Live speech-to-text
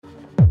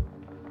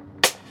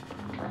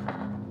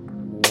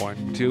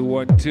1, 2,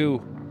 1, 2.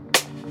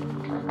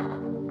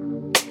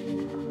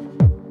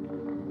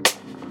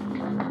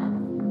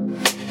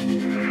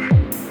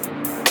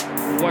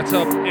 What's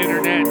up,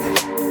 internet?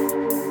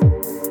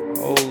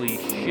 Holy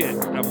shit,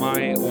 am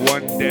I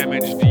one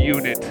damaged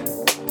unit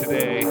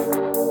today?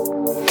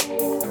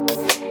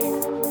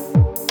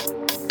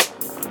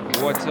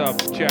 What's up,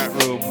 chat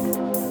room?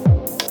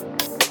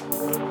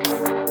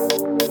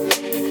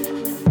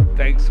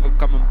 Thanks for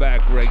coming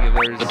back,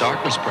 regulars. The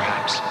darkness,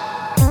 perhaps.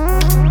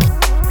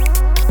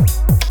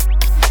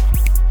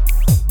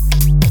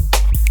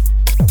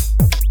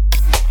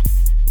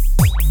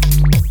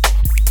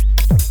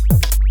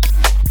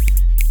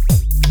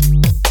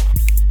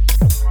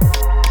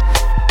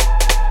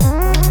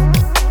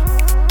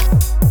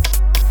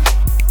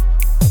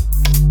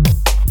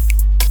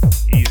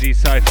 Easy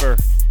Cypher,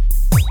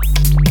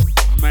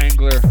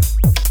 Mangler,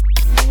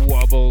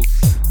 Wobbles,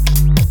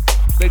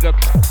 big up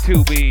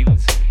Two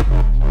Beans,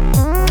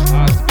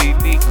 Osby,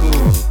 Niku,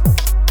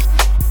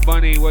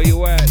 Bunny, where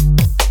you at?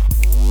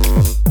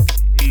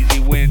 Easy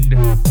Wind.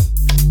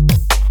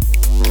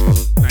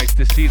 Nice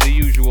to see the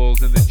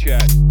usuals in the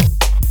chat.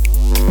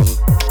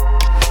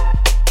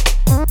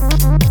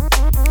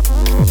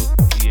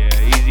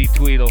 Yeah, Easy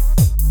Tweedle.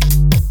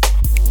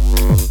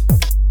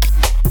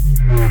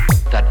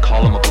 That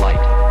column of light.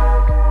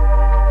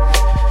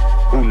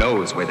 Who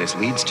knows where this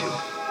leads to?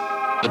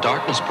 The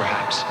darkness,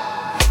 perhaps.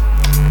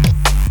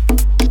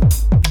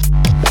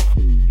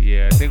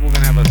 Yeah, I think we're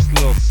gonna have a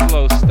little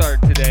slow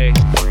start today.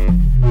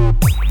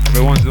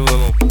 Everyone's a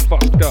little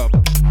fucked up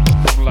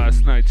from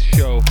last night's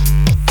show.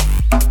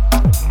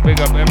 Big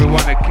up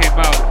everyone that came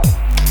out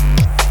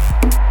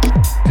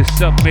to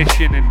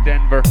Submission in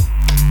Denver.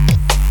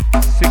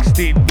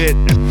 16-bit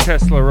and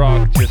Tesla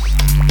Rock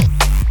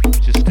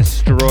just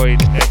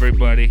destroyed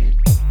everybody.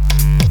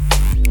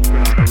 Put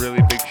on a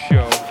really big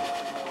show.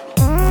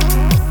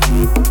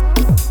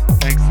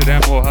 Thanks to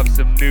them, we'll have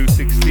some new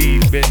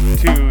 16-bit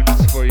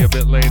tunes for you a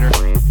bit later.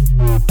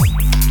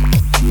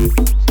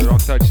 So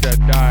don't touch that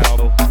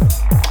dial.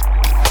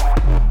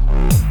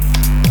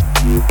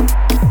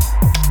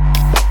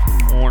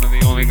 One of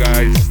the only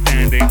guys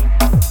standing.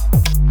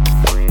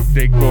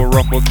 Dayquil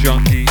Rumble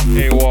Junkie,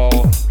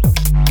 AWOL.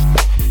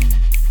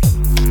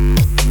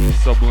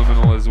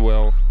 Subliminal as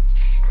well.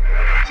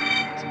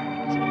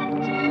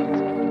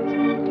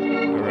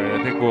 Alright,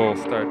 I think we'll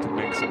start to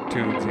make some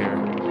tunes here.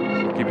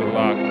 So keep it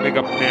locked. Big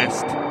up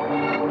Nest.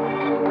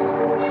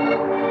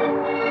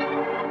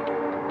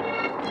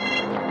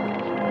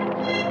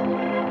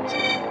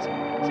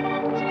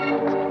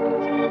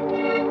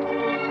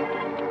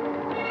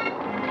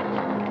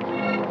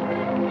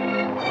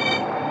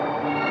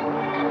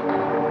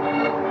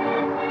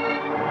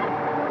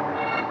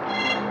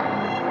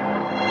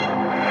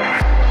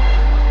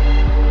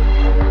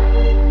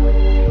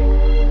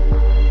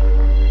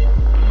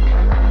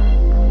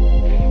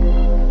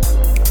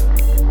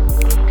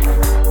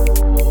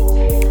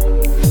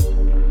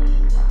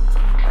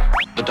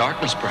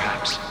 Darkness,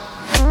 perhaps.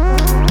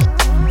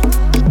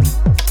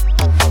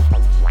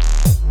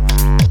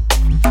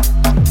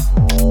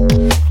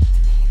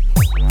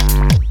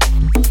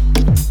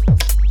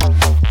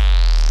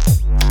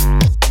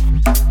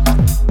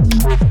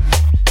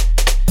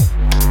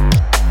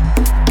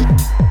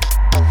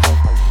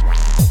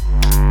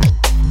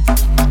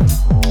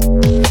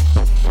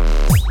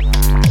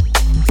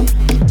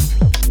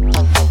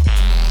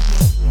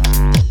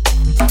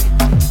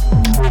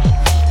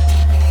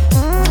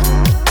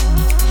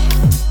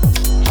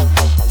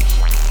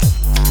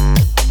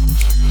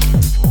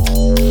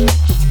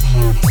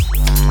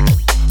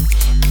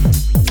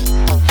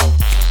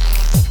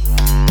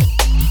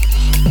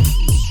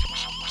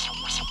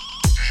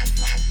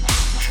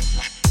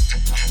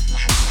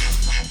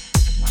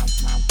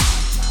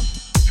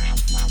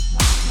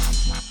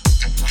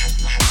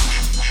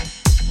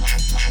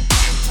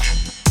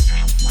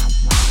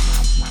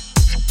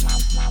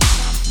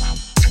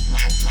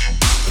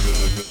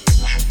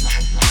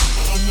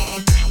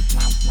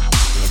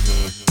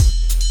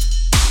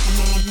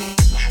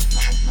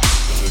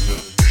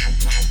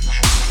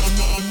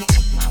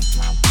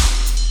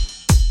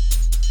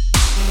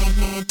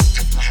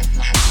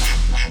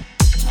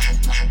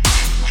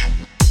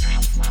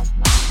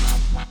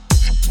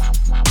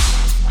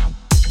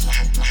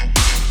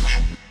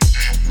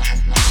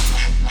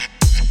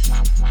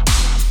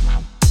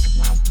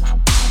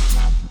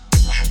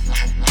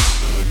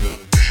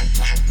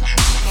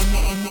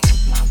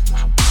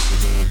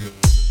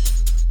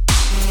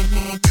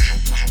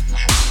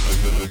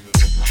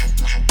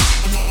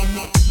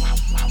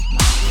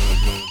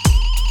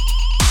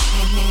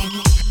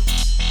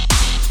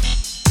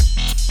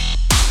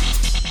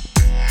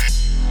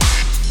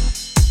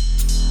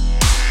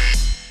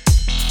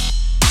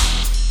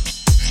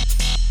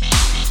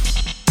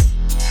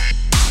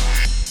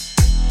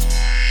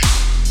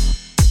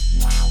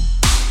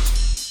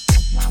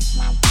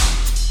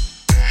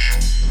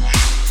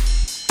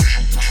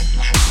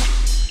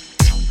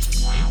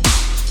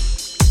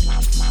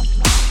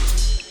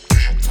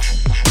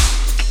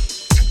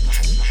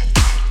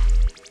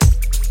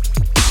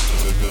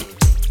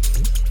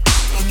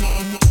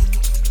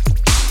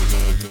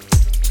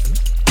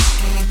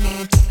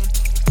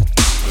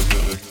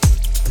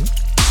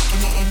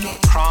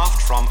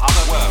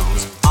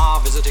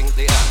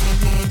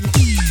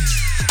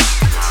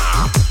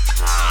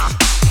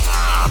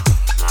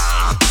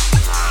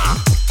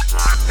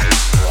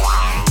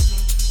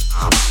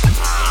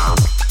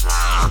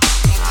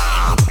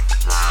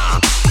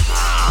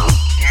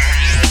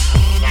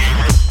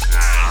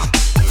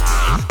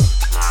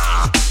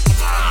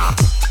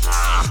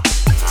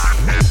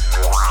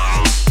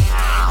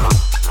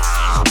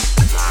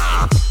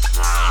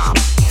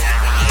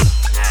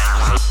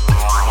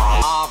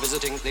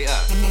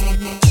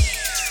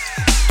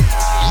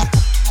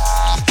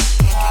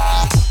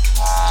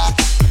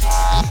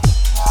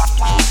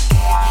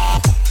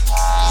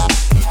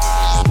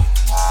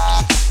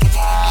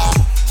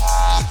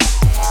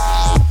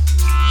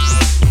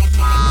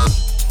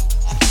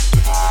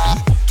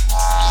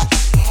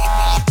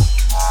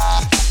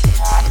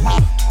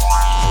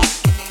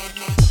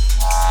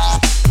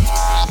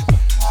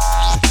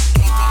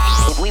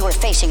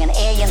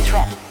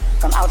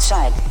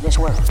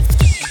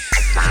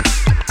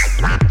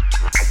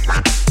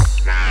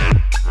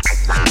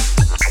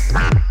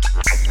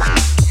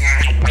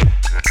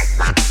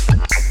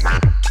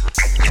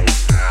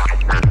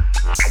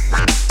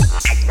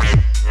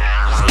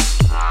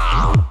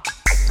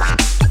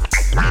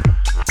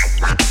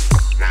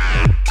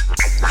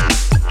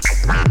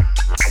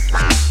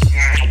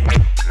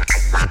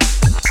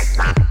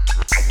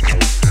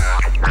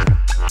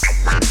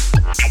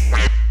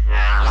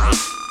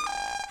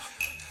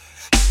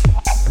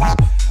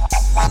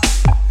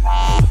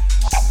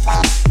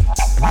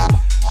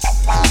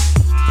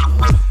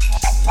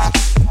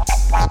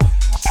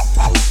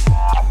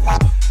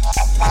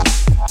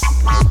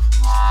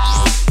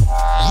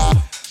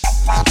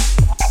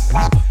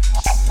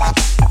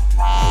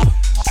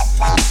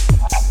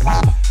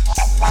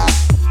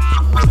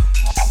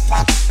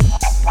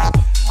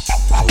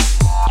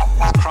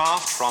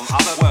 from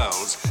other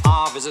worlds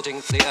are visiting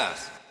the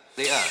Earth.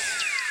 The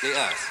Earth. The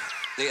Earth.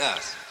 The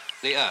Earth.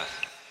 The Earth.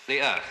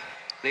 The Earth.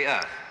 The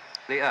Earth.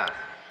 The Earth.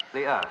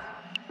 The Earth.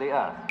 The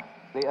Earth.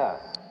 The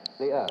Earth.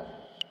 The Earth.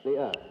 The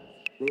Earth.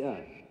 The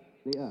Earth.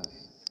 The Earth. The Earth.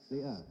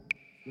 The Earth.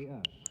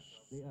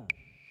 The Earth.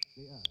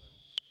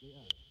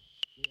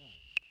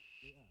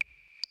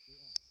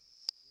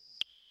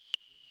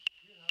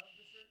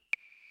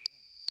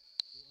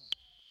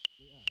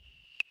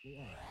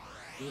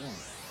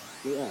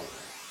 The Earth.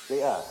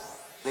 The earth,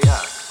 the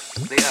earth,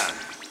 the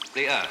earth,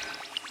 the earth,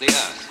 the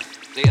earth,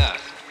 the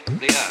earth,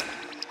 the earth,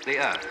 the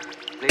earth,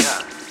 the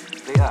earth,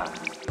 the earth,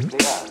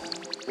 the earth,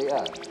 the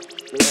earth,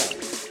 the earth,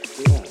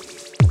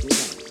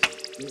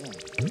 the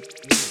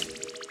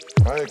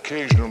earth. I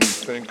occasionally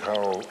think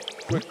how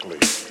quickly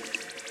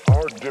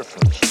our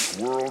differences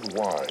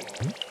worldwide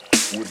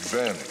would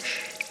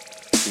vanish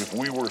if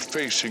we were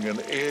facing an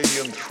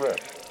alien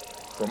threat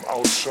from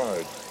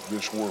outside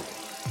this world.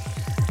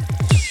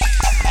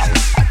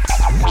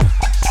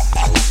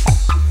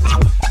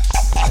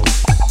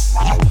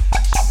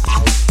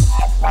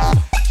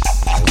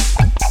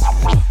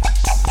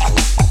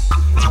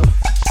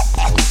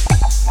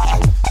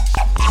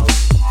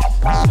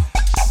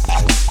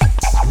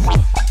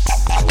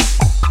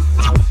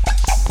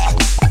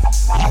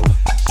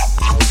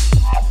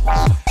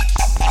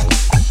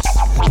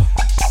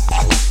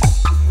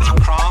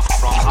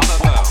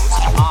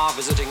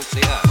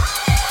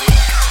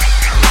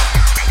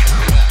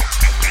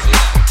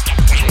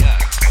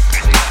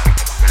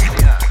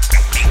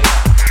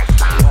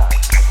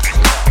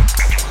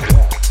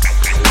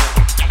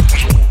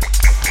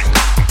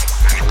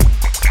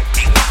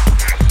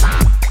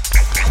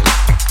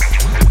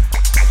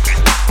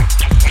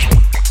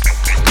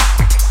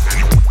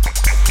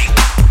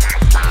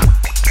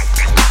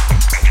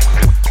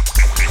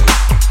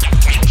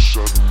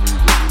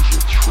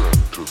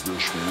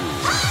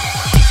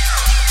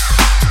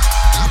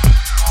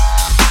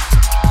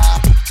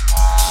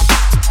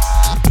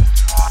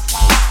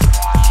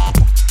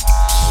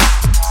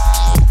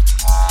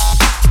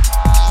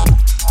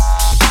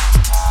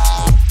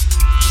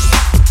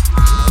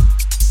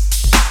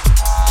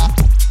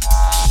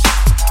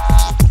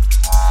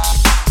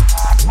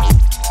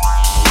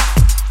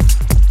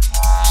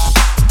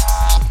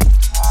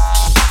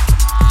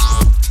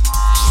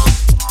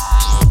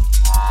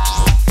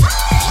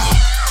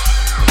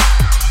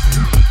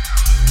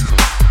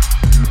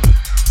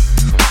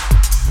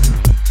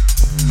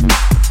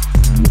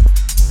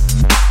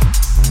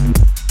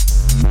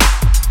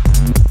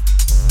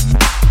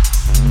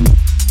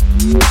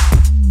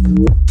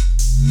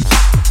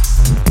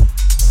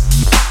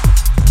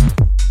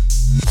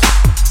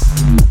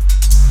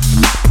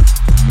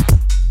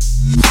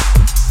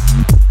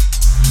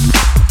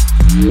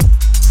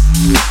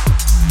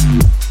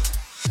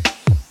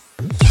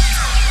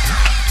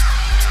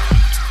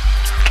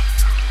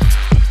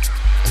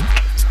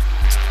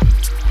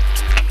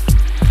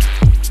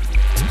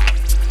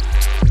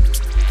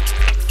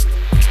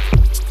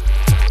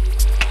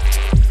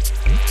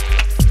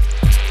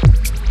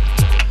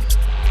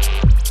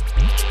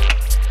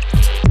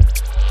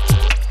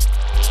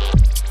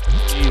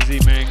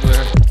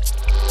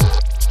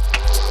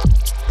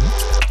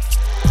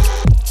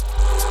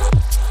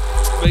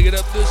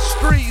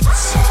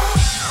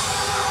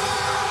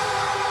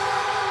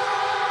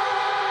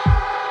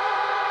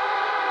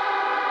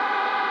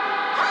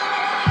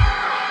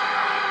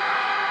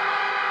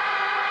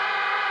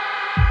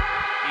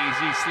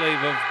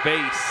 Slave of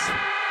bass.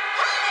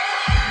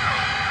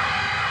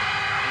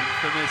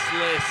 Infamous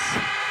Liss.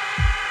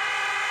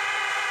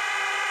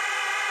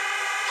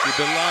 The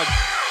beloved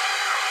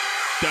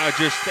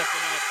Dodger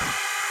stepping up.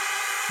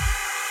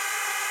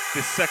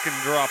 The second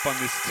drop on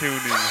this tune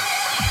is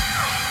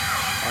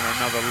on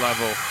another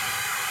level.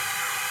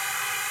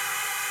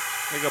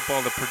 Big up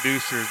all the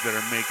producers that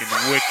are making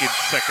wicked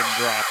second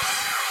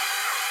drops.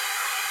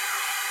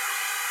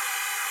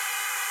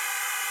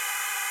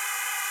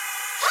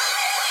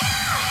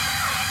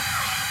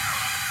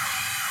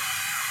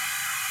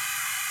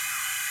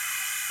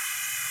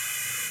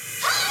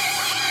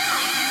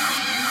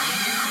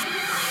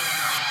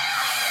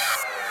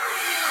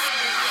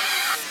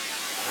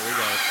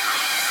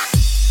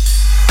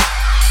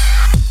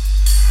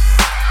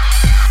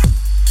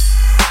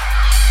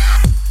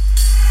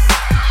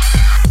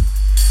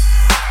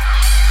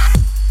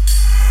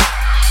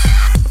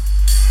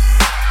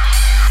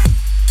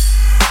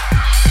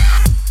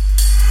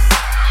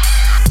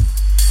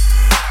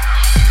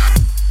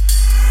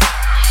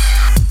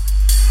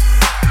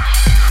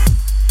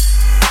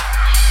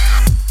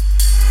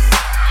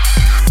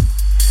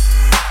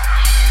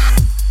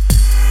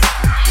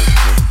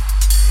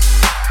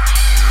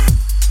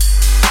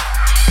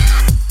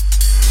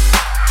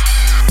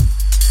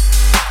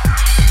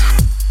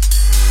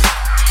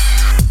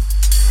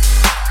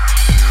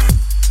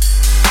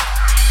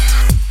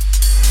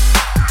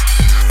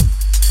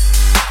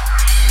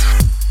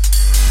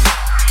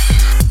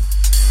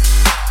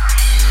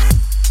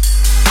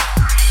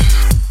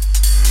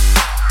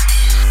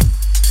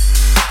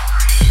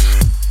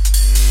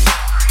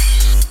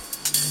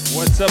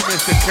 What's up,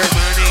 Mr.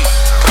 Kermani?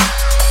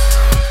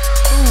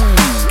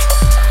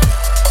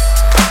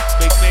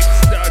 Big Mix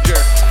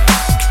Dodger.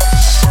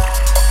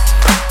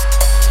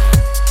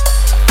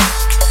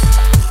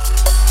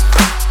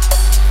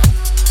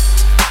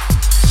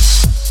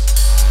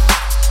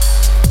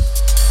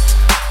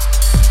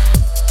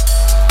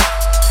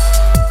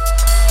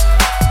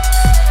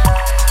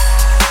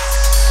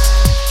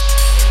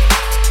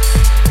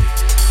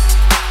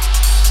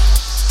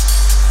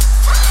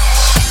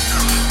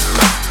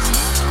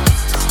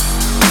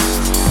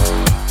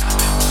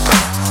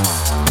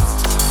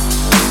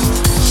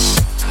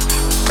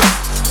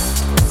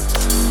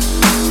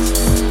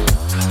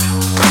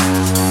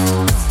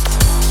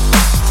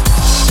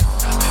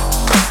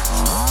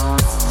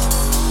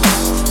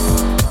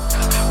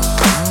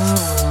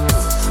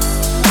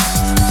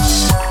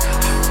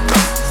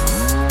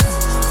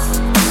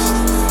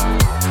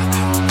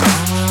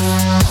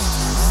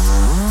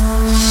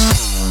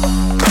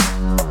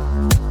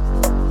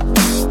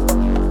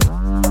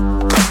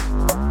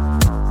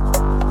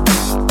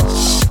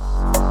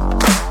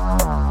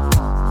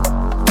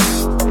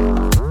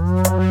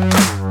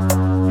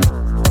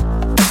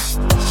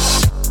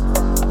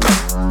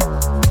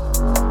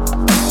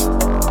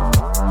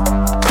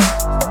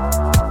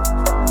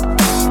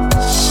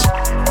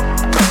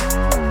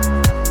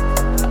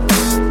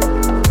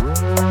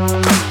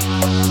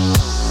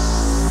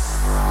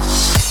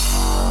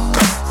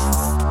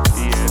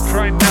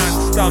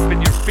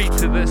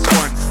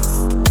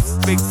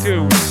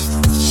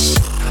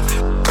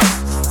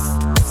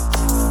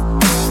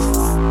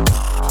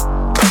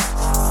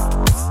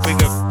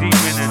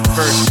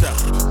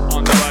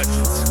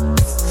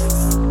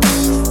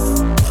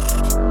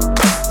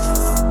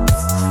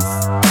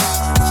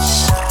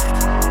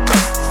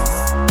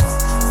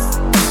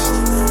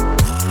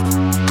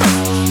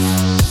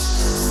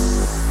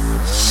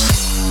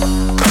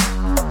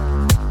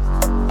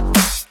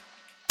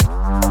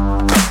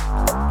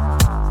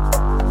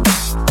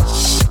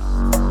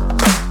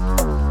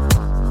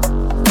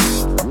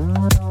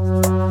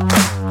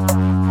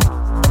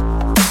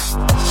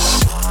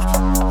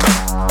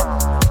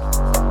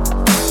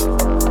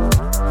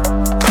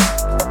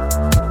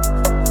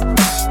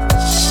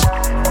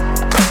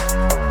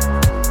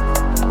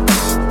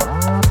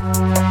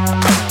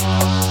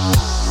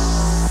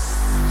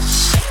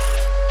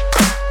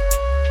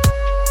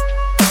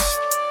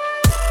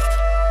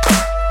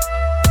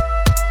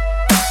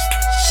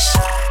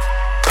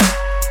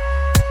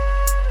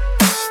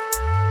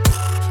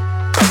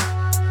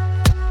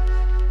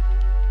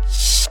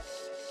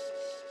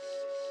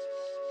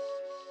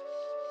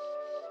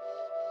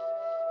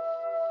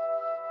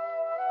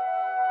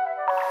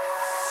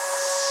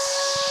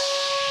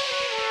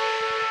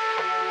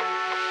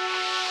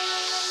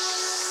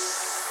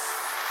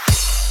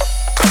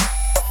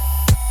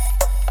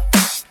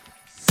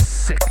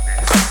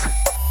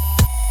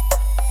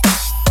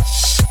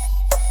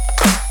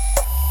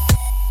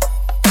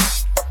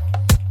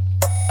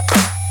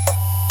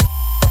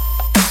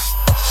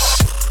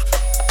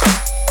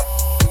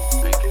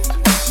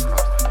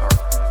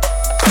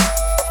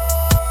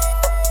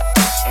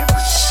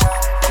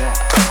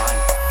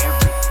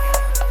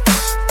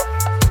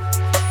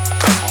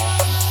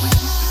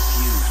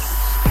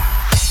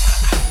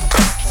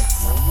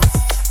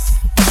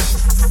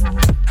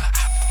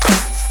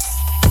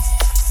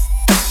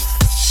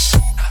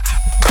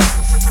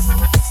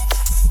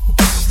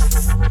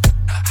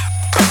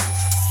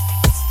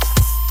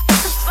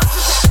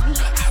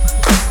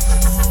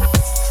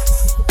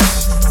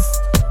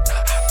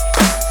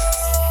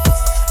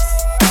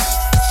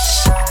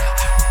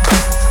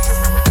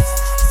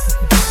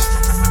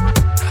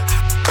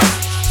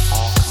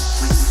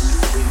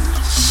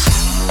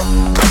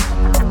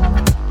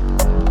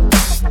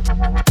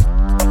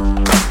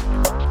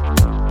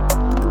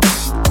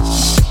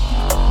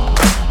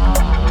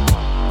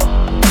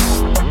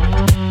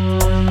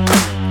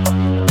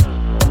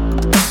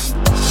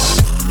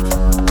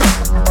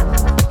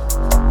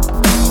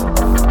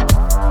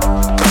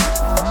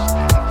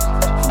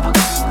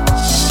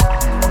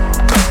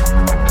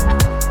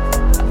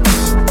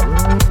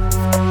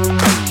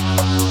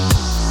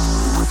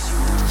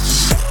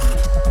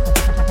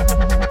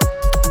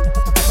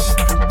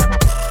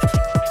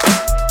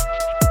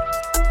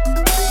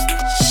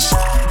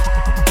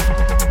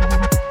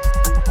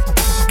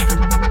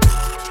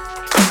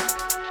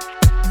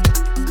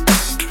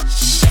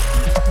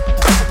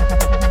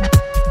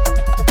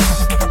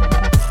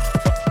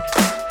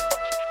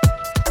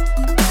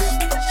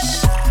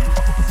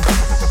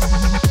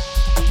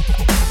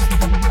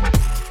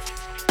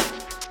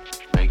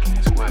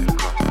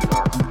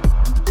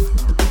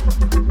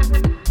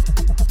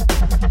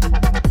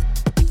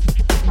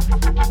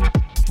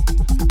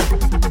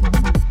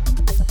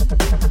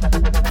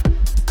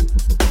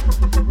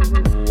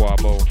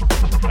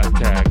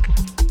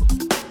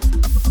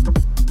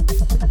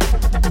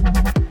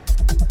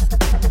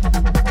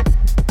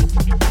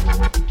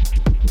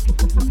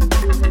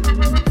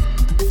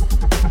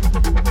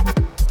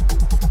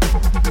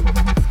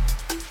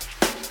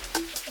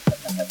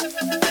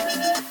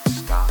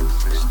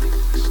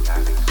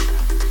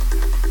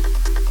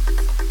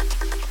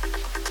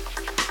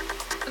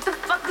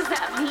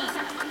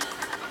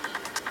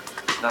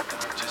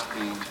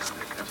 seems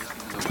that everything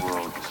in the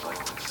world is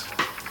like this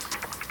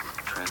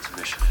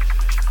transmission,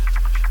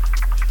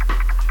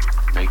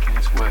 making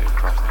its way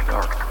across the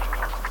dark.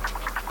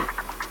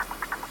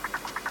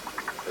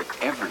 But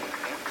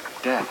everything,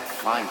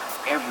 death,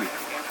 life,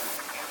 everything,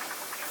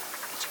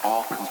 it's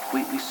all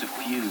completely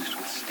suffused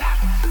with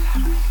static.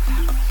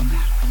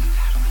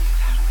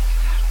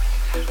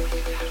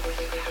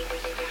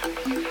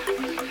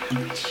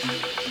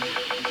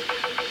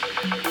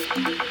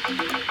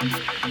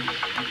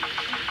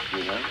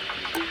 You know?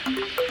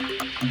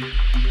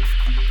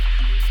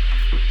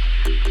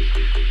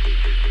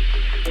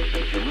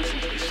 If you listen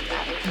to the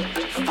static,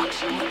 it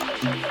fucks you up.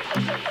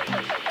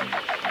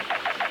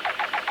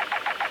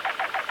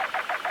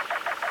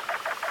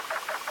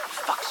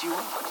 Fucks you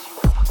up.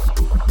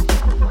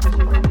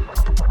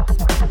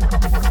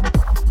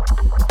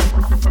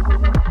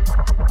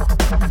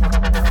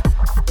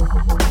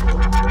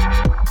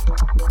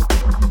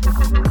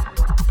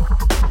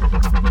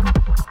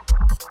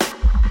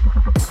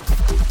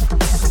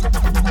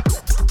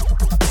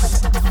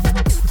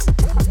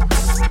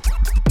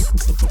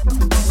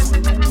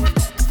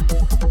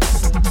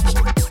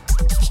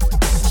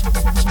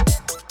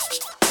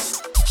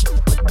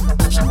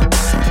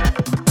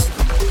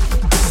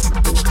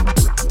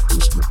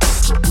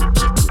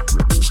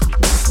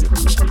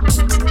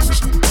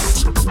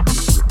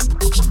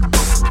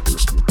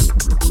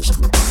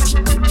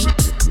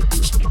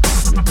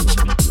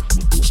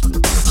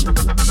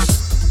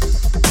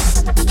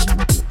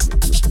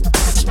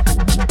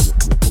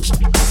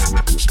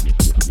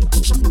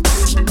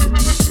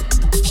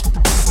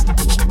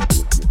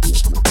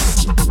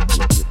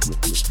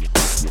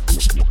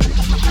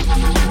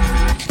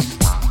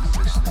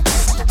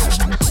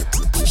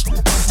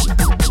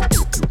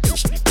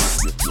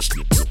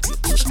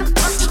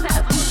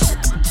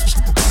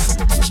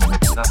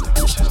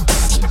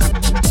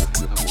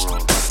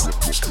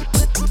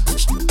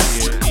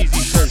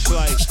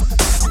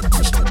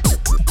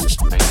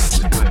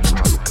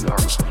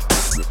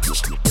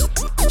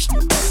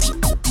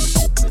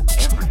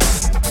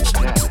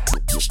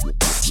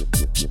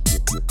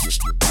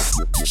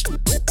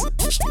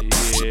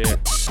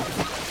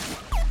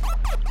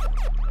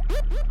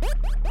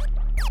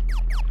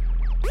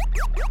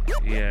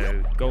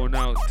 Going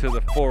out to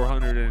the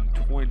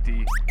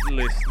 420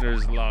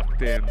 listeners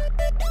locked in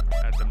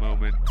at the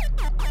moment.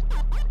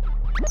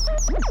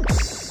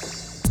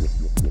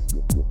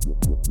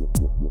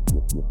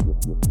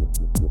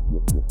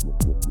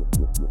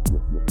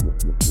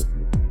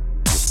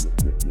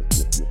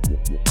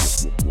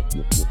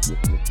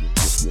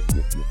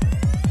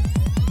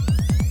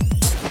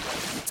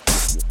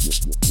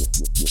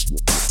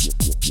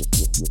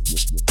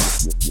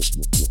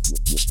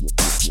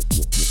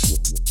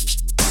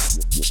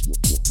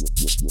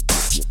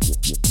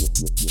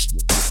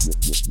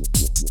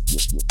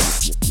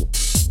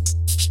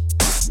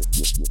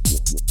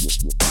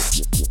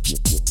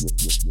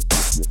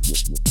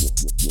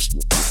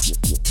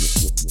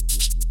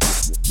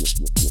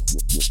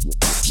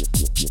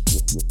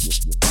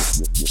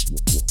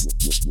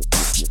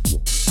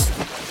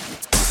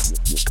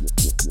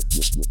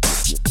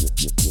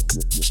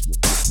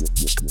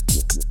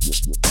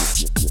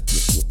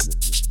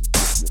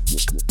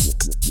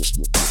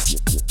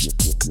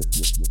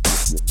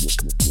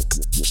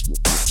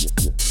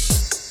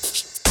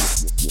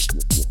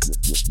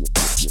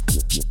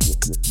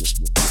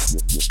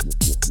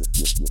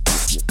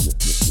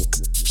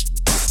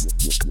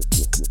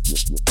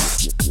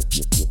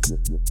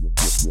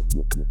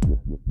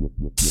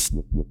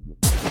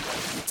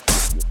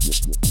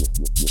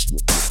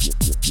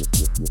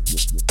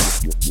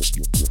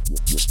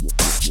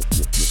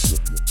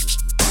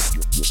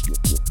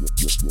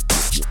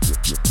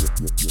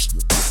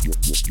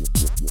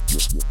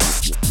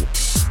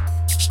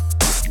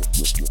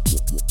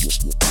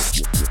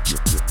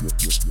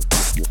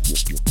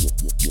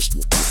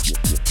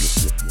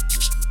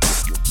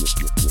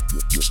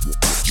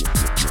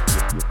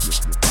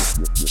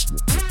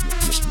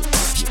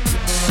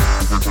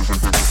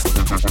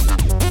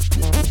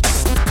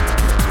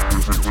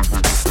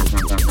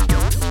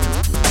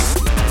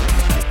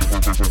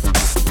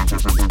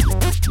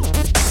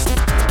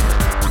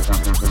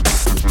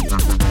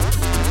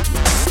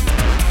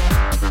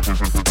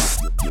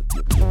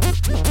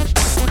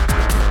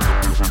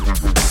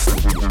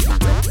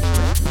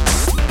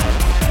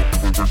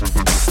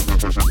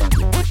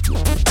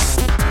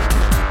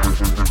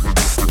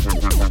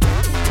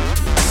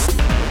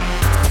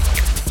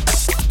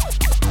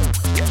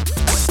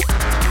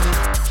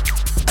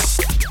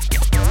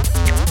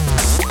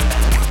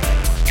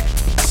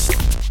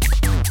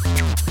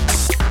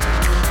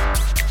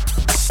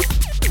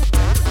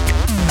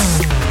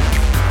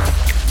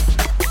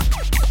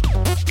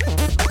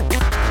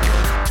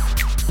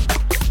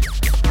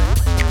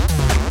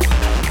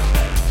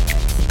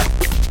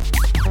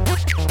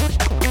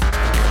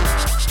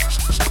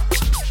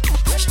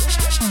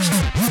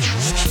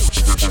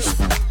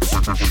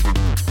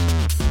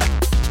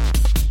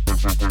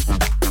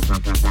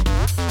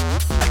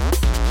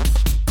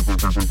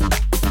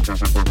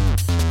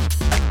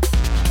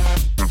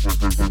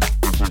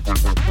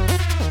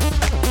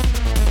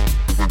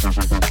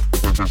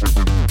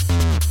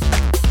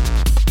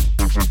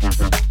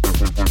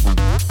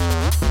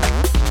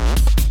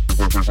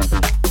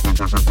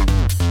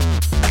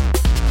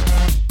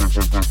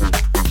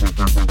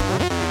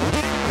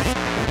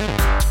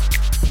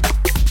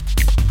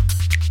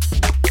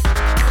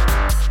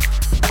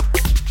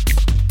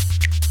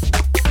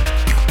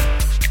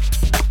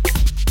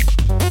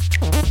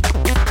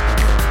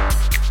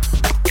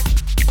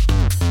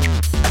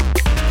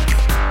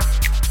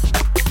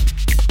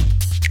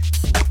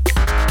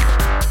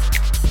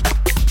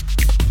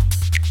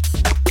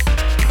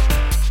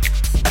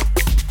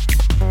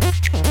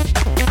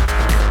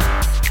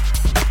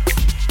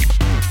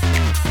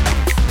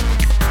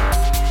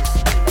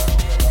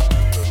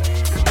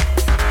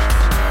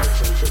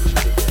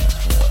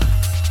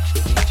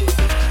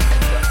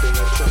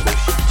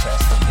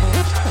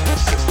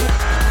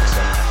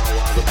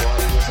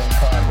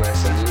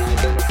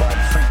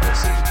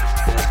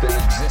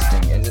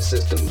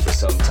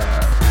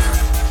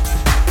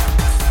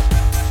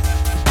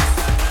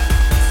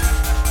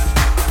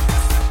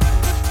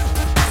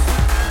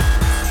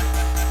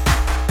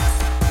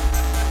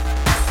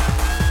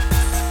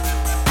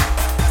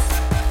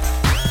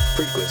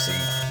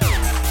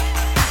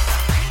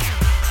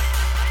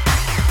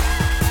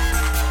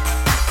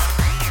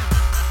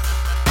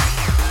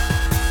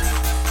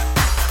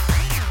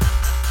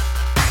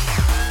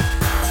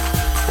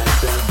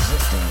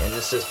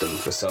 system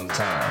for some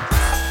time.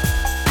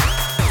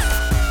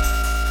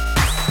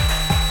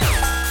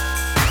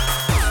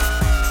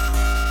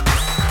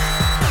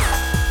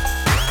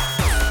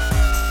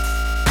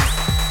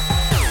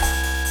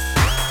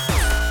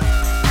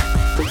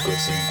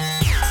 Frequency.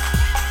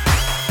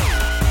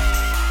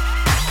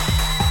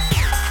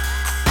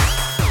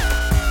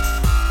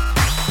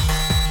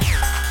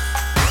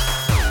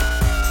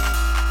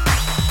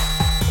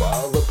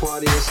 While the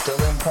party is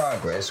still in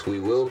progress, we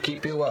will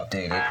keep you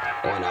updated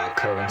on our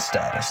current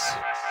status.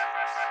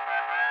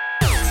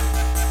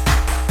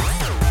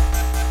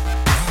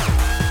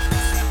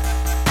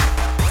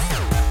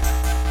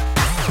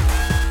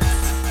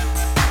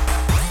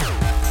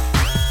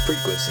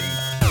 Frequency.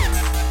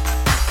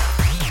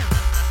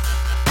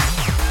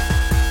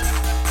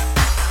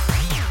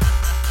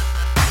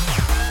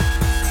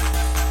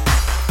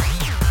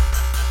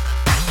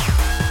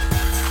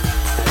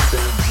 Has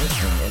been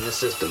existing in the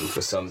system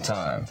for some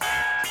time.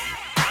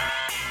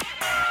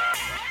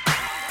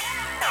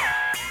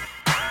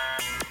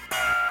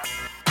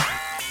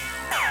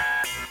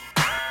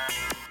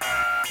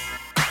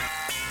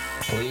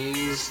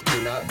 Please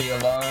do not be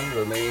alarmed,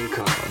 remain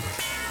calm.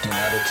 Do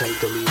not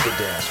attempt to leave the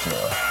dance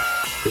floor.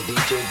 The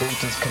DJ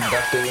booth is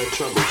conducting a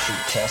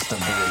troubleshoot test of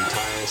the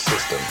entire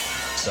system.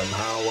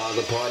 Somehow, while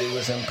the party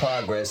was in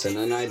progress, an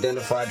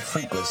unidentified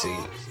frequency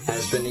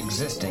has been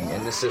existing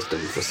in the system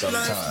for some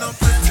time.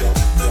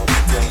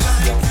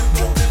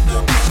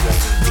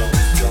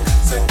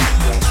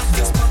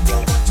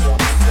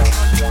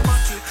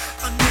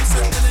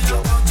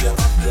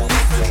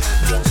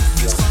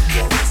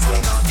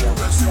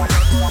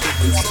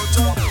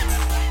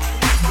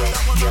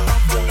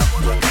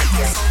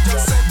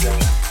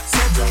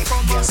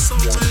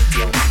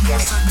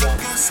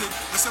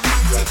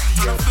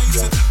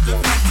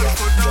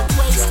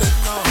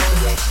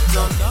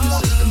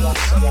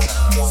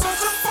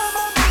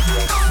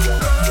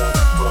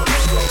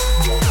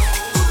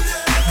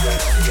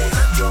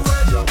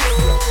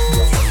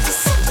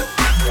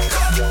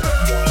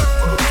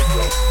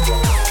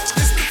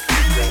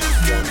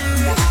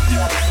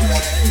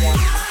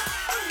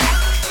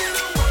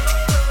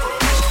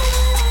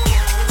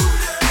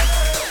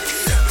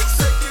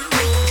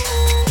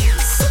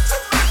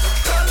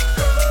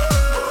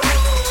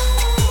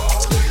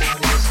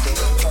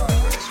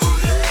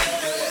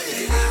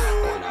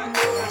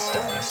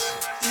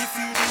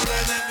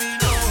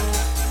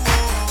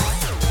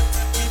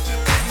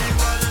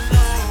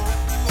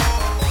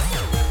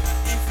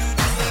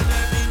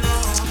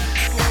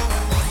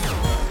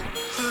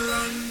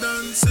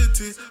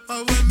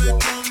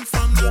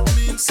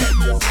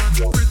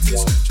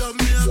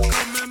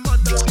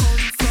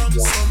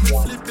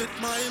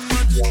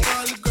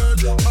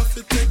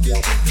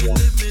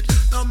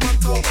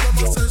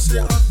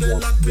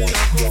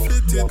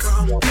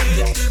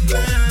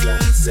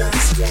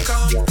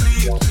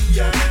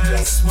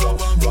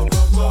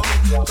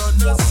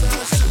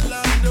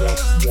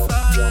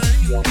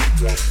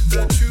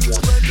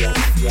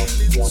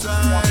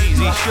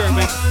 Easy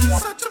Sherman.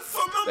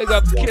 Big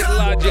up Kid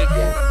Logic.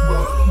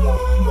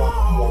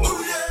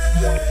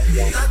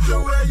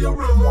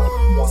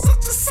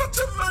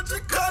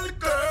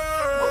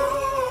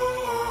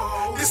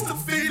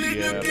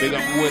 Yeah, big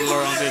up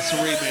Whittler on this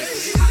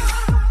remix.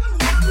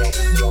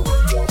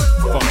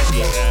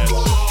 Funky ass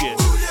shit.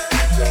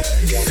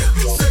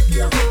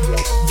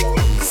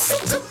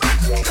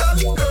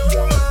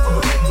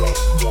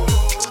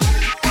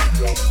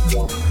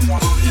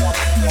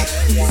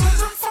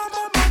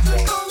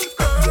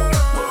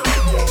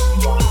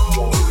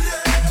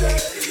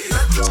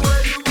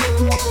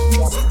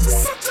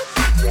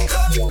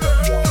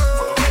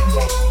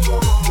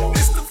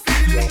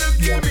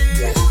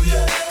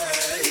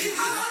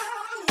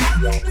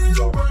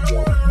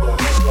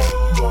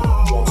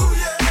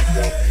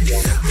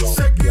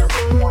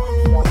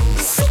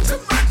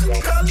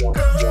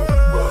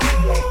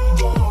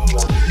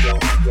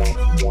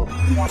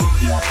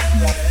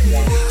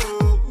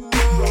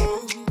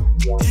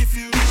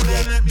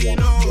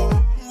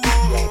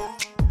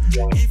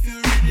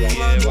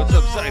 Yeah, what's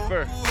up,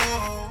 Cypher?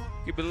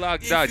 Keep it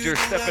locked, Dodger,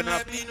 stepping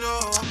up.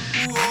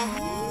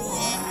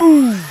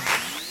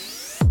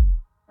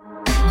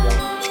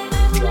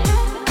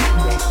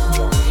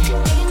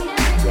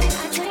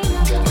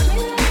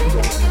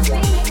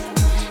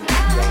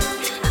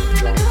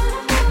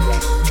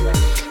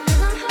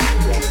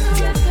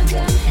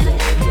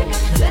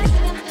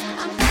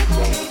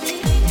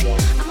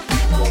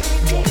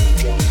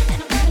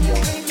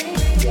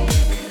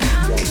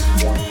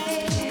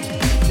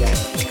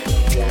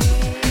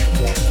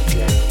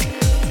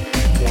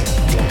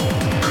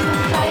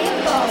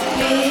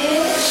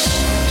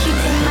 Keep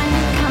in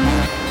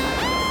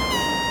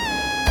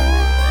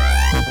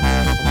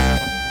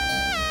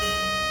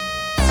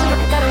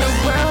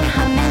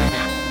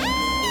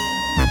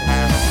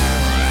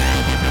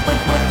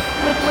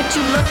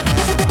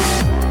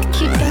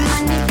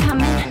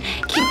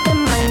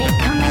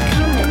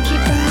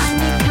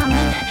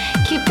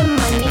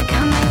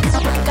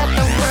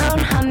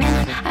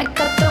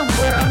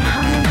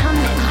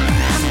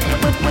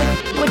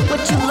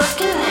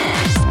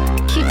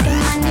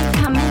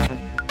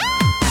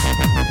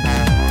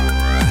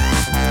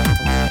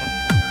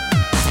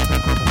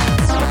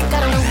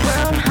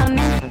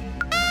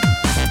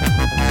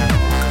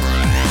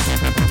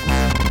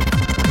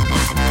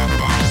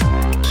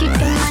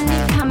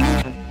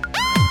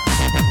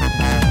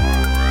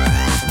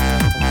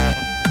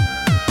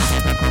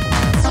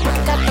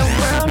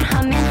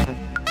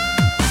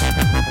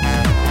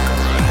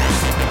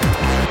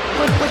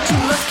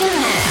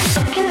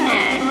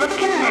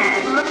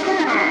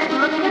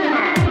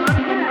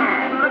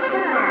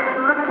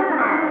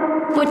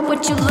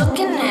what you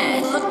looking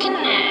at. Looking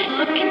at,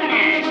 looking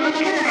at,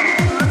 looking at.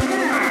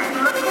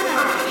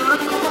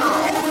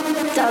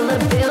 Dollar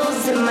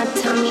bills in my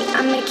tummy,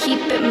 I'ma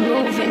keep it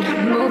moving,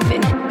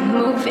 moving,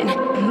 moving,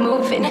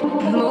 moving,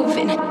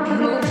 moving,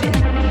 moving.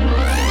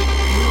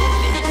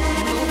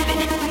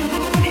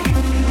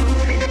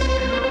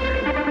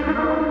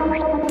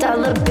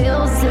 Dollar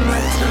bills in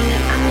my tummy,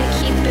 I'ma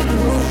keep it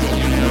moving,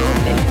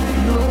 moving,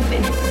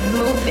 moving,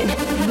 moving,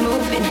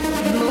 moving, moving,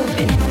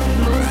 moving,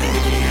 moving.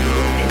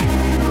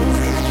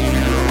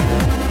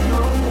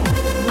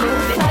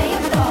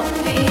 Fireball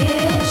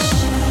fish.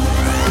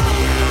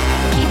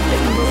 Keep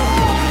it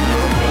moving,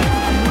 moving,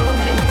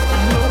 moving,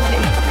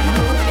 moving,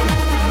 moving,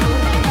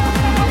 moving.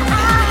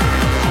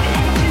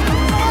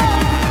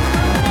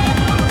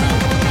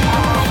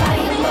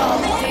 Fireball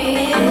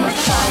fish. I'm a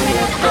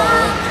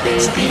fireball,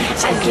 baby.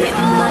 I get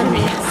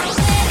money.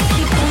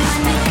 Keep the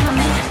money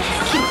coming.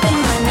 Keep the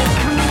money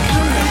coming,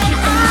 coming. Keep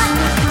the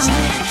money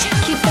coming.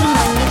 Keep the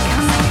money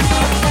coming.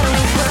 I got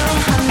the world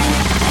humming.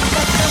 I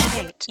got the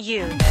hate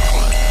you.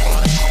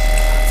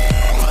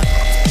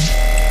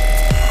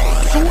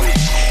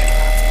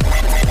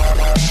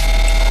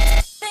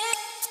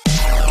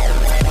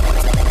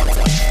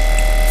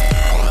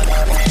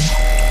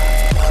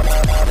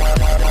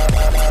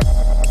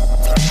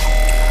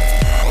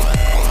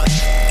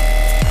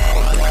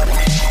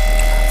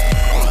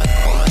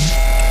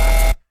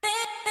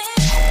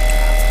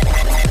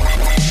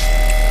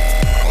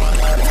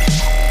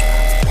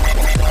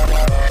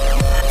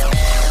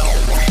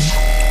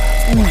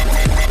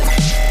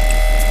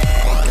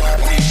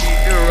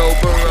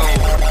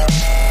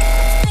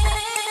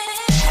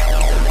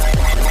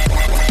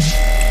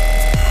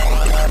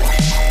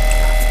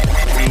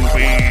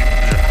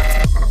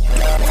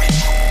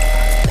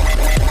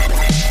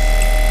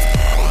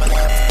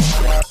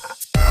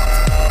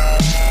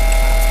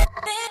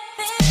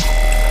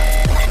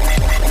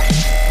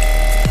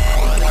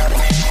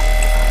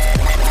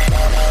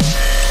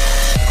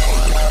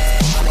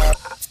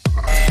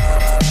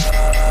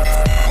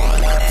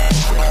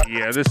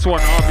 This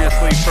one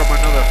obviously from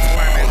another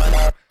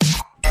planet.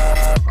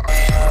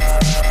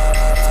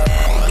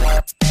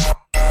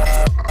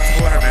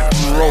 Planet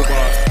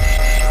Robot.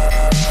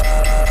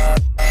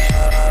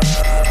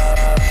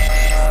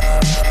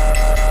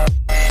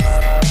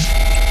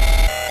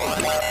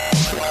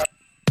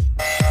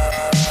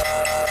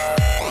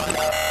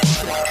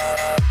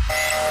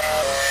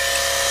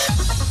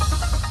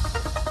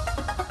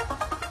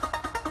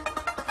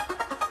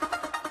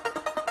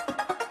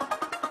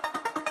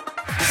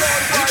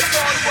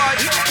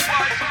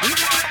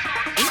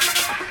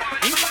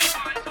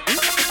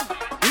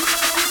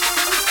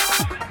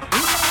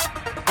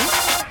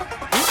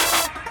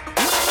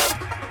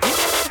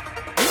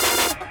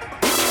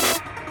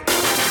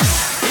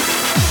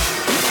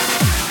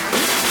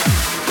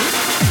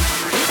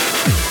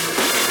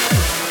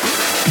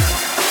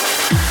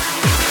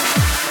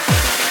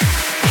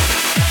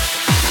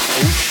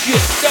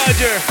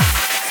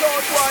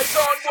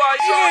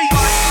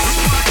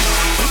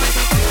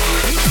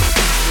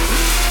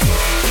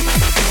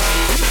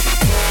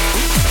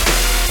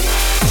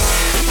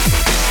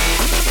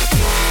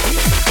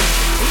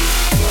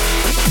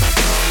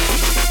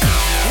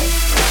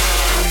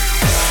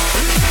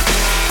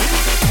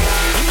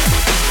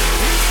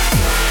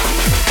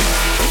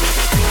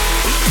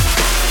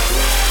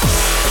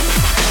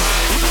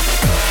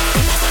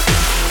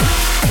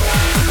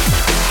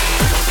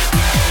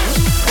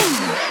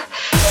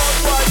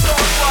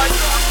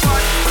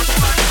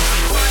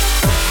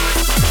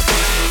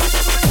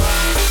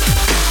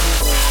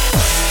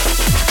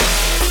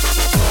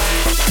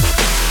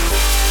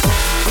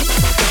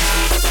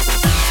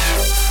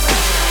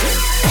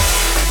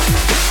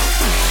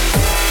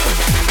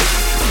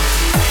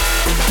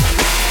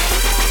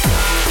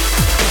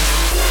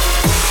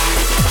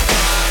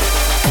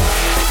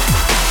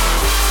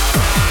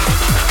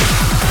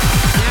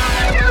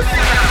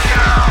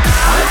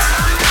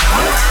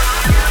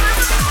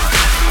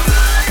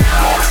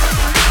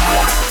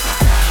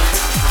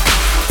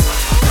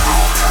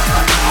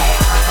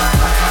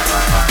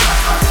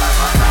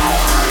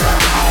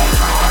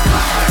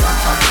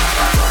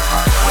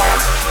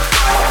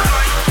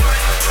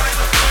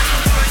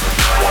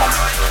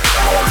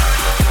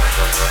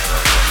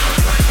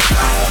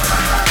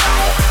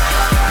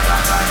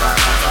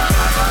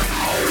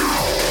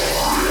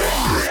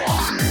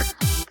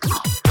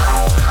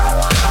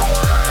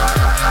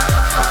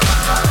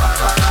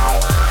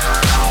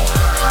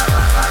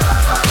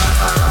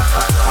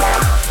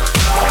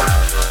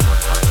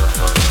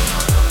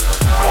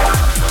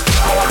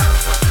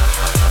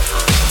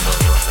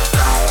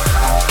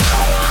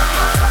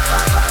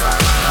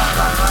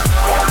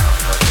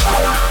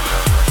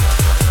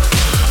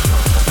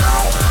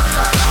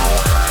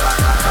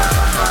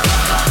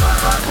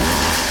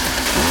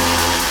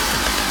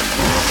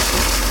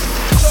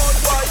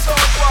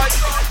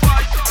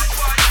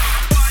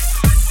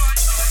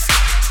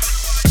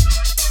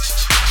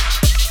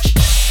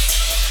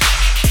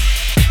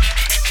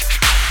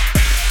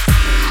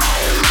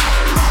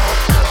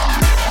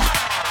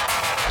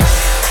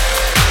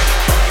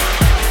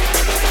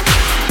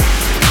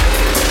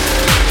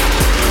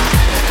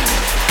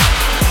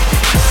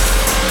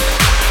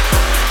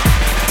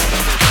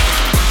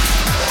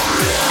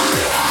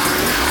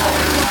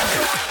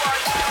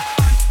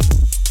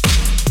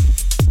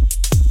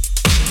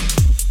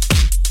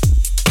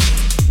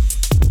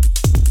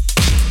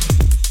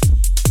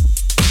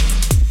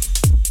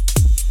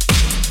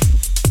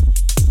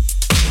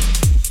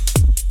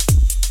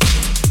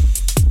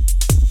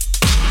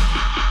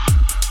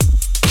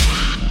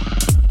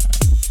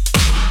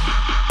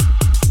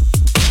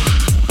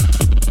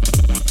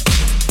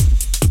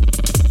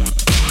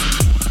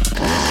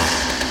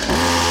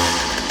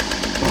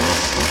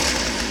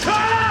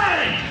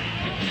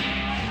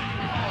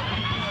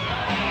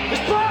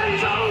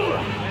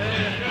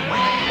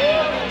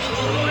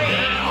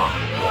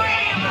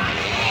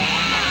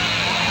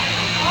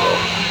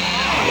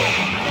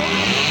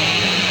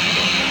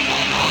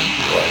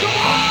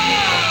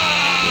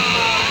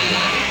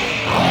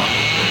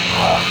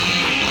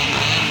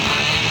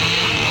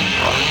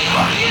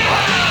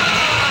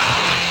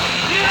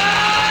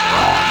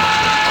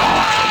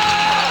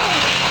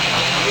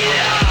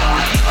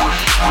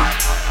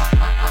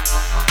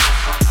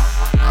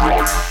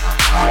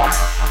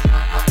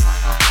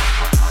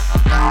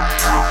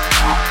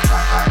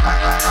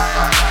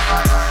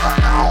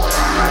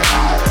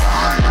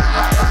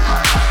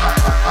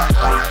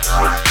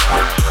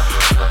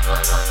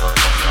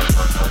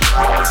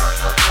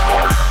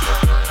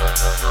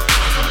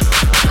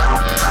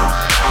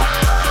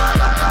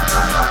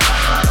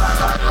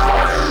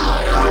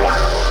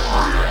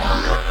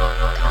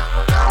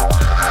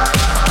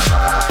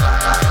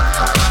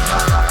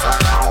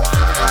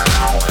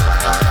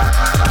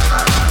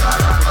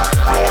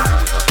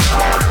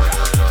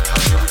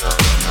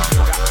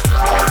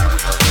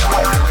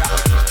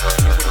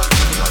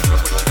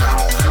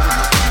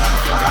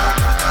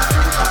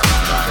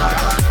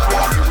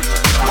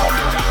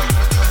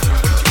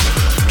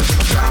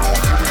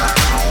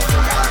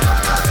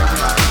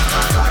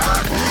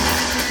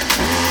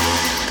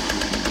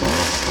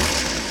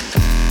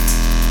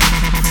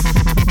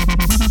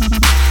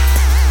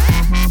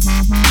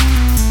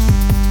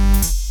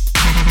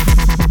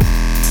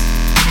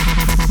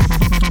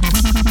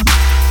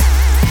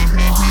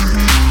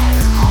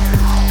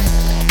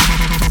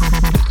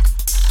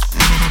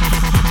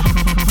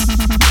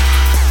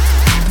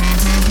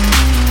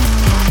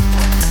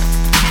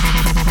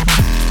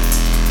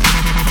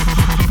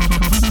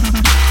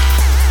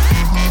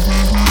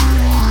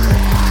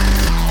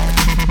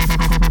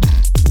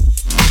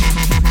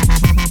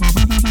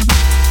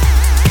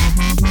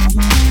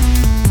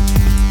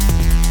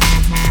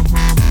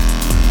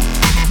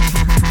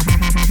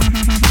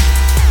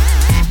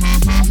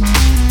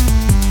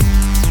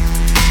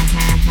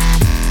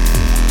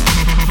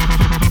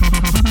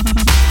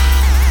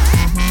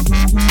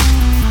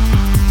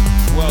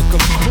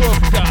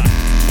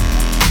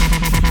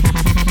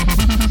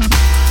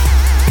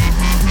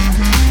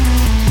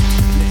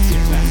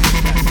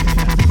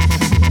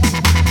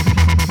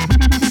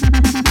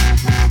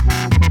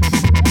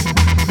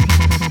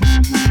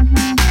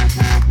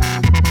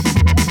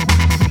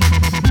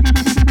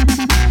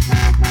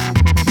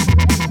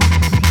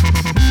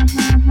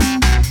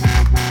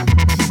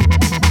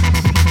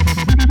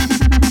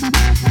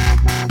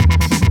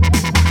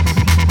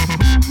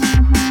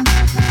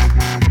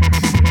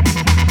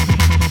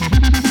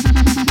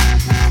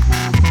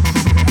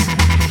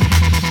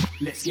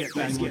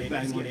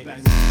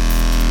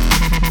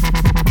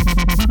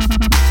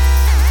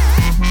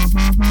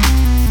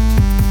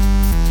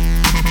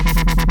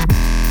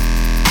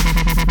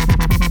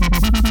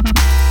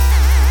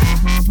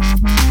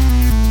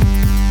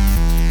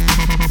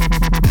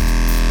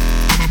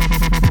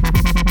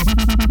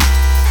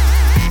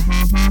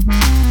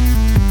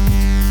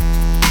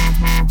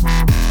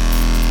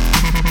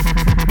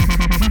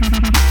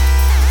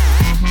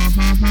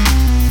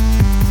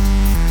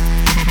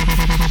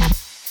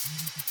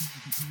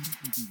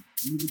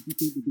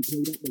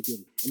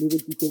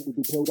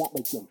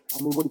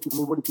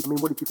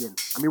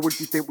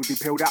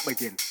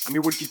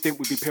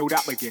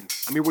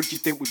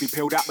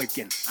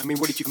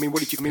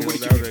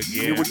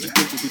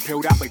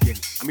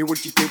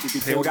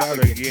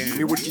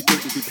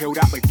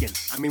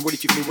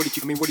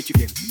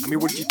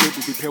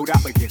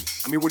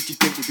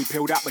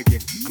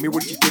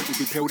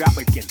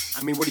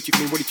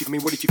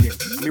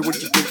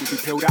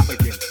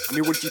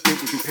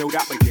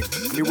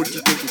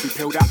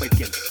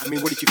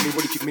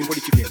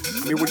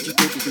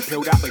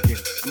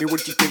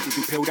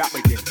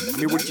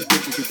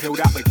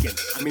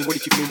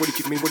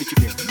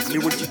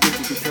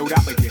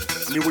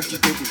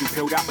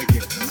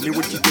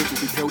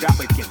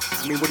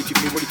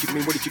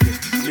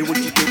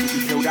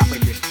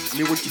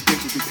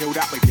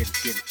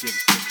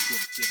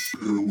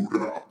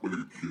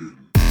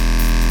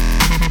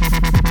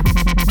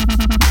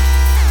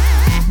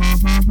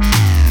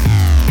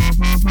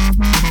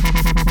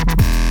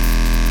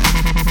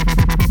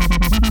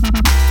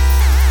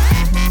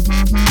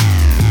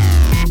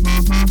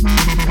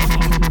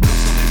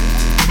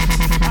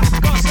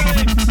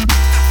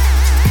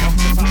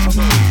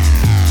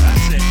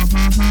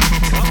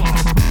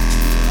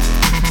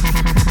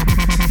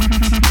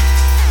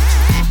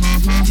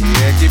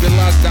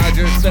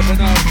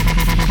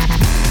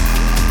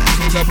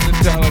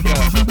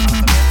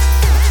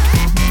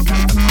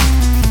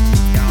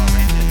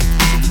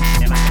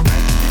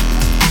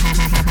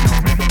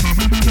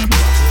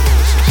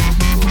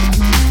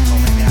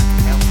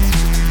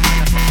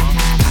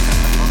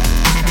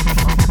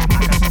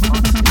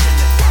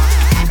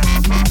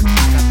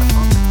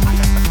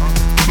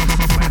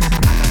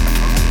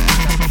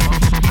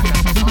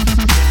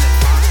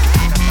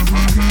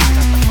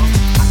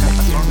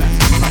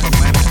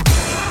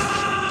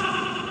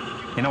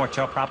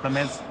 Your problem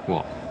is?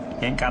 What?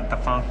 You ain't got the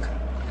funk.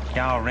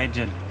 You're all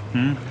rigid.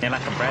 You're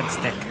like a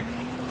breadstick.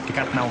 You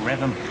got no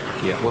rhythm.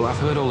 Yeah, well, I've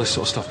heard all this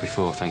sort of stuff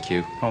before, thank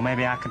you. Well,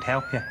 maybe I could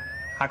help you.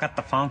 I got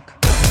the funk.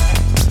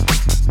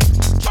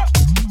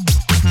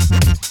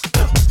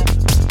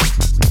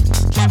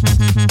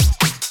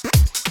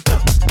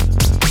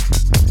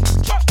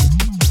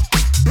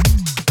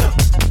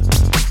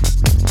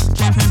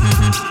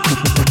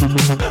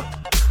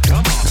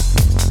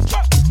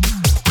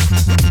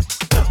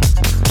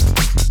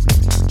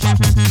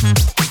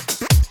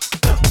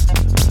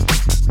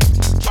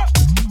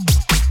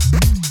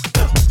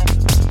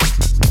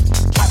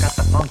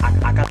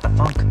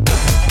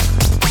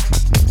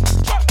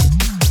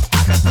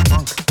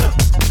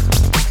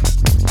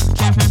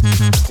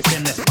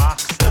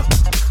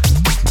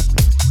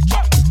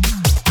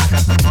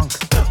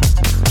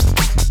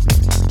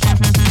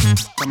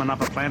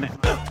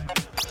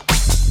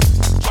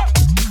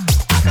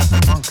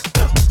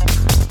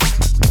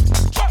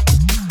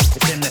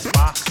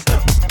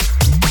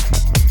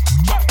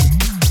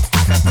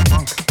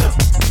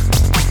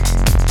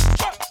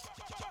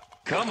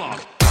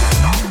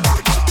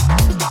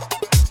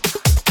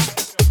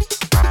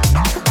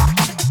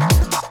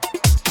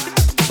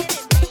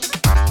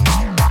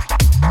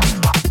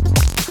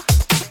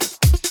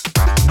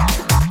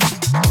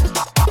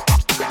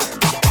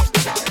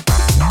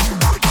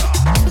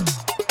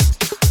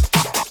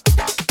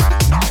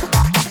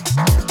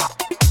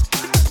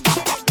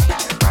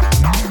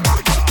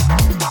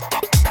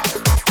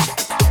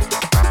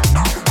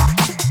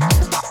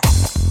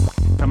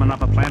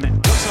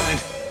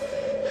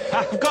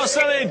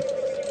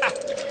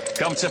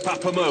 To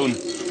Papa Moon.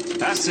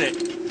 That's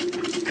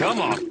it.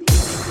 Come on.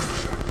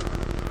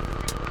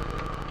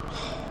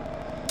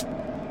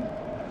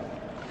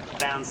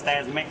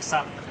 Downstairs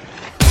mix-up.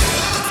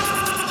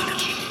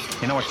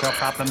 You know what your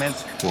problem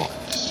is? What?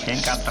 You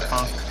ain't got the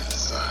funk.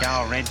 You're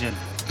all rigid.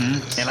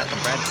 You're like a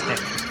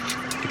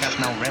breadstick. You got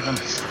no rhythm.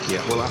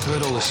 Yeah, well, I've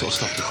heard all this sort of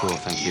stuff before,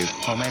 thank you.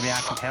 Well, maybe I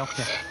could help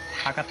you.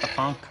 I got the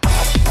funk.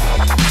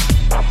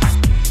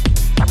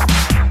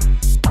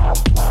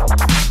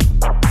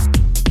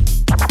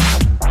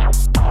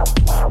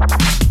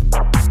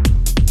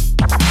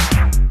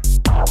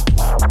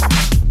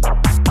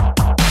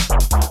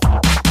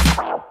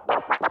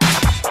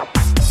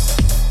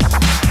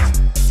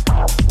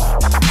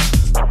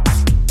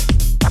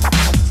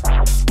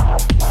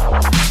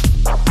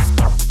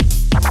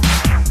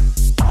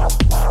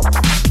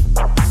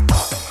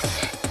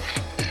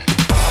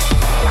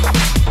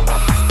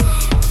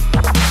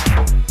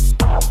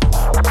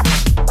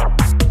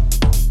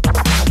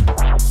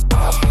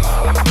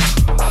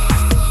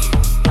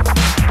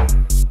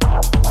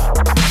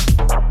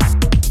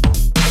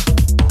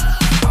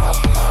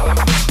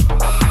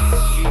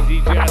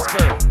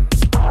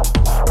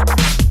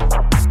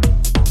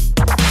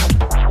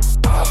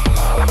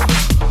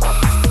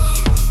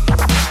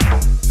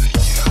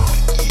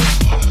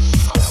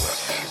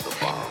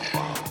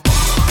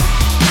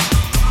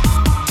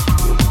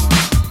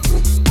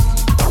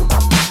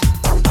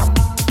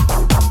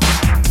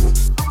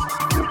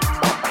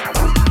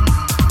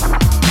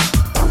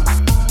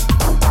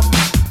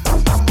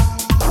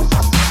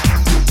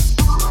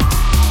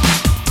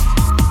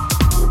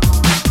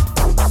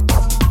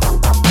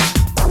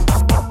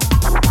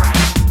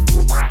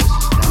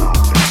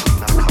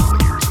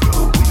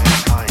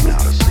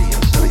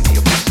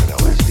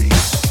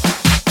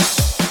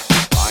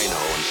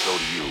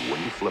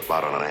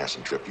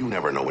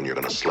 never know when you're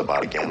gonna slip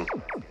out again.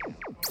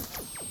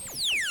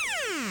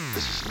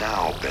 This is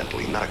now,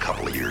 Bentley, not a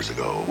couple of years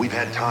ago. We've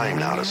had time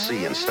now to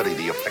see and study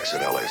the effects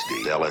of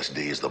LSD. LSD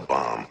is the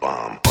bomb,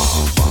 bomb,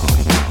 bomb,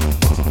 bomb.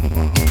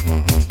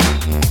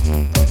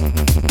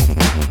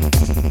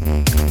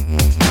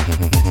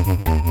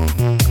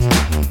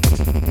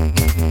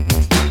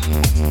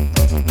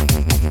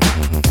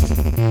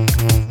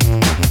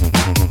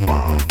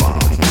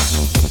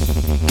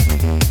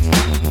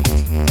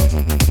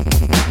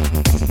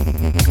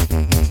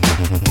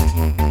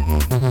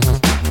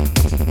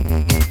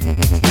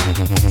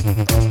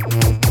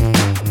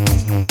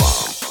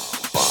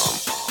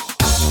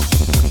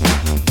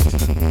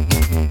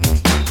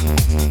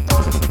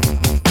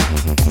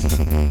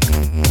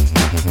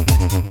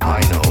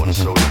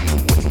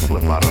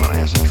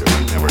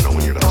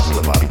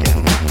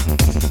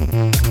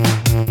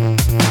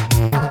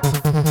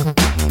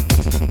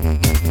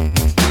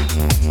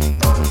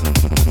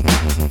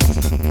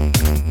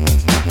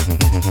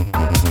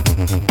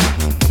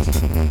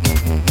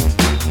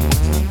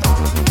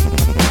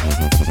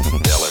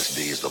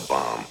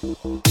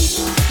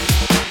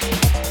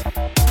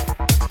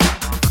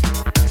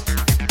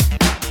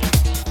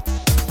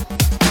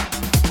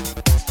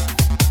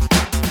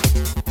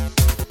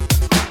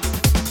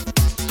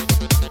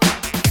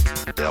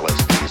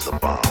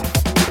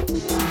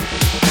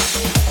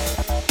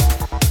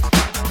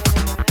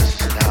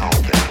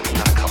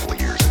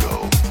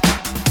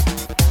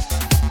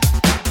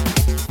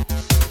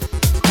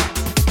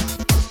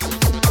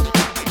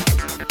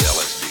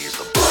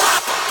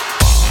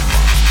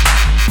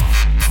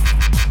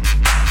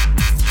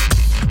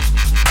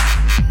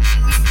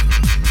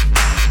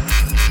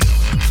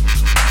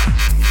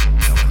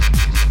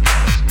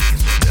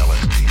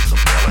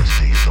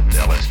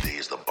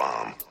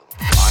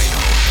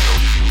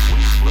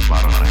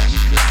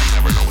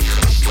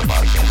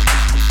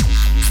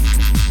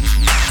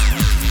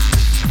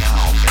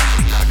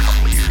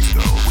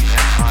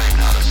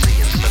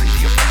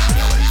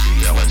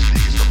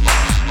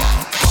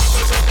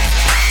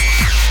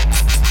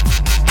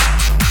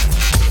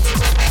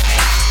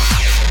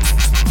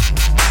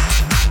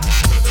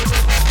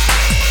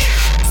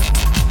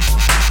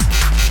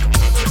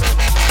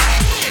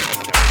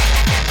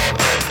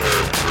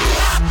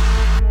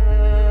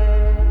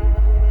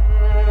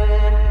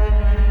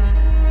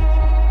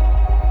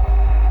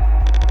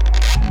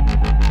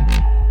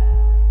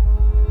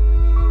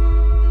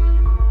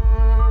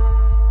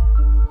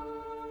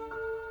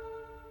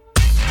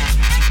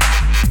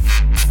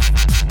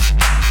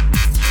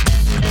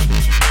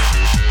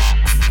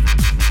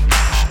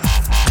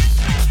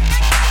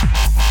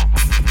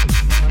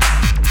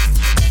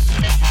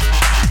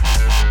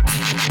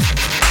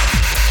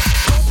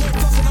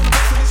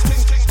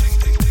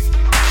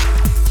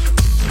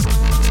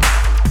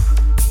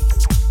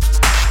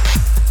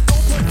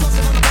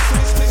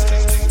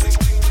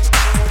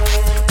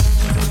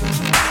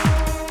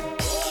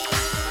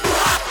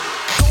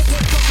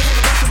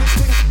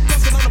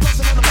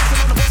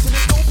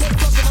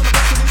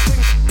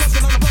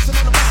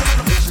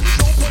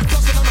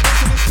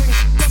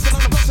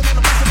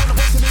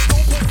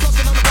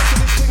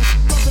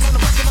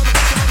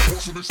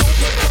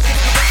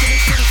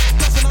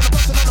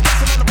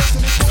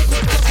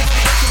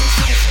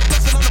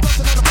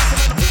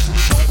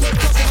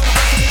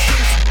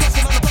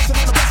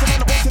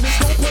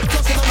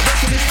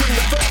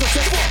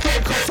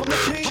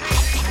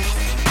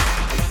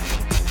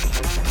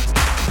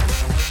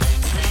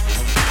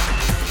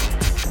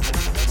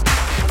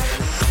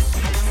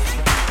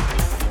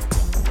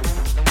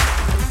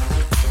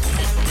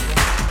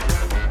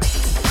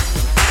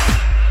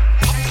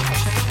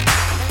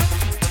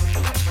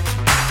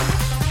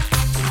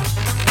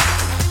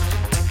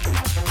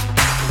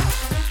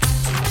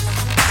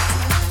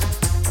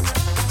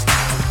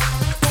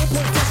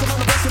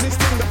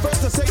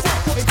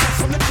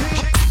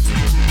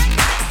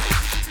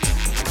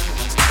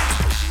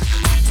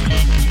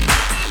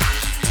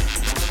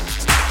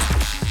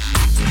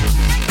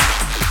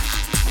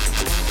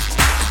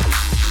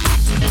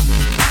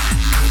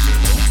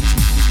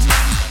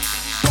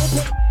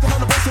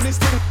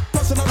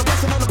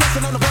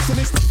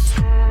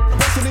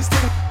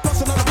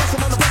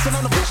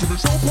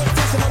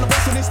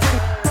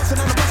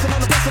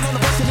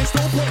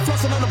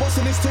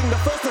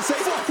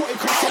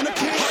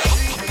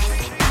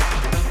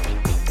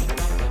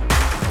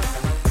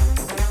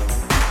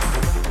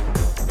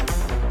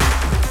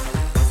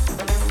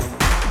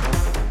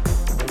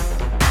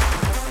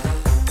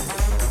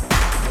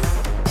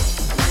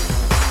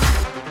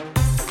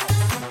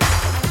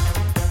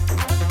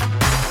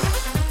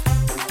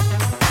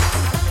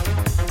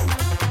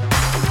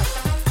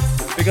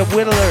 Big up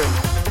Whittler.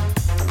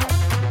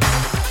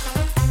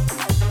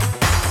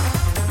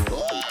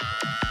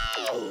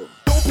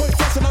 Don't point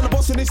flexing on the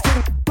boss in this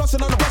thing.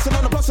 Bussin' on the bussin'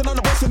 on the bussin' on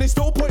the boss in this.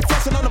 Don't point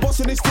flexing on the boss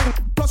in this thing.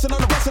 Bussin'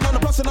 on the bussin' on the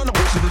bussin' on the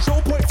boss in this.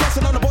 Don't point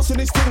flexing on the boss in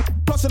this thing.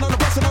 Bussin' on the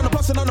bussin' on the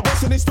bussin' on the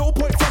boss in this. Don't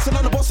point flexing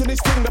on the boss in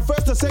this thing. The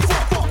first to say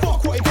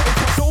fuck what he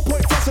got. Don't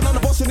point flexing on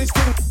the boss in this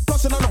thing.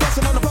 Bussin' on the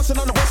bussin' on the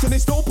bussin' on the boss in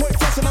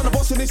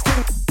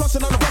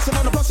flossing on the bussin'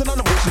 on the bussin' on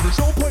the bussin'. There's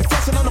no point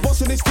flossing on the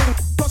bussin' this thing.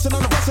 Flossing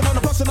on the bussin' on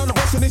the bussin' on the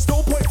bussin'. There's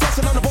no point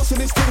flossing on the bussin'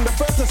 this thing. The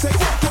first to say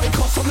what it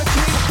costs from the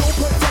king. No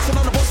point flossing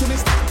on the bussin'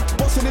 this,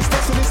 bussin' this,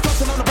 bussin' this,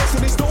 flossing on the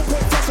bussin' this. No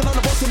point flossing on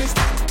the bussin' this,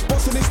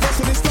 bussin' this,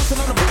 bussin' this, flossing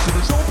on the bussin'.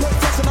 There's no point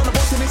flossing on the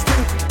bussin' this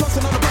thing.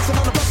 Flossing on the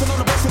bussin' on the bussin' on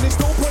the bussin' this.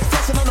 No point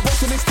flossing on the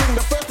bussin' this thing.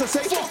 The first to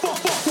say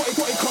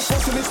what it costs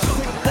bussin' this thing,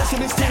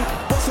 bussin' this thing,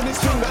 bussin' this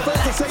thing. The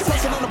first to say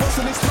flossing on the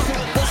bussin' this thing,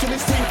 bussin'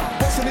 this thing,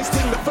 bussin' this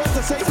thing. The first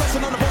to say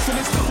flossing on the bussin'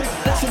 this thing,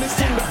 bussin' this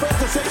thing. The first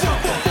to say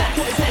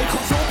what it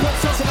costs. No point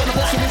flossing on the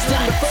bussin' this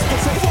thing. The first to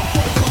say what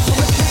it costs from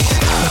the king.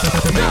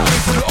 Now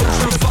wait for the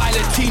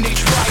ultraviolet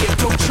teenage riot.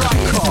 Don't try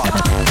card.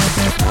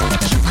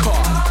 You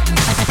card.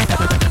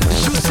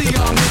 You see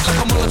I'm lit like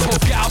a Molotov.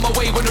 Get out my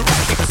way when the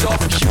rap kicks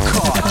off. You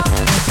card.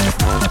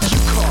 You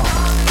card.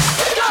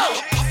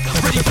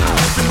 Ready for the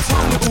open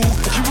tumble.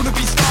 You wanna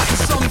be starting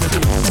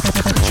something.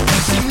 You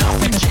ain't seen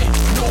nothing yet.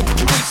 No,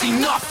 you ain't seen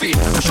nothing.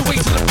 Push your way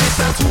to the piss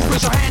down to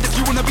raise your hand if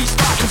you wanna be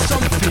starting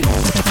something. You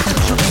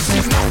ain't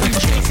seen nothing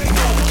yet.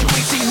 No, you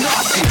ain't seen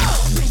nothing.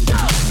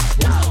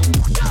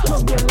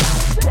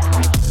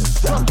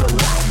 Turn the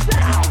lights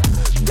out.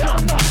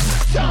 Turn the lights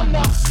out.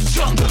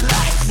 Turn the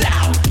lights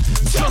out.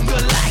 Turn the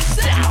lights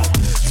out.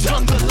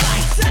 Turn the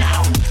lights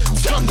out.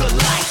 Turn the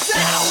lights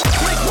out.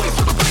 Make way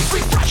for the bass,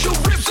 refresh your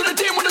ribs to the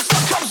dim when the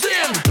sun comes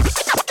in.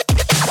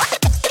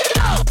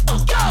 Go,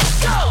 go,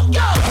 go,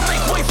 go.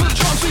 Make way for the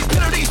drums, we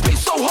pillar these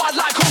beats so hard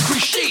like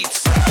concrete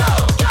sheets. Go,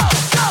 go,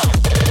 go,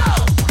 go.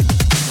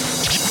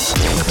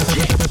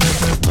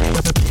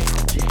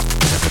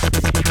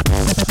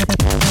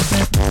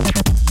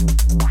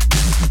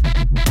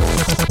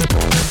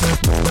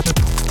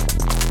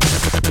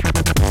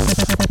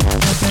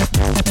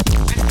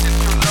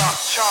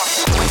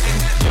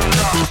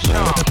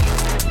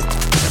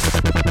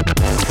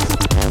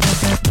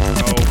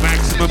 Oh,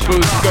 maximum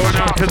boost going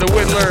out to the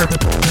Whittler.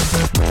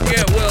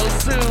 Get well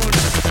soon.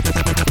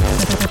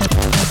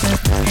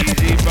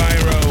 Easy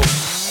Byro.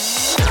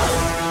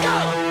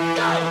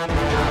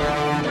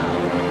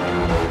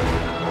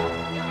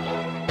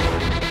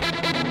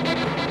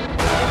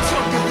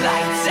 Turn the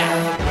lights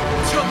out.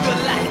 Turn the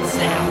lights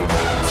out.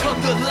 Turn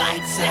the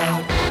lights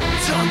out.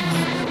 Turn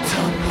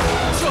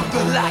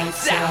the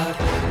lights out.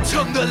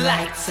 Turn the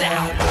lights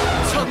out.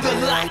 Turn the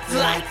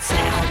lights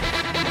out.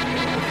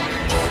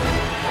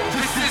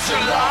 This is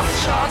your last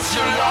chance,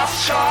 your last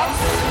chance.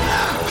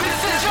 This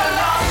is your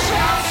last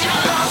chance, your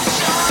last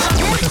chance.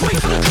 You make way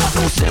for the club,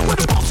 no sin when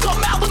the bombs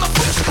come out when the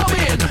freaks come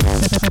in.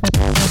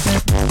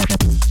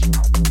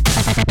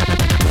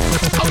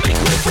 I'll make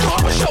way for the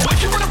horror show. If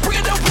you wanna bring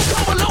it down, we'll go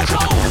a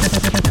loco.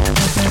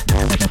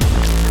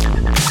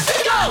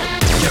 Go!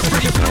 Get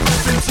ready for the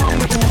rap and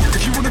tumble.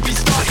 If you wanna be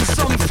starting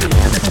something,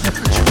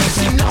 you ain't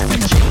seen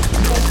nothing yet.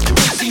 No, you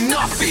ain't seen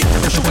nothing.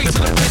 Push your way to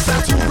the piss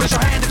down to raise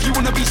your hand if you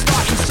wanna be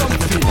starting something.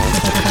 You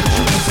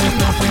ain't seen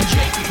nothing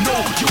yet. No,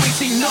 you ain't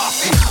seen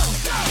nothing.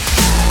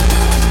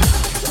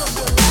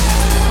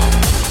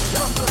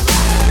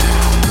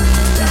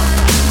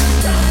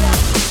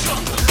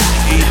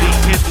 Easy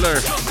Hitler.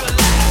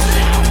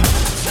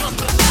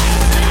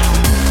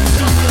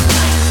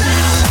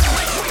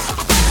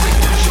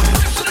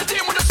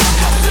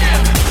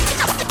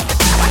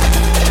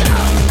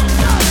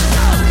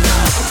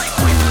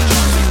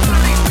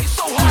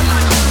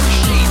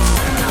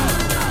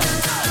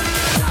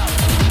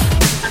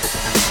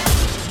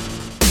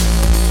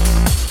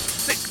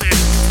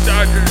 Sickness,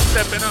 Dodger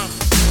stepping up.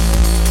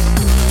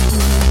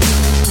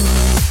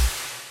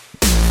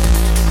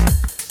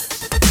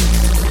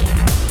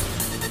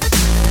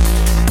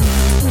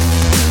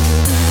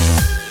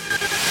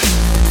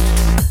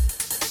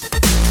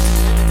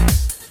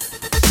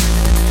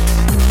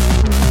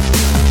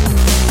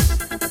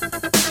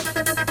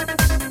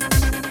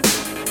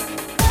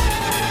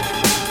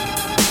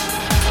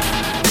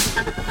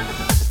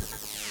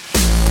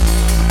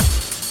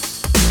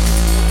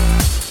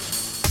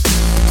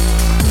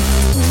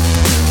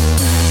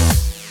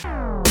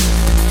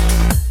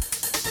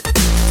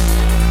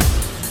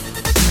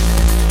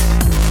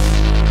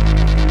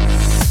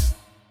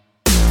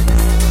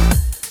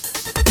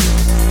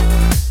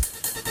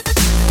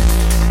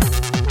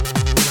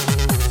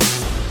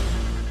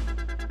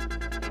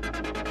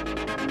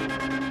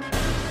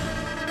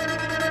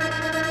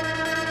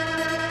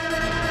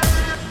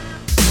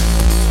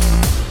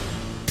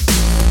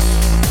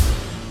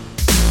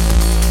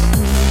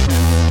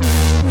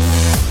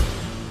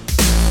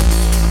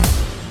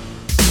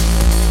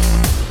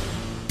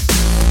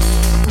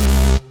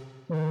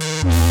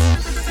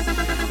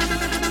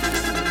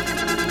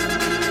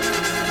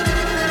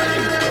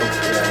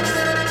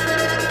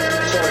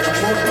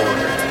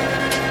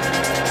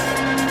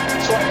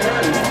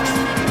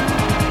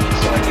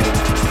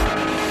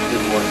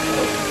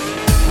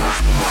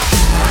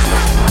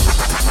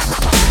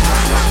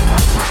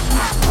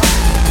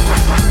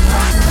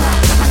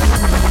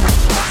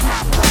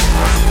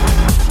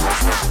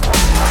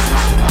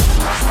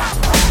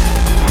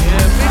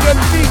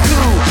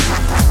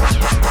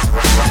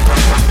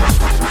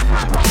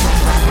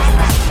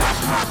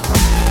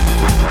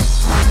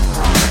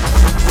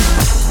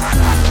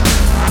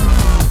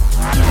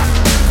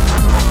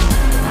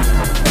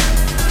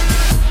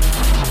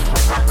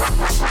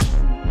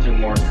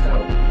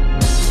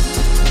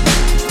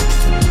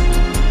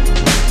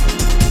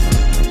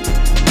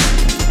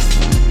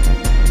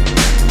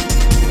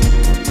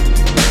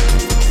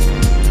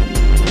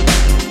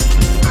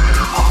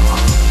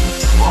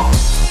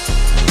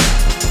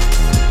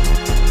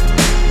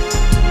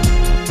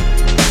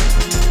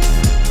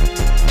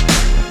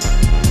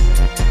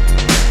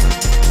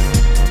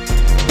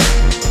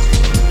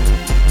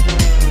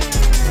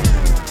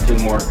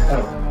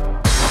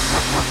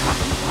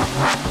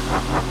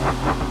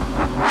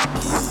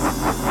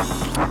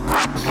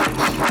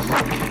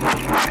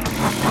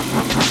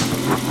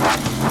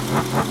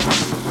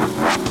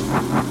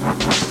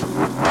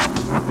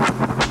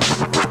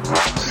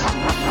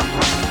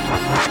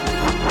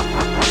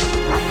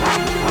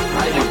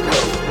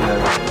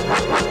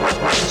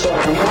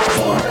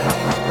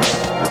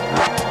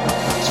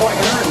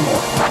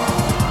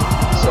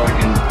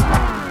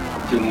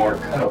 do more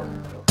coke.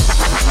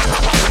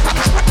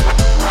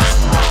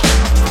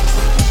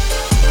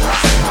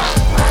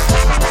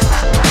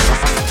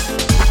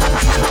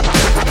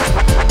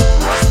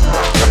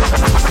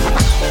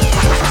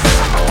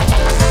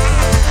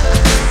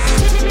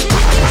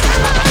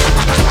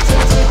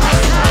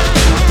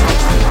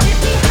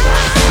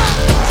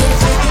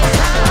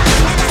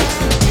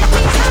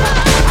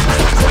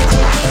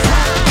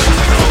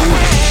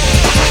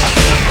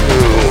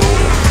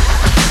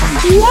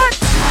 What?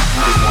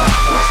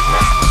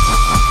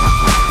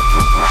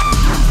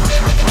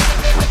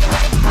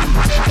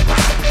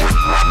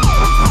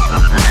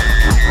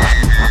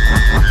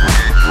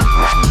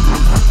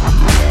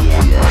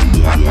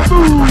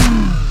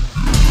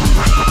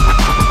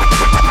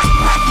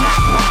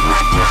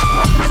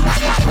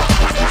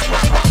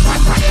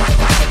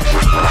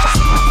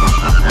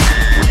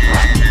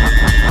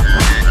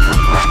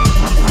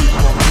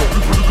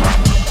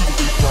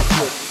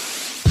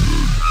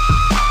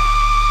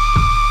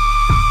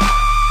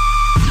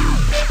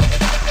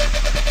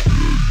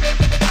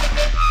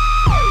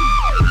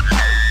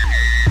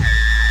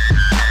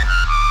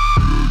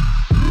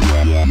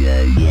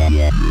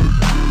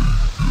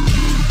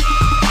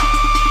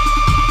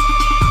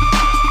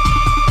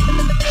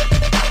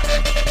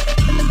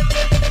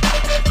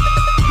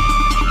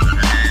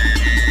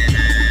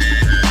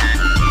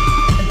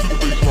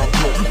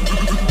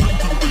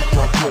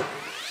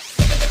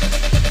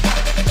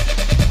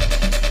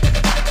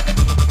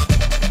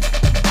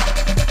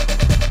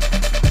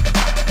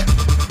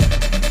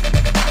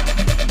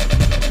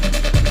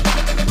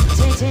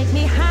 Take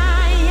me higher.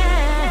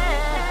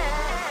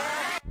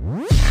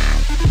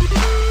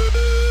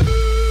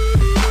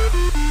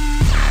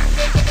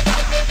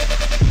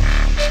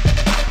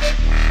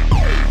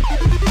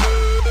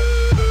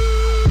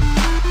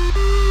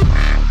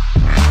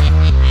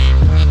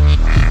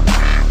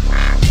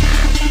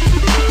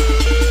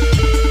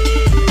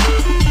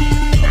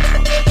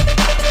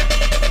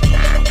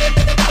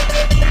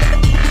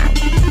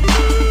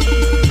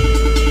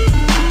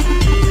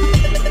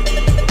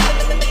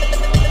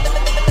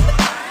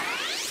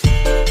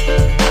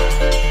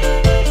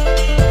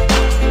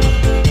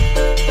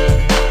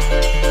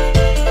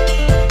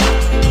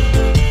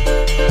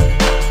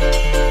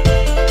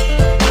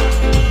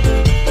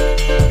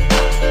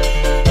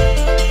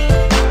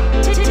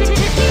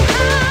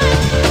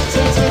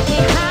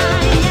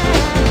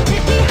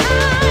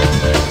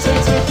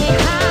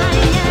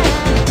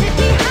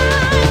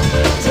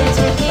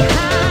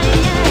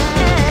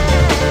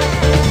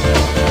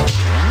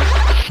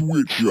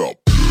 Switch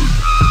up.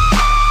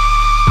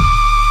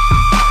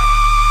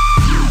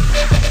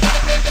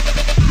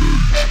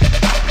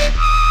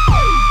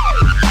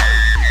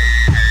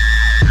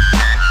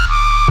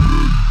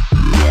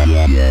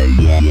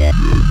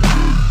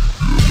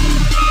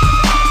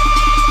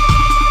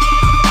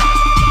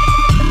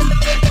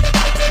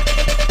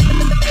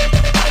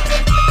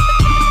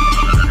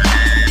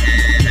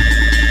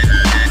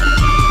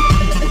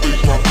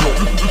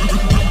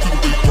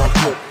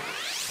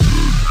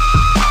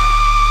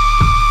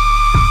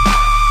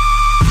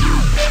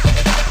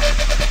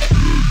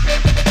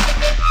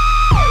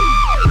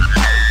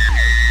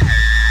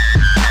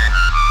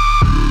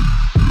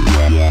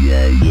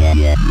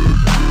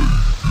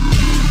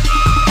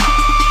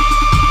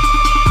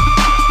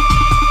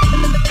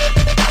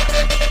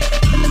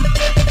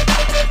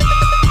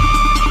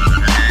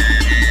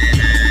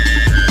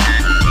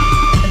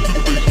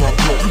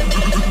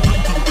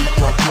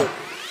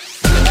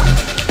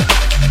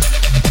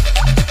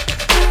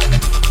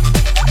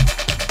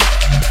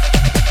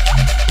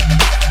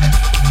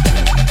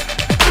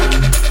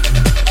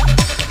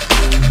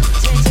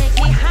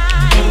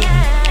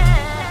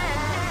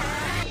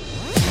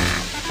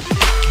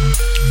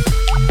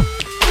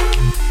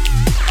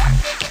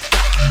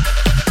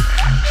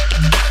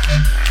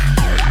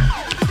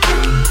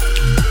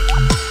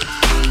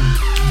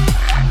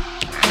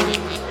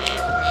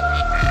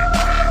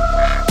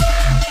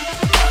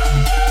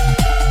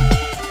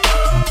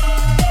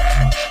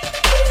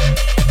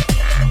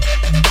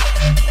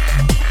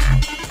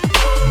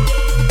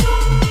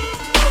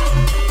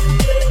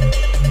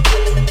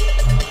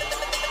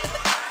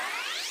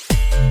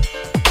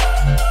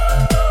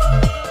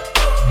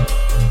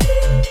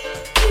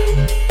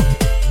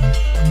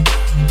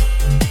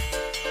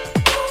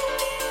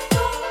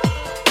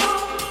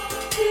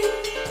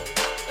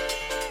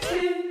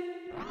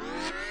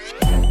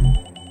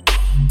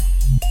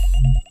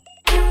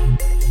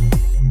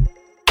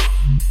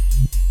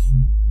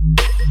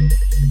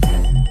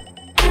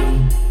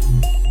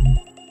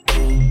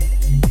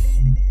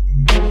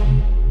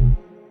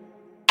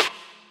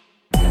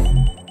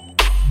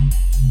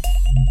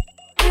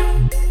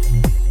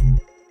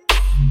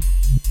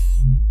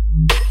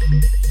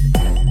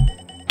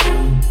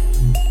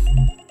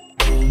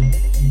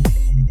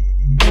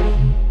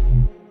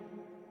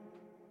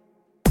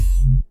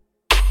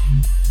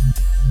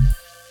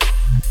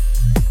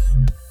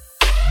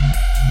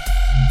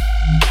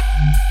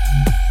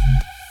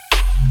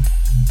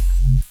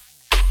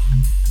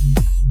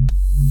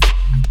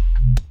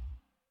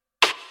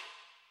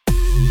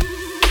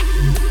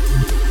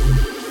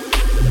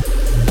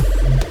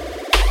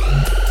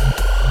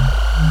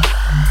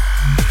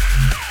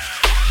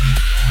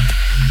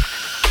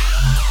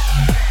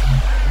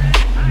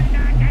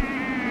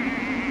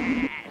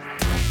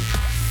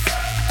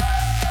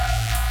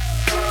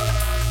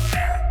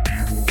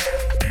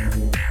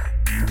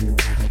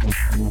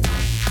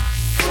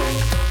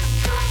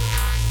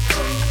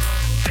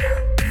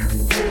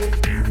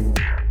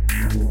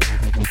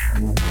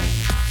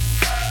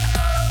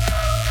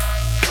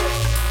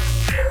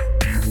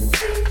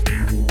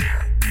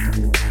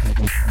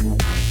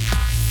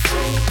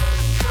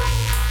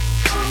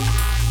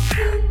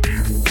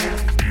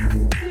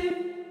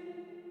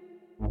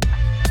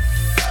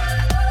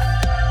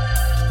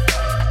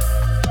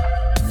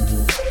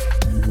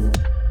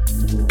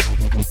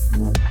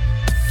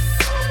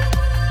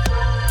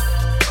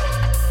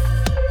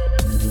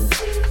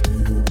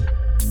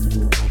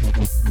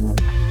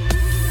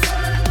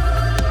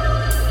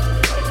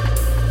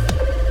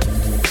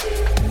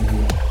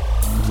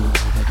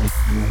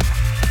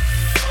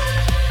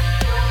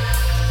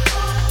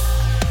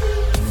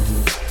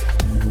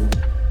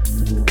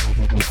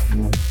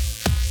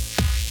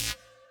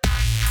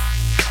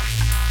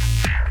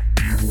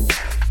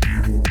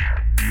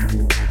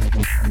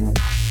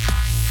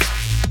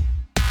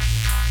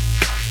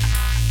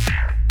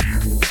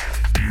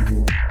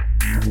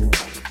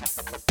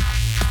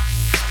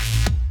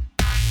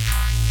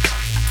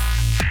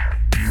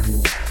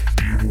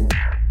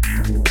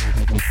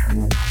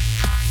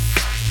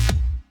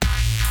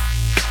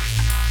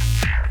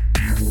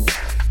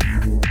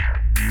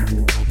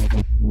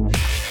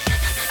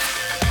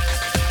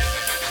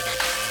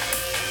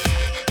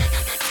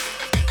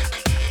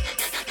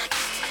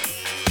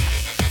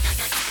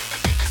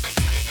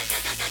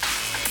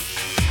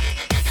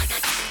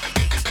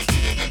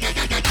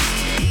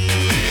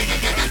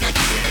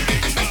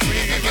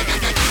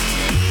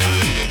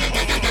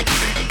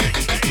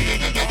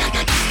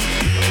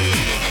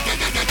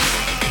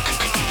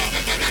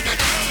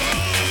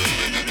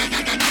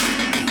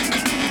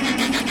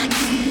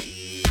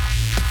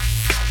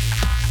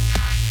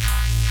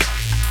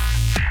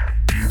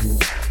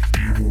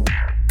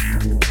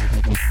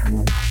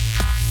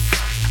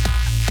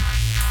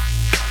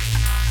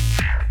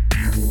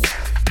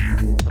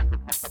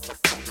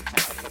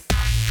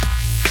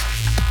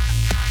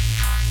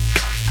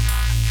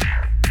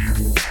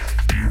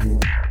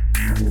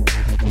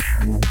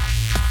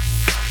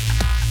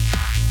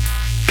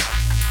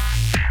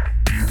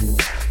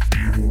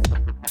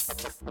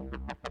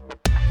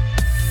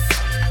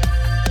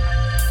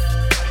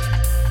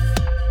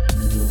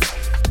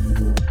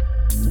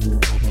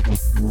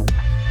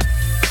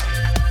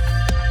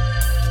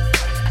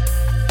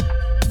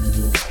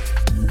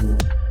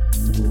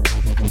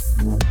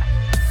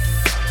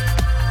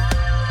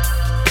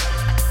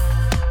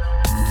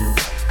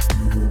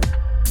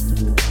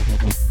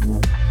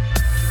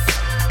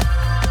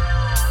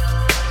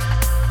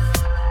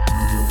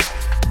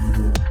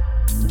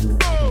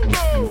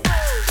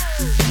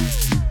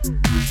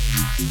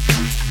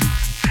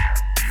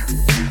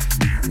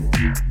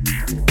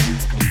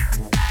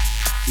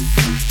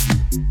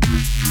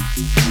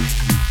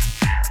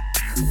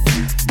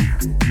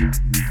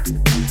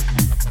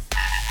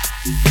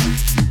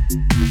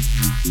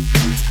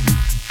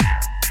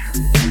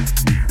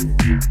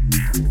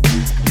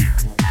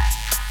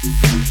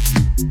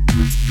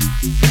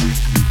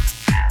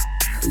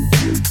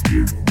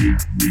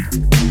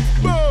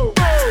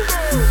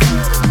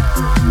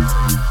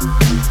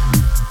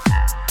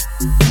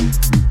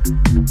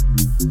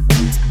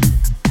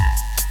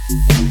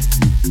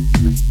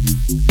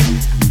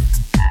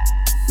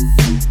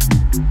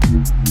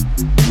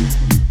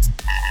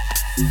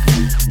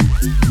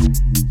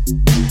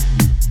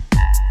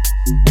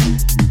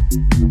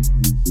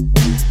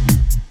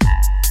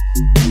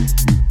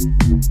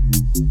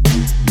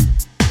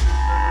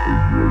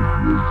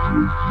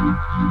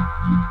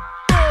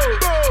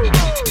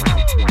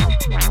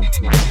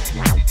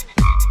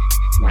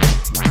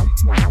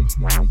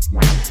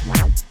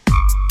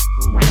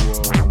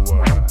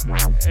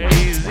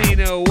 Hey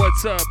Zeno,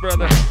 what's up,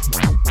 brother?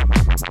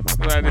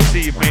 Glad to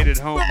see you made it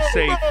home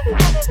safe.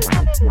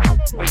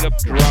 Big up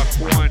Drop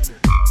One.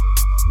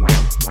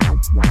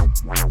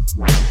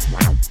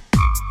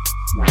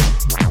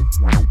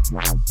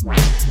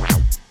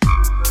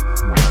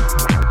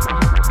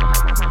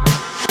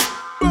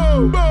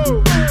 Boom,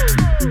 boom.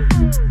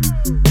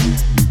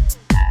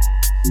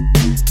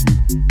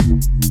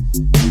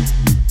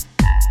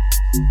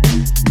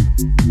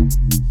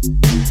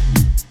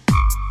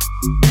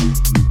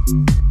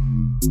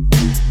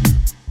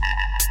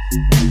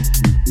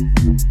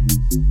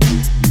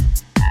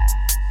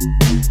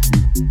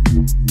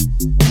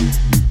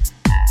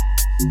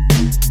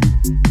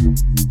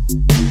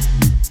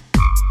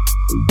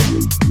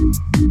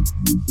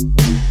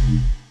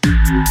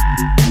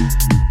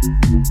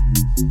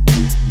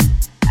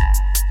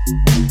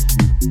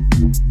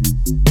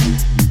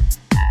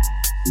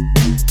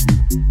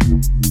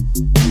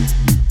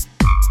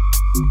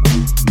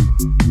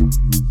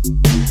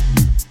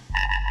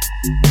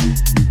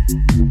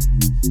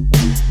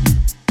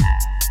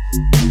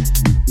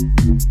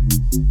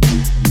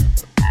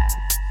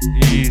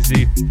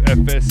 Easy,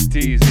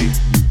 FSTZ.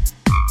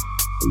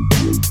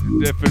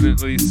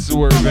 Definitely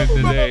swerving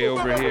today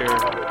over here.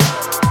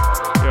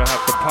 You'll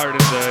have to pardon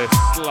the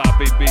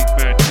sloppy beat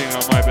matching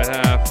on my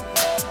behalf.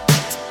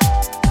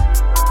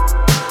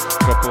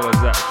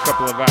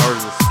 Couple of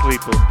hours of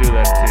sleep will do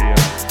that to you.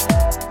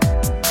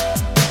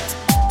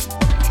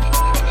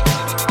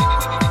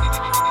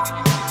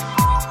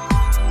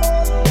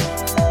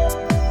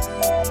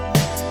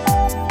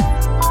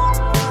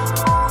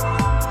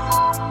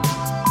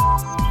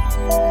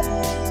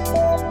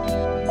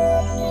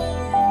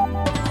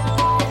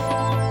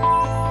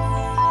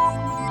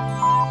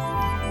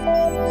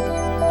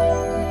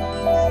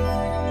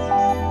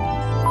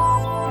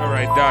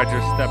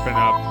 Dodgers stepping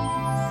up.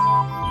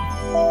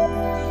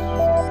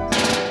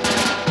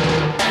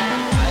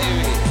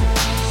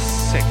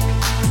 Sick.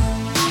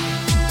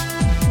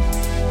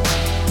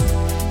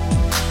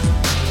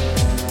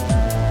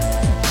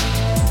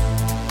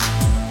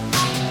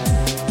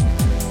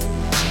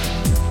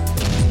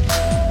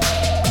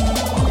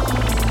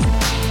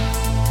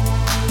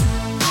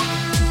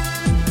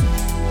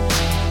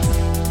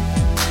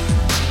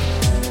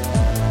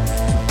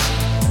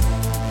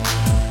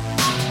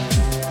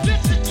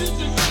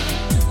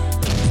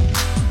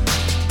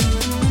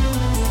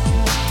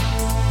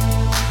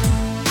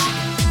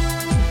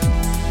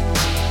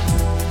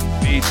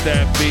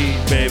 That beat,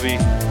 baby.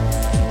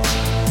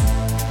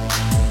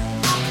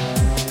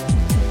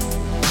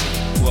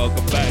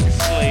 Welcome back,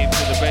 slave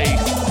to the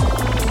bass.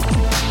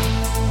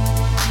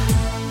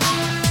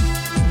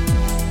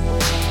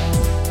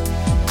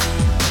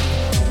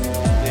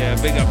 Yeah,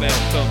 big up El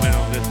Stoneman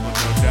on this one,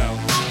 no doubt.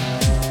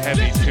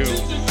 Heavy too.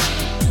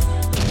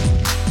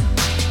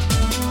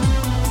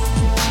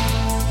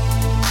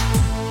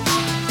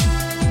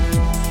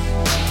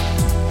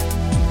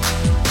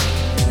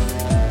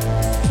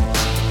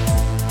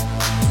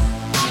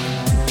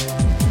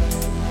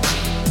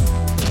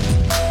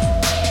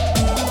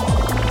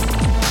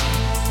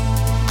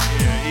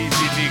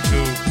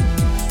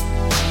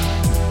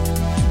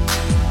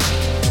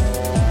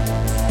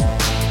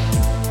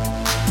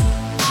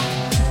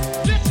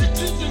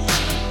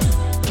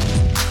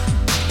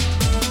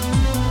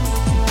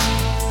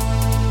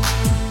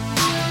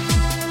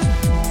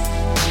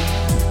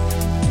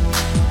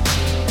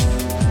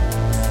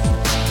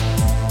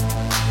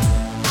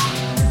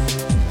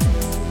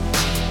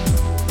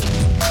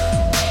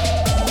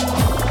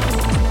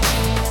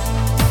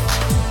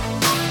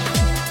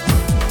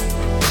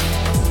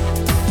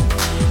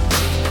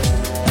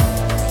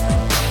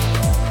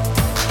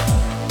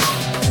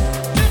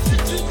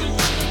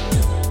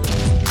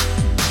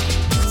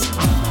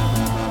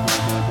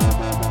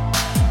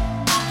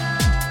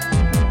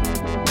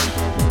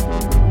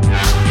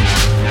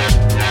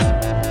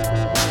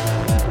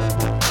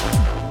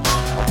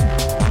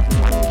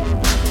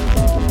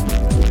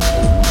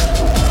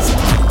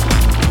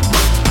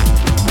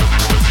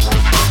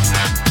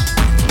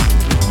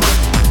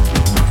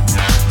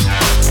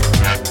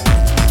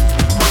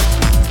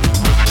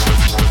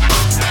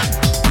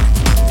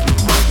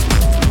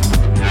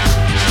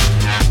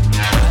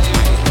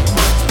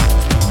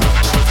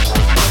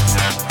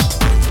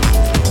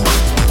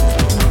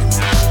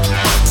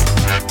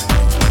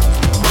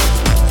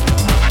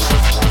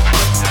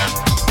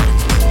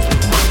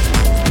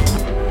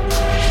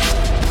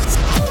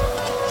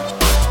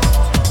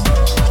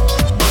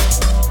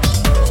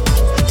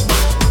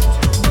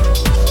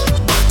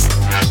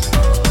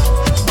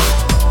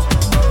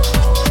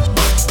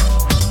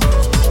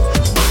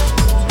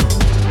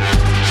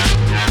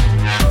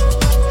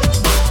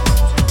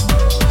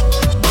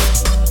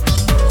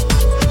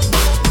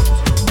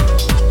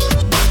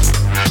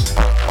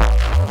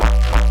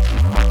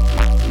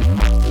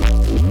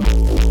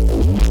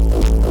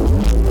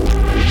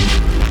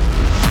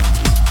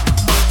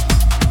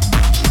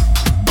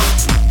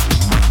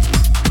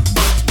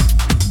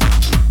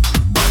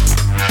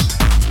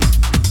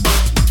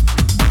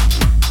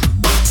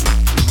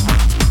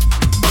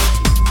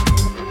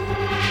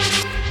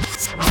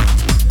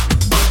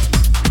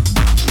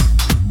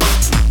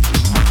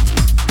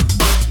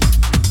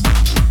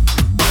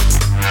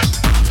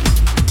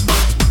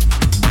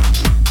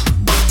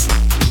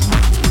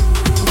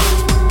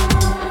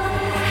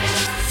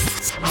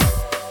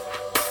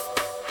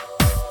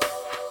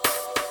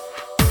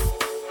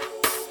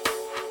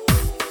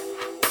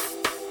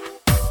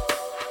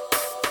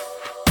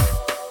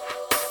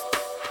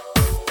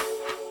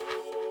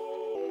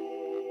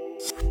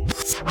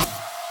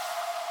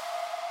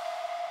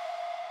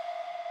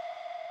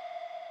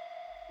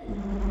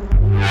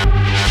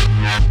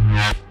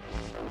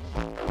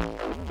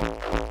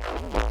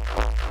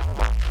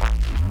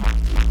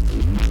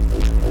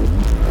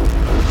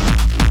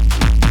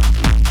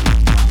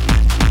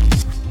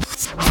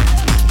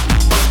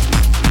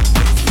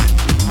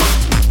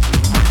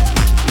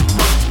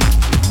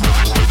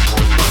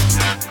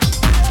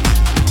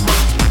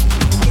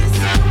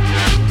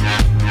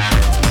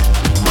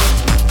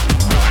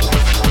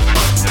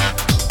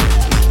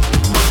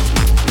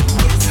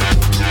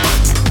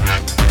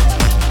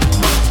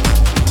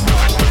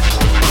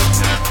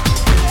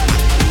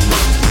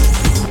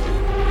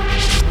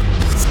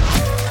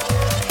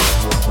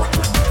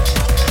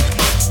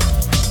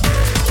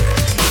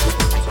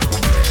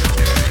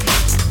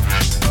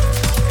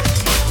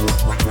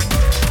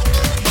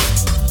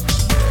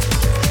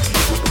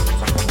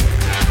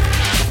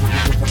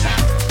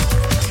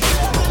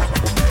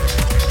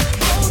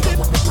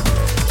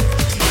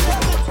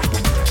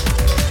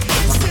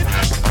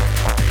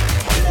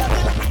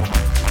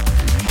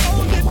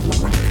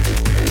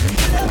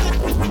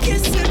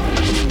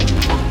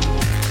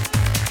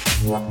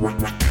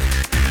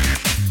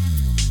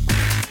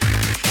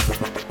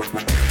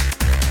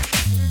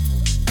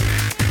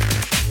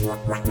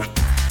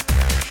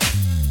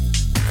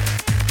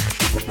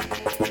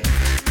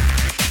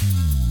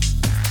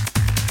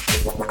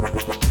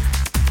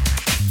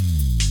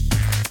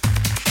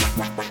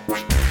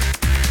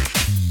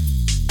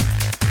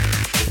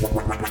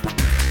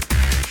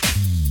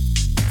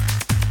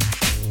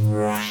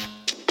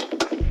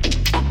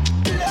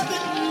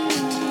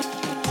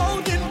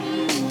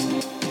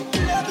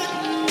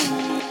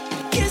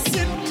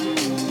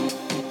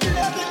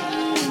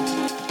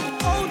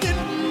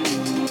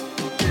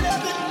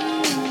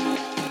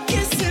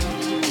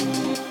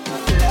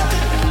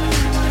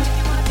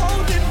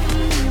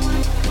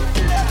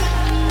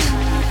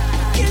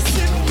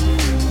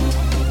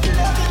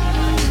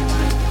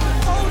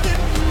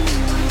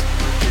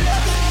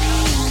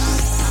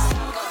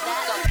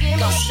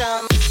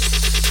 some.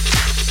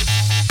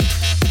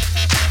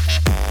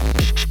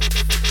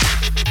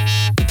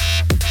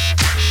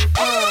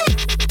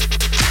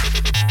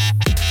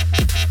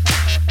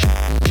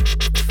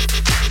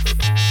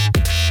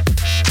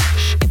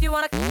 If you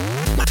wanna,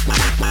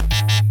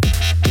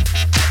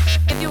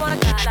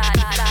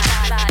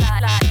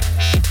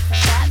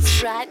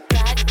 that's right.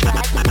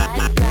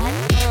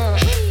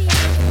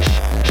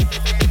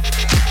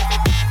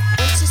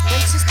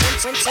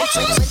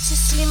 Once you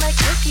see my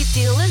cookie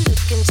dealer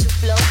looking to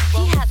blow,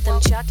 he had them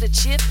chocolate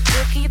chip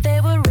cookie,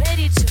 they were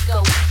ready to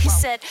go. He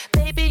said,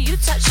 baby, you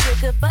touch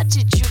sugar, but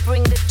did you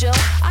bring the dough?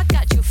 I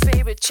got your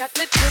favorite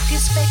chocolate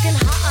cookies baking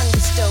hot on the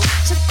stove.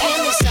 So give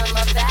me some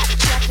of that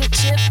chocolate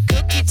chip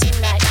cookie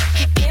tonight.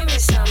 Give me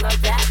some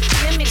of that,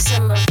 give me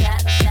some of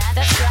that.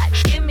 That's right,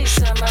 give me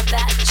some of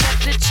that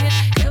chocolate chip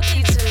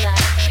cookie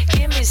tonight.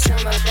 Give me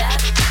some of that.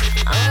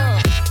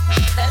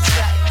 That's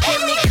right.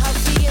 Give me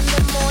coffee in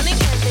the morning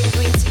and then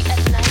green tea at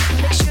night.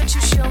 Make sure to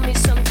show me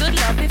some good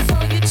love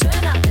before you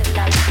turn out the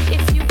light.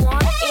 If you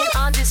want in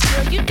on this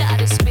deal, you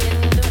gotta spin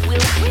the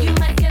wheel. You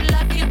might get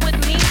lucky with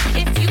me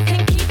if you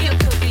can keep your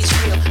cookies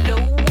real.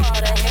 Low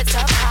water, heads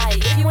up high.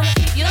 If you wanna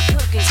keep your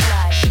cookies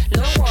fly.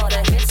 Low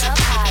water, heads up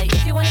high.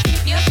 If you wanna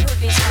keep your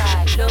cookies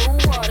fly. Low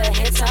water,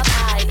 heads up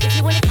high. If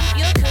you wanna keep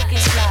your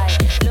cookies fly.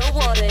 Low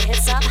water,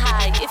 heads up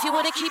high. If you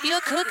wanna keep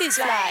your cookies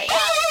fly.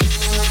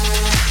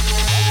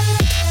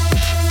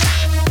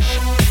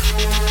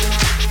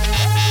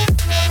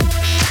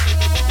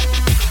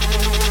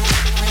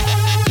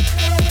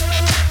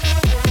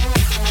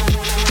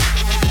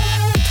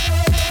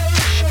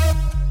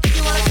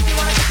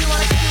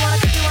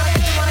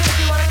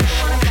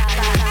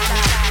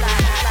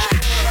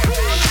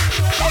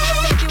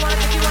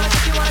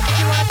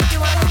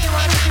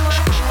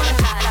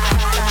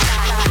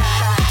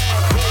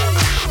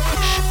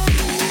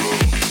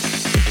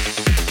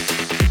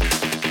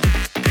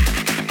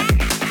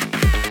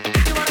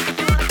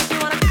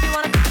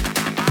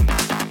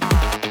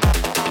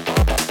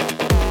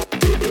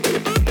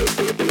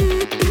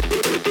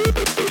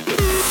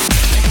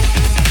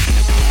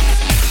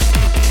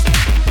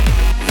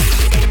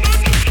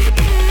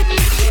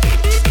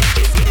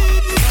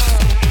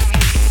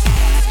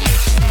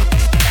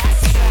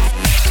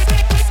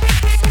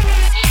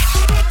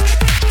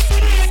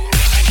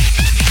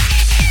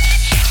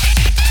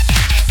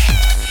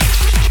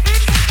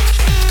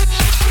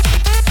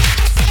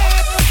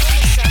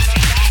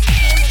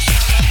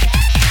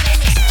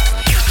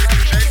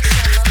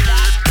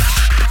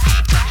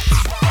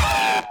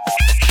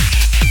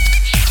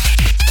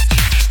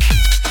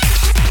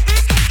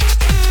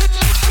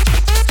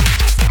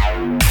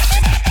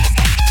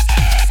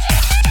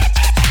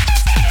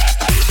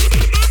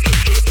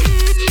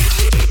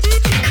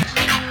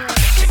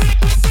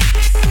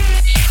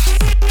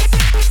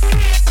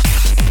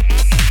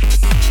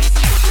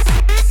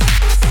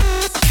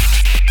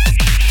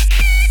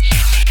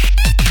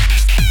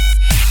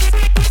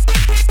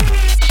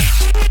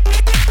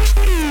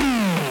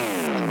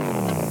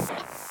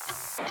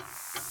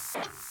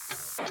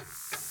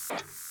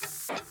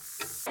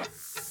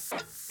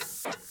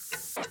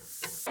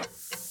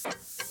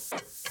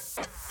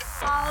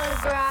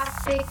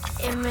 Holographic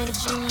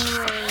imaging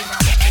radar.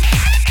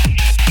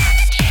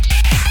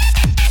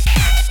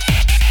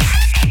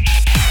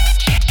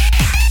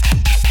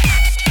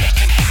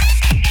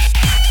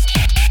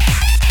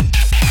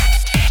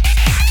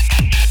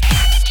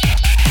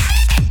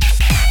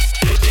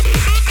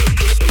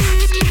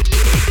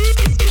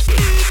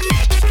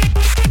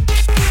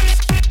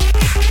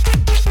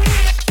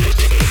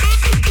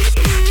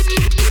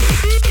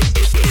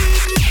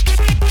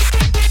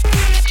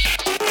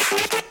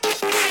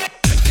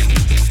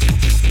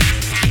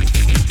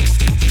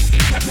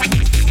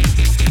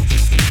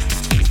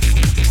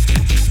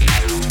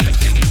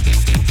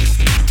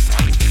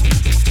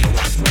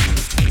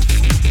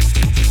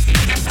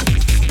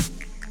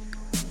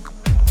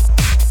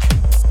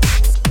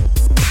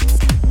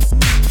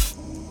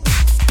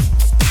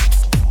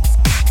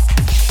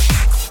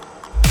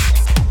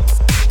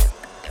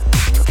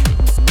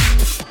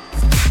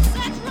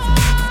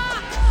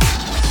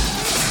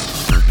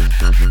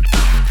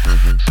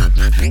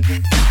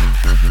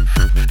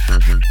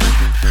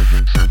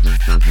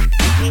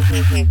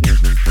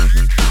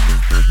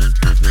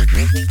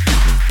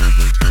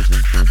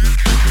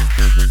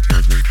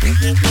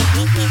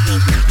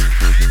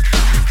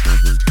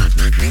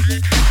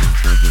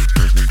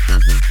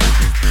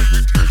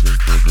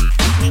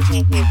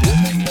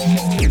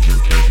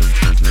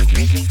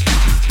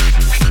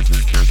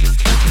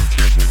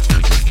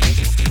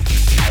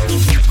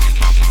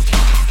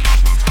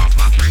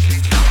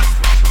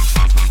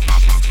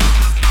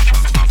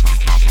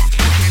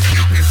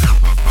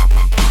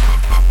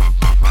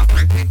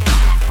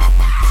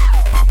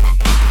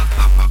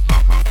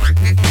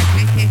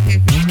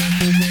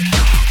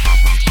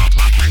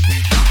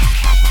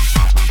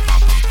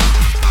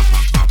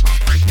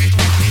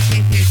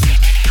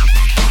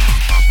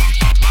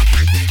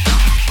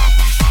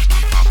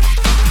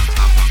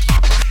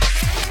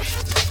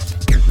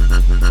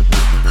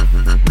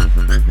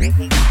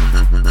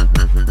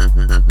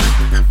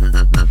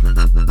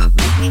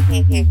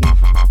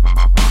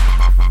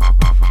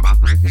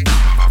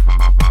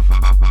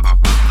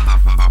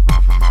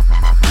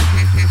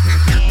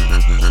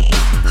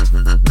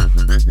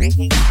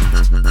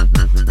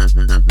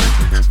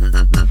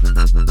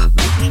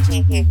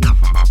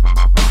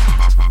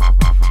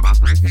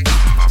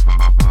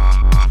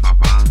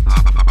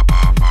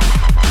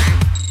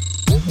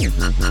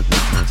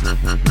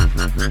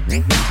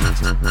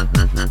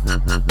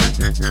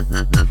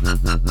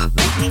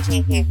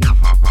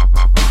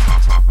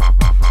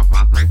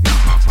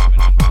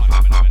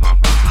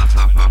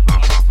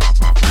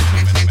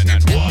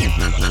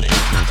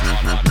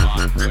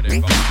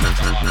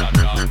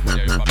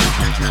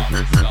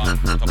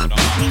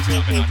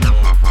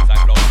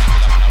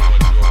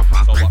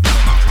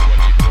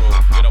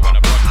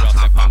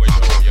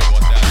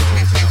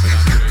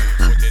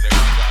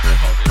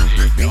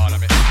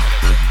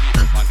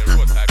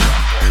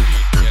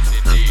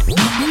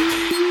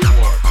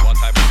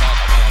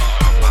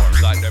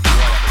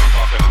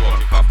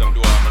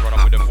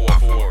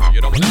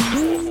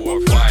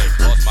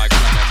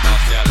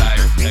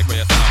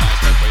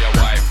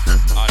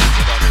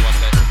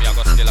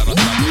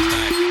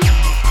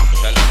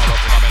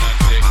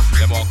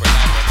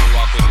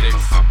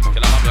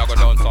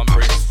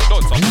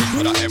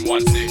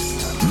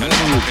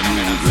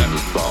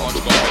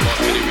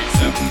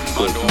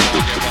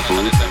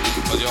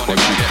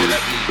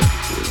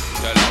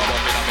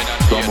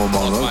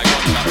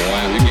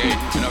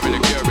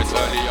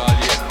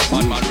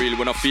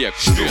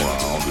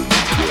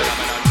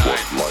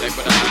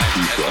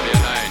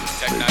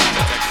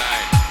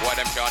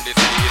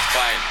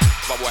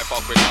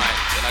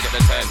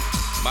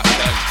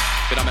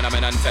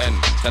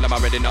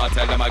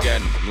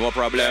 No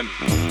problem.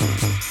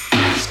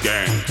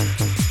 Skeng.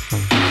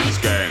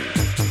 Skeng.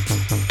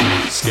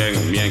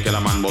 Skeng. Me and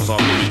Kellerman boss off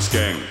the big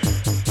skeng.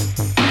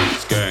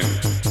 Skeng.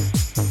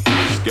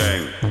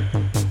 Skeng.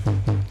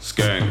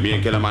 Skeng. Me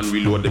and Kellerman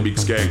reload the big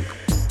skeng.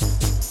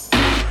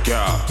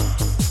 Car.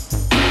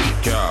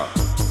 Car.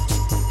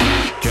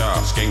 Car.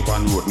 Skeng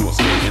pan road. No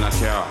skeng in a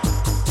car.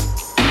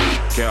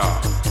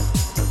 Car.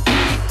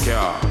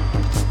 Car.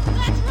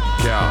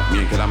 Car. Me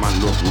and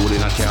Kellerman road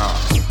in a car.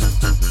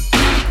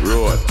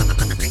 Road.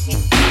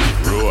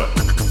 Road.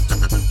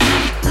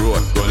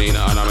 Road. Gun in a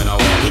hand, I'm in a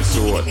walk with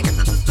sword.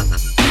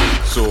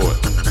 Sword.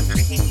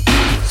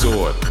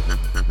 Sword.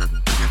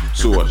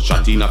 Sword.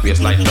 Shot in a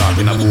face like dog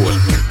in a boat.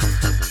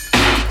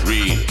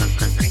 Real.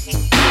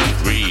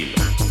 Real.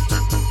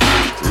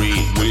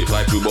 Real. Bullet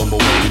like two bumble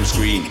welding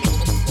screen.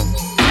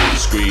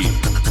 Screen.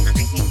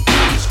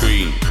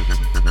 Screen.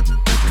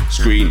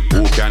 Screen.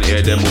 Who can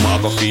hear them, who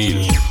I go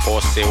feel?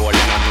 Pussy, all you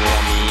don't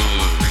know me.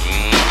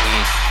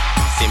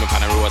 See me on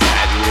the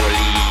roadside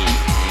rolling.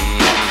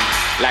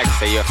 Like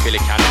say you feel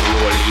it can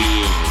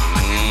rolling.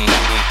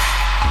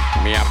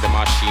 Me have the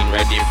machine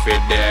ready for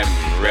them.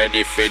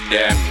 Ready for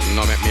them.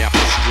 No make me have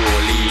to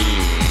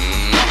strolling.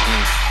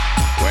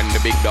 When the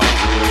big dog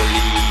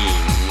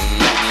rolling.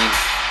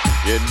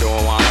 You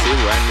don't want to see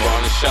when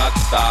one shot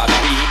start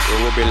beat. It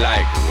will be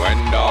like when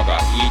dog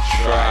eat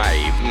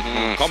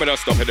tribe. Come and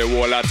stop in the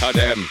whole lot of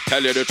them.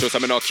 Tell you the truth,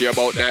 I'm not care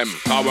about them.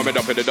 Cause when me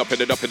dump it,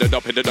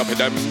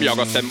 them, me a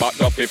go send back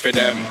dumpy for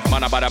them.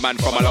 Man, a bad man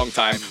from a long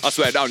time. I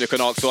swear down, you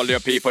can ask all your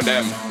people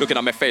them. Looking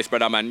at my face,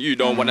 brother man, you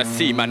don't wanna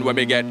see man when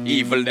we get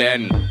evil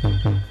then.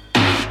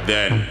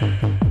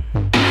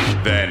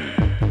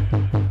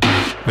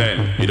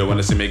 Then, you don't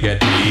wanna see me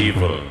get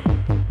evil.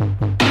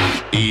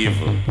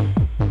 Evil.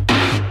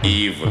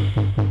 Evil.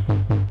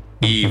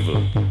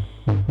 Evil.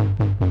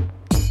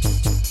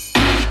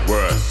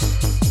 Worse.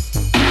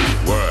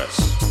 Worse.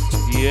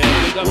 Yeah,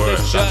 big up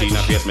worse. the Shot in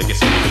a face, make it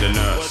send to the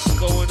nurse. What's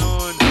going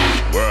on?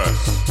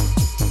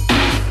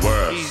 Worse.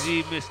 Worse.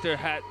 Easy, Mr.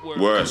 Hatwork.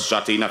 Worse.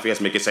 Shot in a face,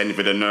 make it send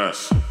for the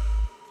nurse.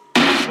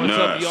 What's nurse.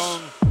 up,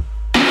 young?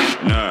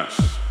 Nurse.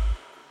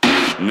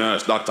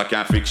 Nurse. Doctor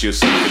can't fix you,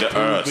 send for the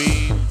earth.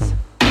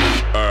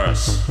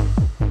 Earth.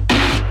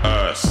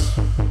 Earth.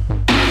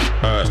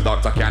 Earth,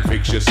 doctor can't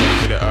fix you,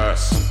 send to the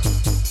earth.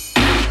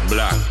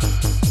 Black.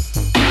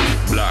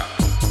 Black.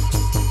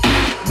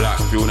 Black.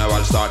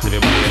 Funeral start with the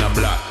body in a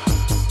black.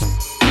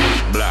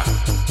 Black.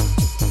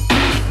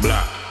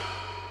 Black.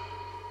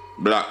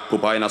 Black.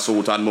 Papa in a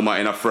suit and mama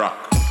in a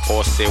frock.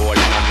 Pussy, all you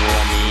don't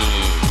know me.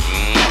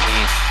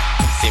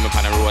 See me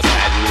on the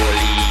roadside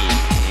rolling.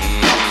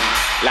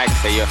 Like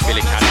say you feel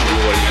it can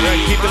rolling.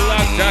 Alright, keep it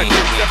locked out,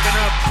 you're stepping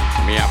up.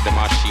 Me have the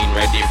machine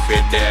ready for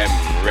them,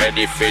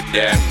 ready for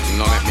them.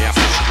 No make me have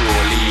to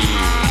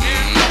strolling.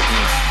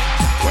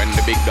 When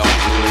the big dog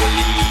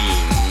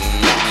rolling.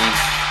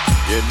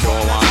 You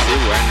don't want to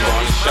see when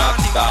one shot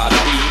start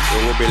beat.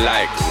 It will be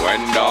like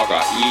when dog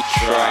eat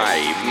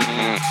tribe.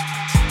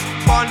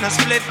 Wanna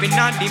split in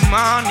the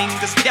morning,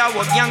 cause that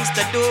what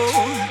youngster do.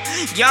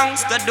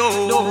 Youngster do.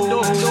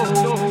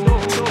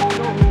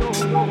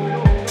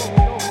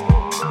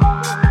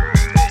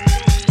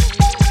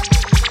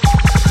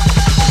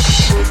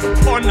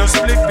 On a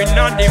split in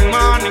the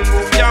morning,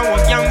 that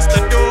what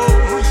youngster do,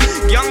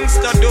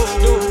 youngster do.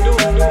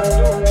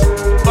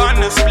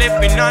 On a split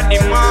in the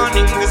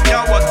morning,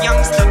 that what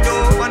youngster do.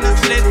 On a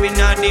split in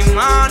the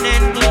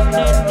morning,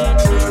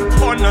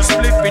 on a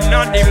split in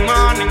the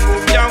morning,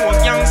 that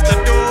what youngster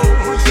do,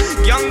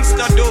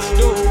 youngster do.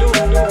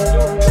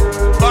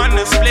 On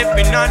a split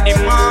in the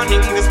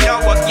morning,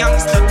 that what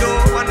youngster do.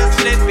 On a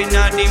split in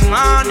the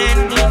morning.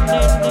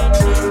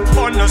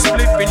 On a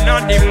split in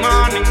the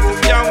morning,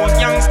 that what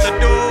youngster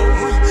do,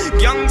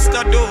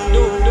 youngster do.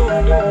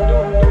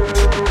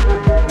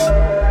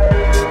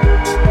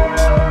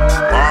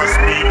 Pass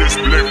me this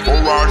blade for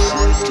I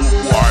shoot to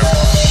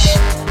wife.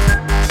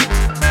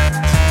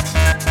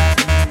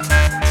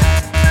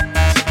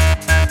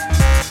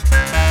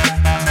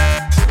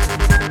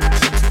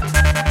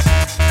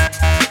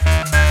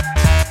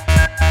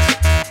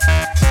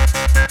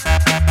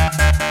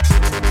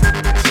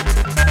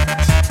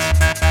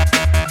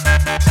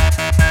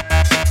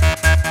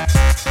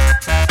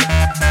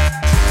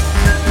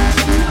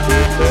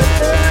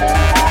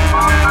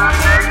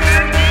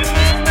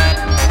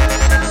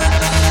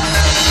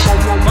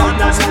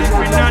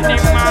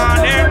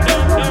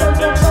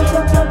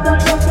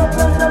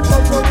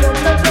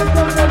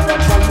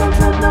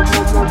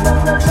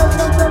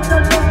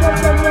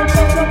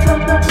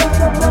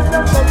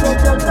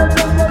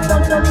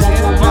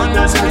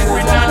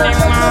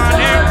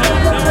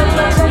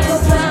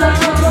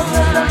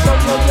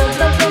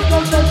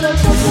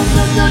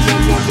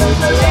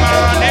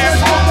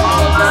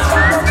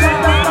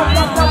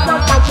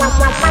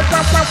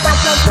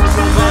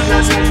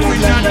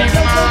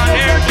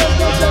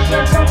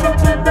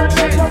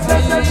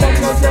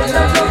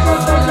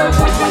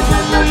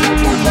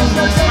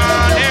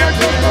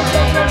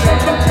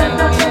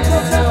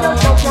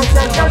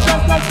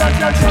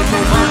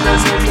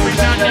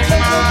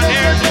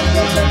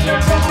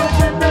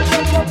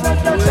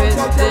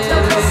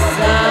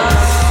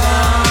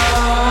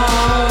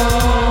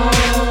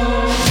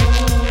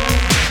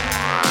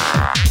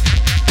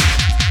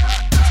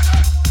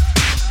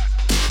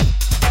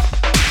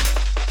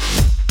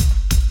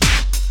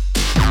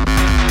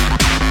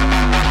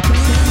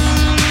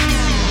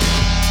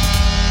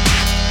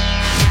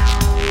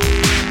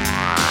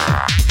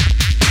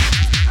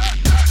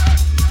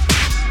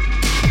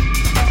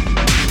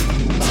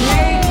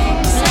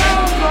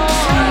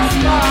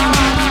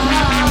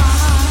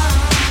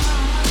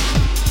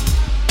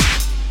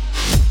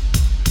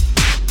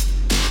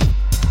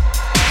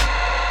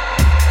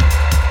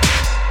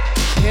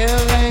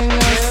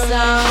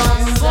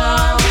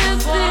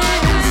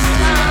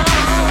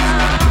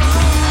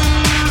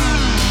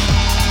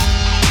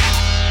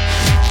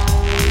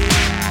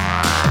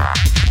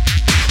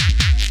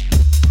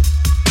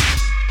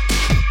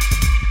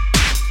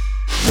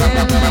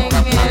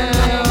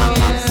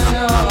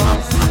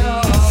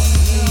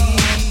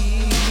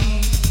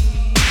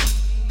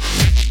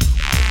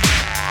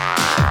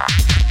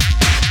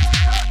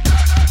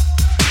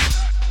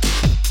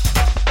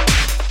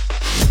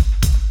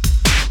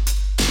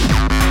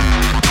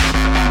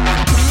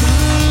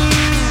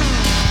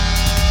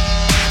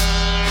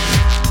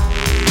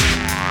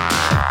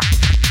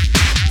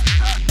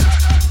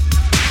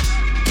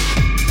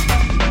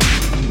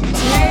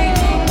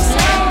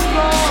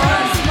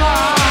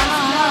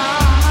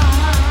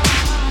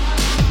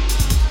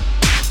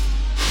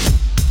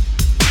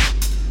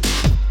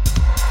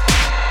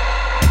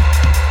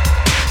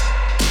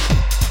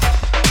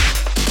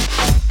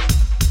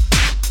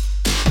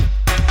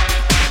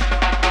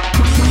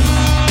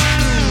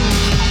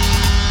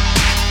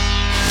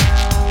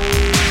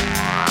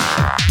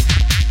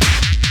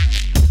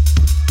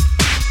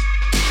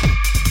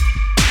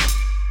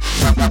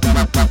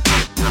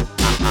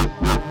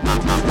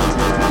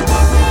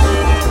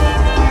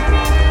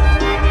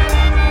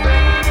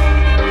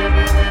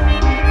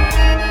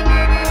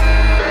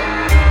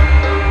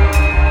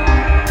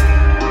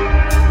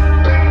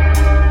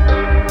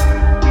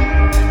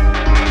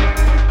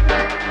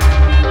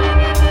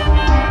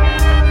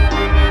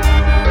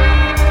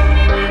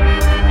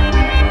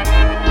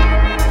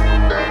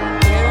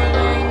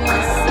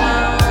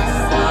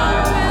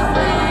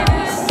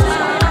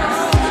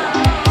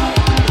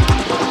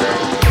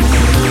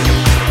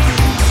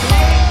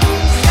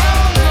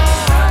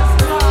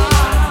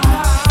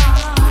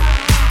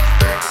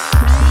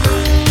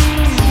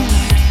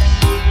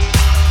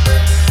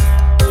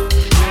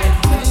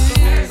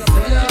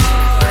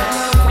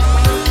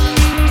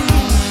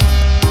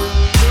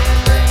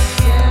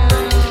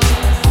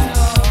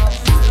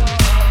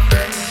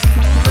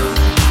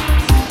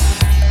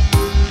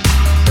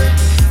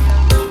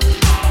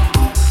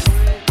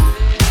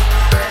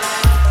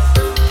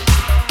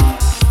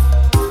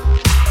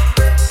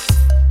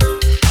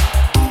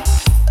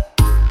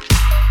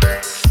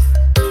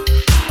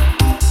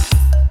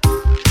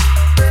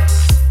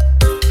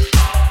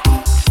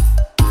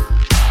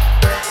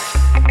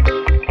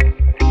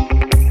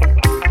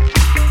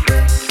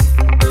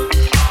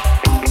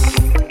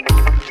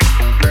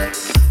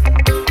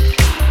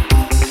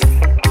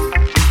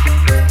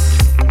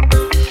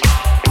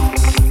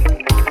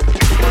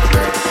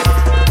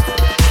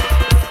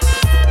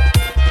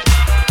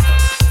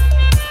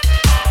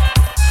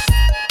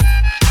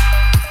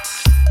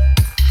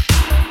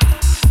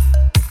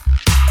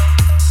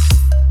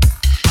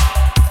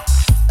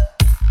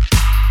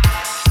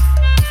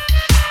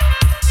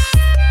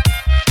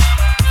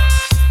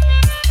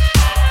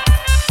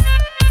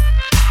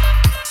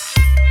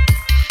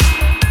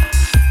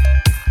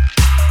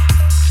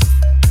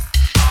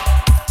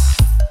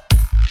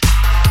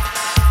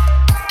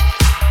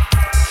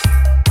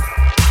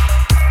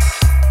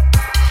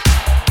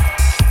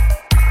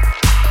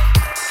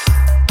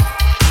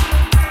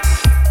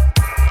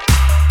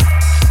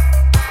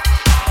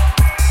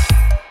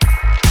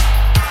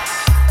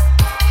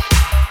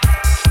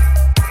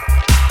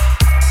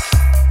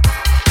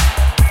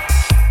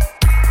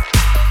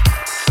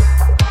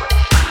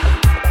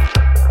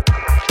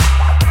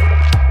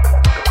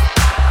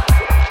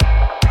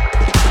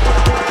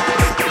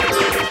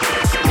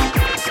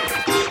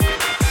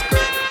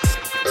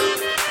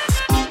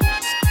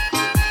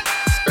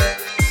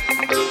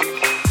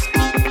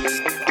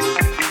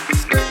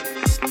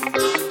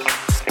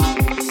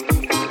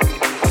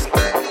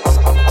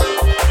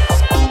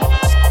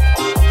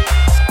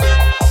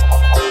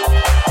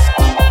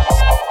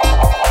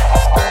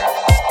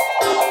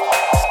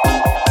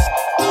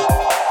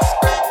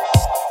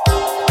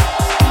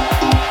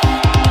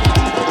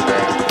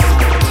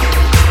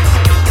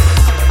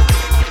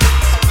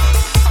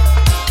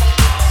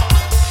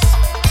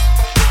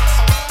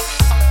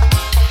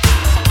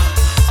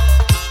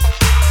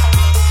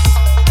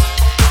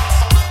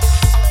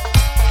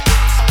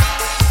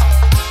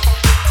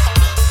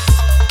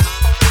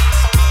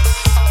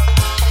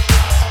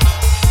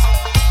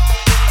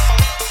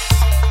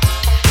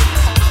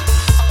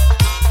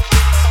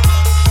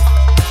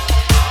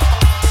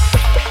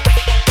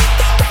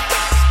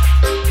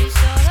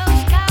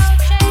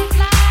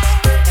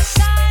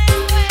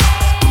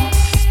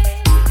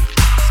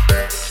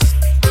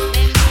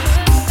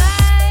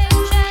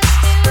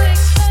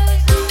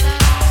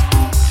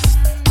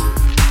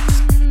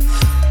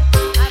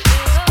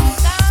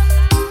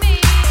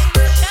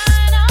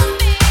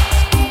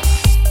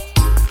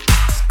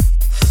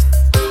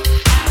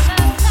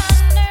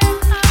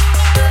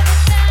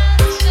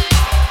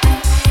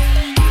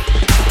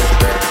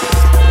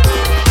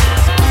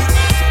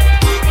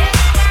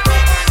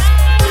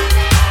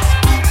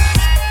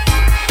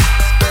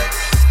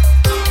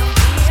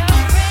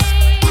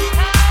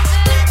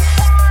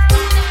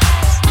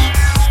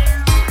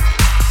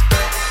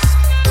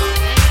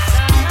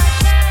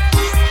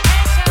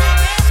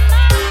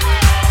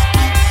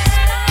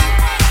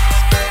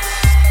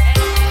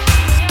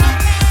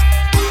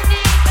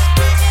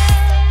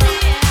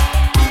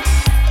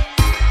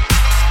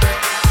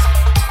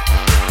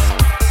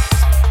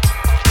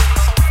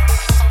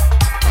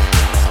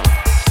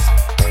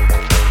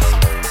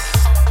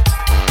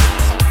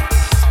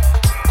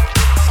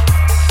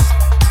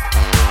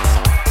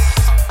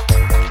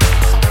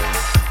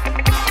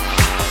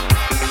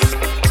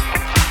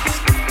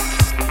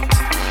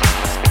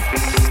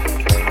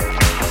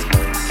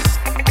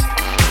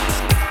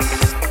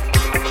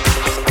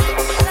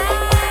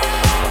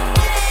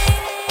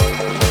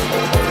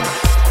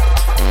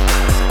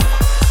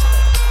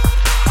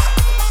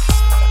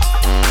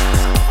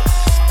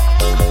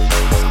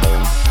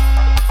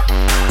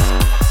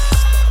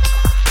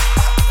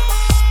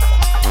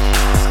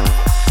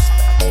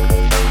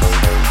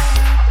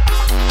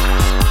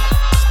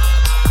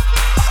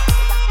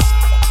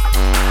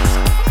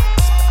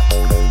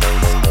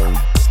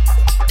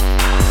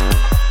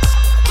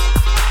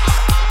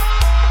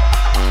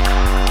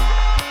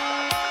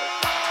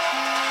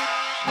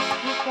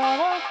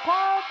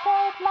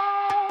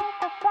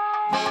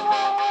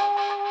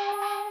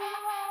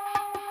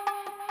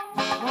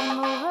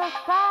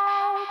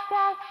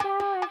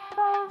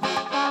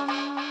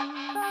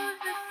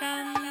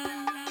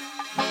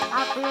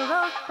 Feel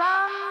those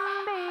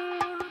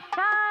sunbeams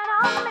shine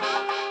on me,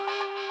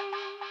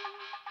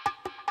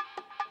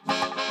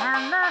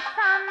 and the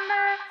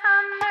thunder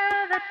under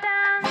the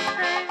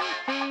dancing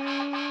feet.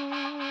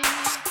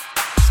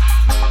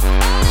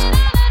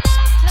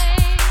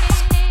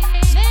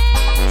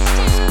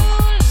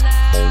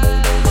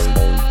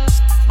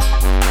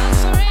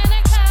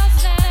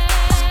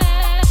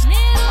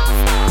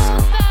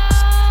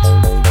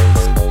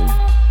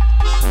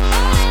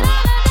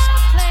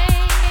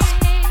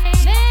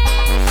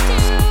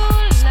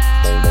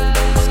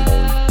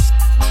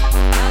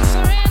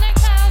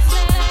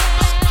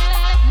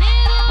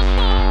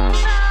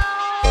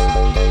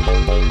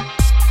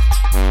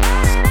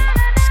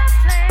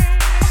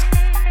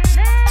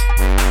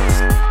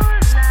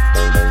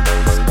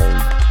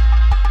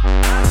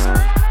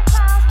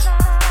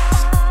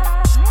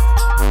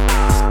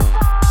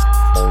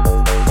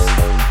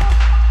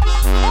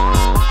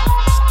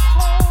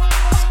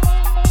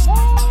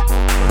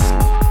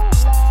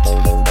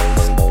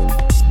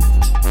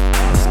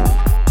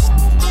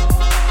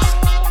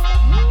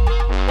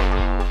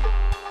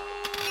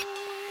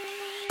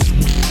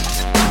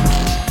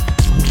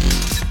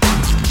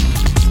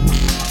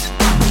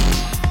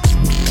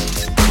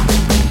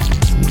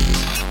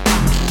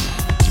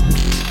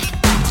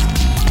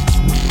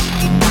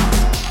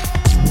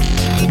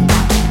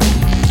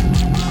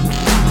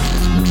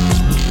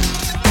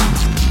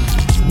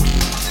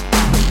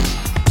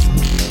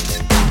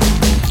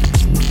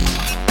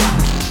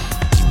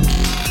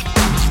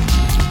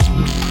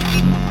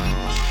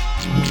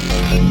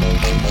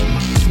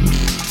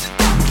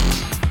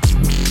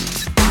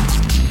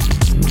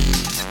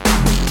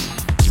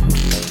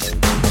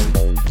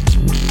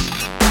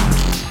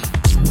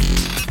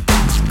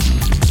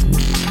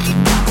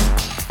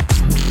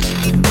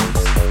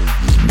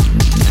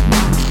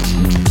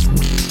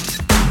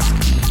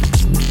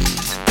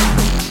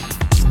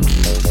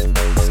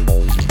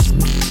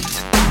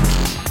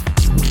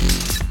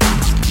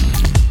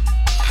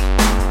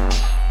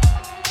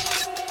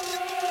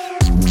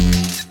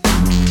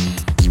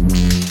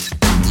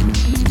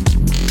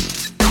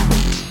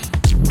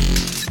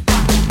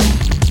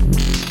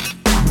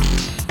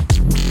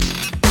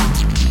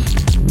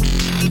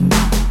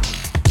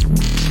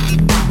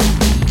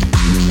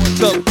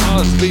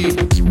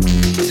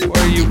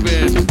 Where you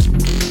been?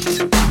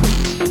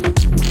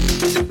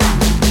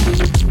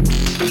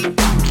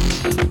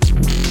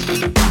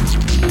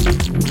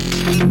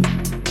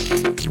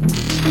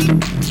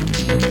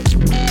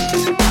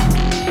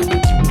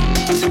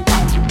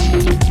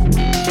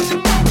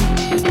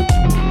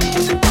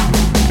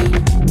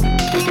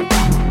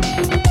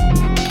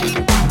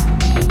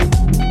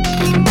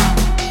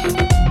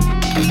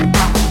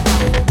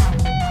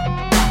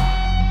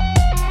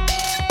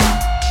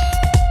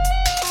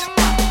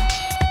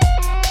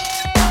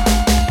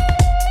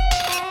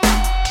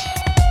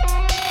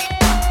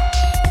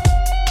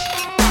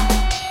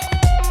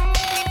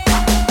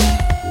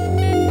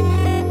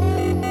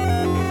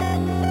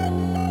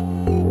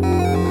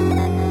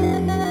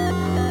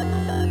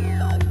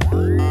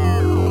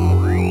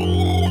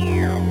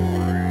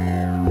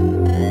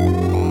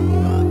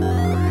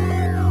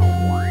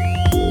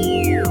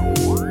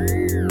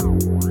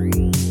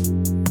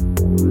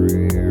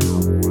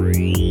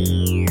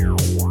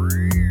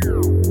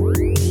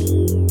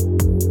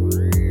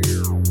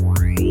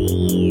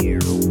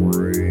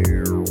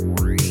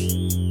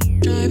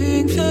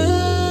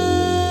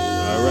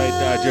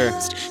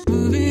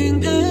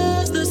 Moving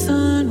past the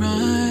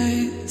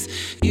sunrise,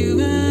 you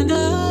and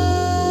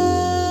I,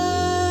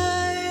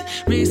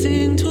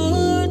 racing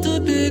toward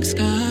the big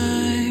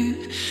sky,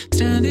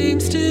 standing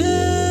still,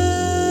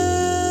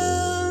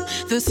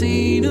 the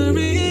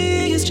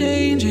scenery is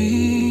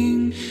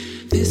changing,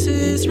 this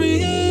is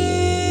real,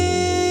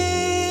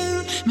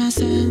 my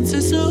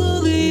senses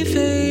slowly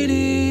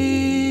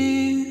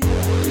fading,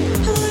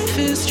 life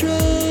is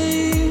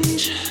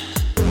strange,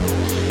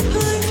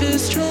 life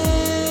is strange.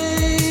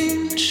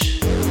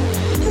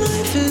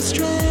 Life is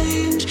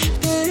strange,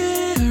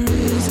 there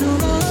is no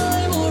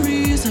rhyme or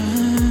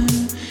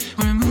reason.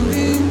 We're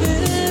moving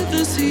beneath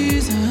the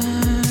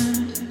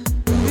season,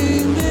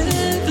 moving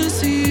beneath the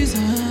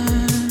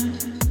season,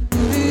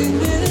 moving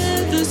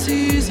beneath the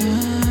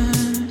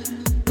season,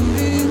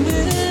 moving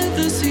beneath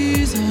the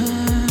season.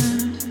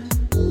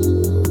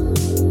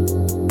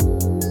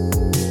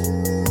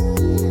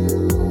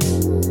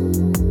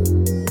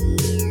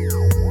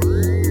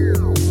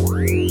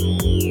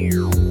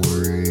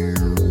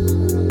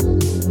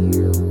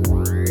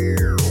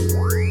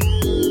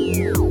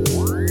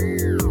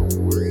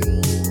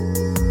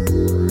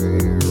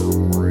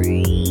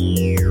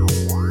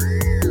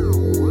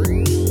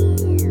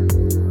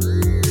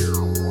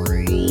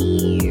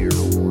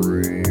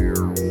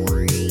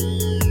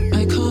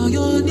 I call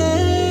your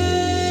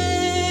name,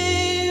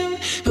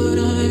 but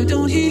I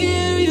don't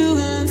hear you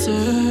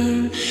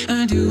answer.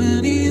 I do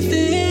anything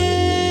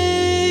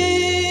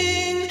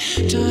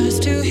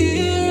just to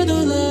hear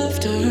the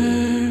laughter.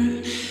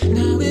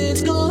 Now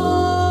it's gone,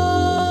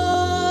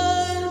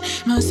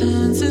 my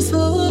senses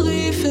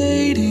slowly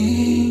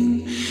fading.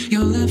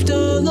 you're left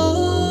alone.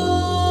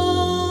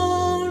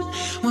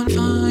 One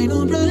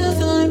final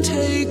breath I'm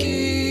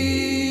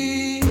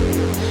taking.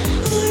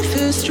 Life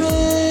is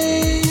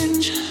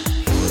strange.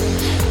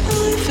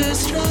 Life is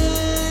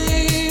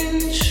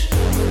strange.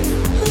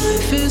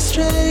 Life is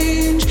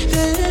strange.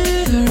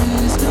 There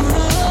is no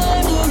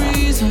rhyme or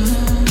reason.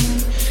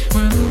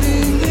 We're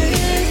moving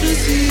with the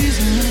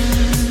season.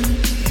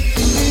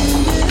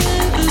 Moving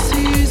with the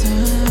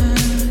season.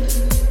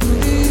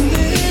 Moving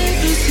with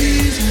the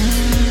season.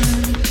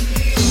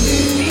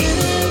 Moving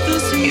with the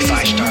season. If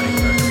I started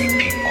murdering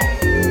people,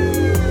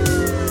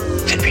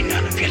 there'd be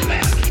none of you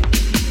left.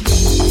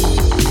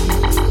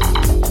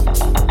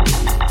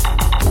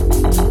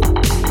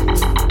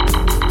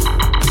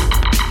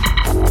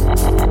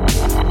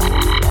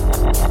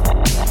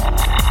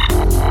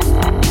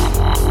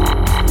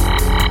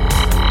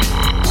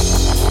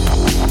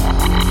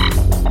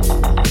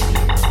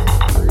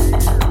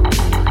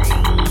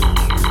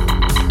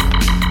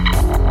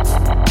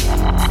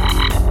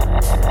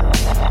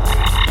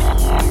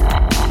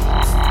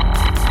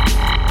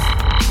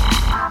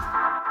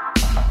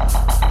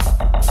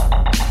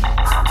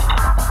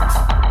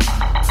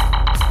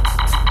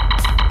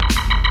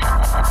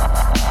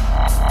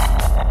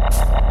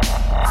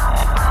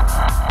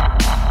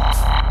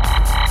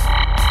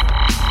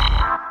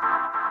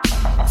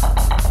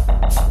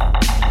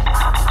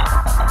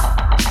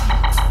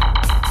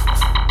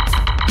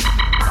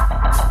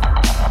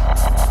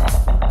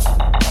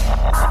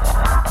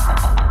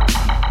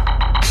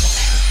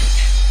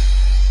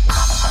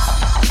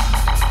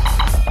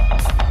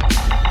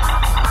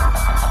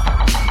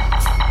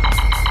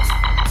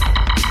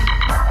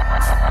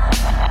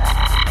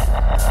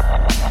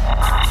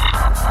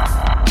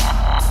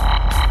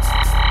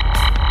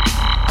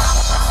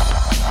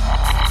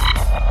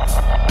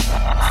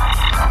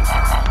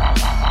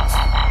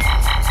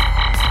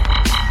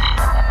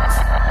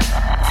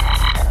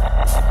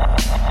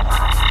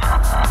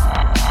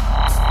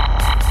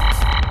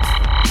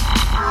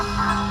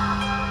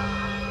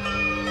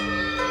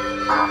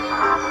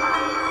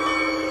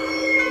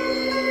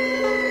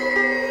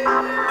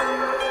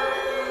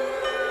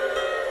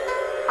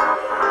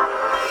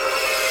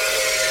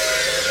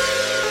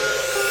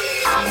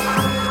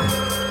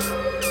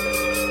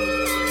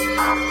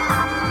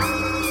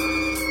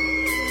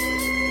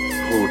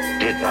 Who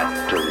did that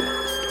to you?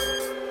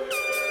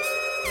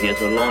 He is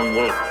a lone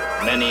wolf,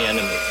 many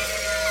enemies.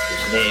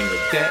 His name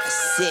is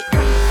That's it.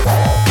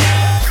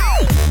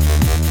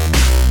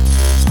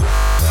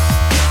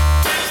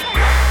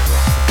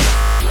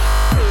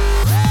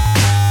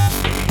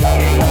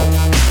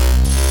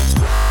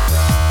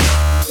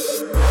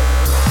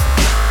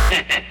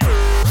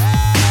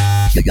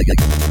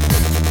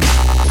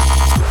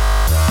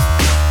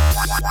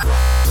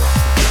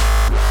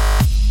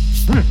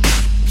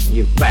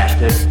 You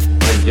bastard.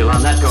 Where did you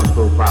learn that kung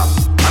fu from?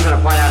 I'm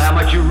gonna find out how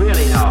much you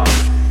really know.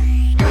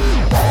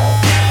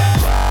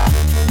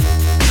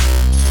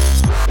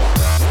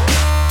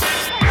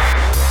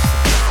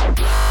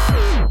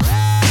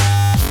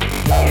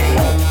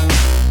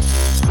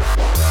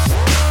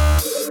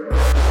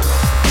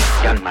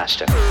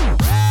 Gunmaster.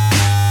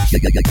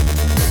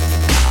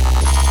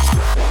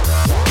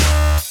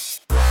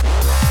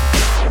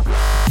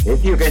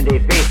 If you can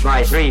defeat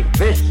my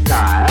three-fist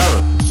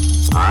style,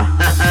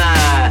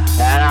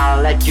 then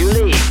I'll let you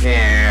leave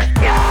here.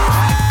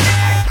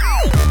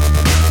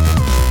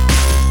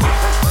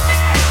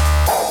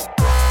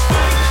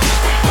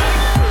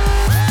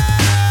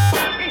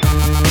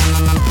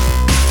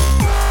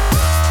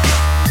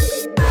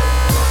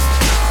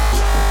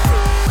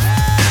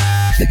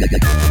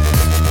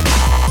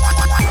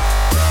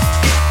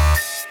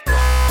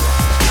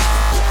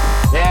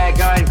 They're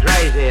going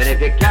crazy, and if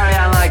you carry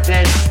on like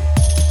this,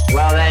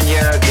 well then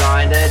you're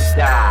going to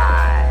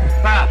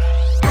die. Puff.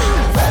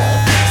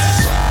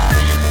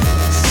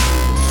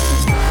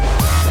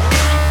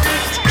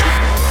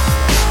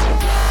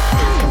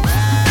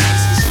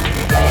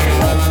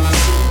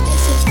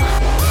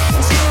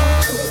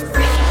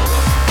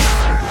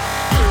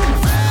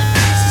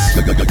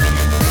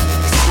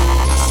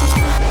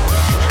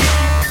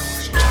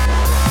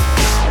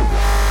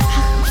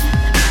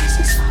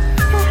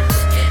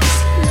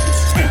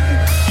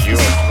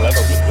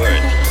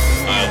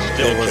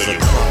 There was a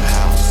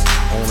clubhouse,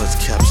 owners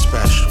kept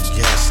special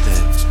guests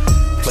in.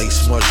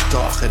 Place much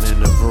darker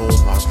than the room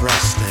I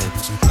rest in.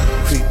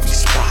 Creepy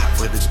spot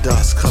where the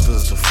dust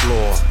covers the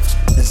floor.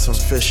 And some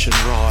fishing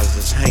rods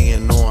is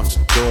hanging on the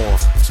door.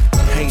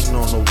 Painting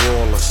on the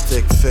wall of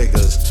stick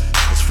figures.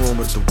 It's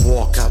rumored to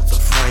walk out the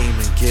frame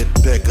and get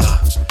bigger.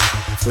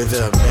 Where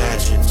the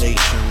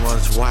imagination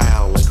runs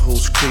wild like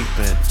who's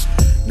creeping.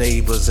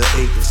 Neighbors are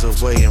acres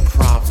away and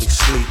probably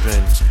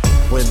sleeping.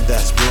 Wind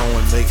that's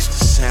blowing makes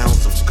the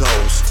sounds of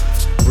ghosts.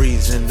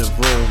 Breeze in the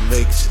room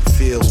makes it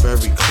feel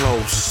very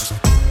close.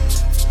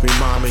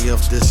 Remind me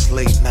of this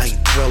late night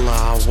thriller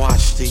I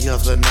watched the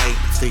other night.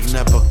 They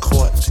never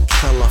caught the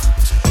killer.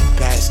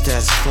 Bats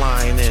that's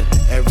flying in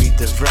every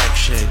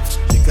direction.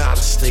 You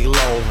gotta stay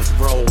low and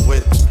roll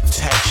with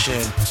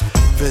protection.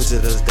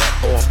 Visitors that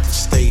often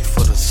stay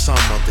for the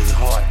summer, they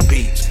heart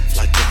beat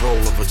like the roll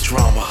of a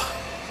drummer.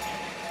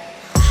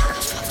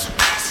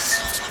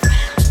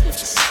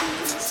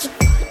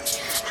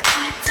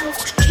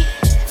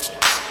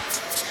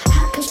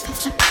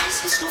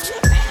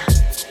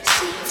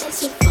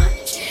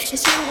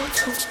 It's all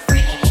too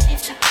real.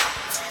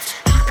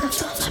 I can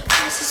feel the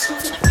presence on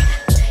the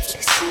rap. The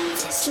scene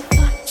is so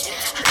fun.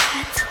 I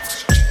got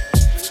those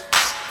dreams.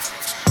 I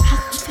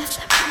can feel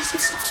the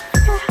presence on the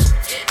rap.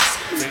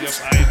 Big up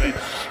Ivan.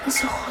 It's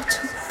all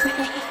too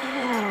real.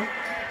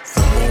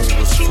 The moon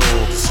was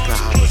full, the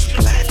sky was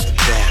black. The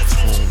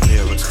bathroom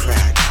mirror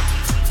cracked.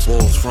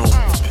 Walls roaming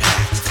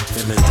packed.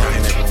 In the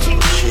dining room,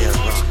 a chair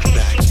rocked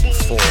back and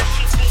forth.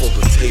 Pulled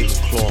the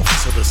tablecloth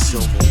till the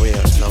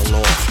silverware fell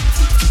off.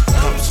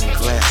 Cups and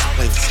glass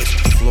plates hit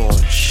the floor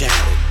and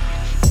shattered.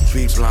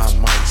 3 blind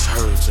mice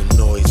heard the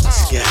noise and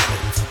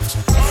scattered.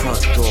 The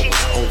front door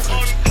was open,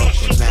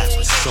 broken mat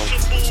was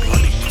soaking with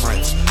bloody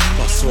prints.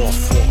 Plus all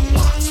 4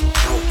 locks were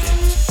broken.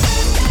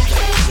 In the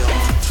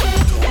backyard, 2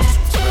 doors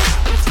were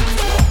grabbed.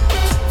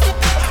 The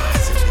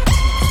eyes and the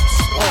teeth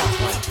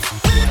sparkling.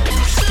 They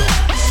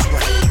started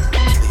sweating.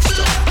 They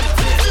started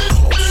to get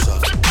closer.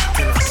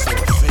 Then I saw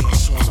a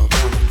face on a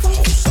little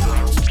poster.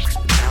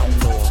 An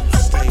outlaw who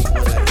stayed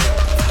with it.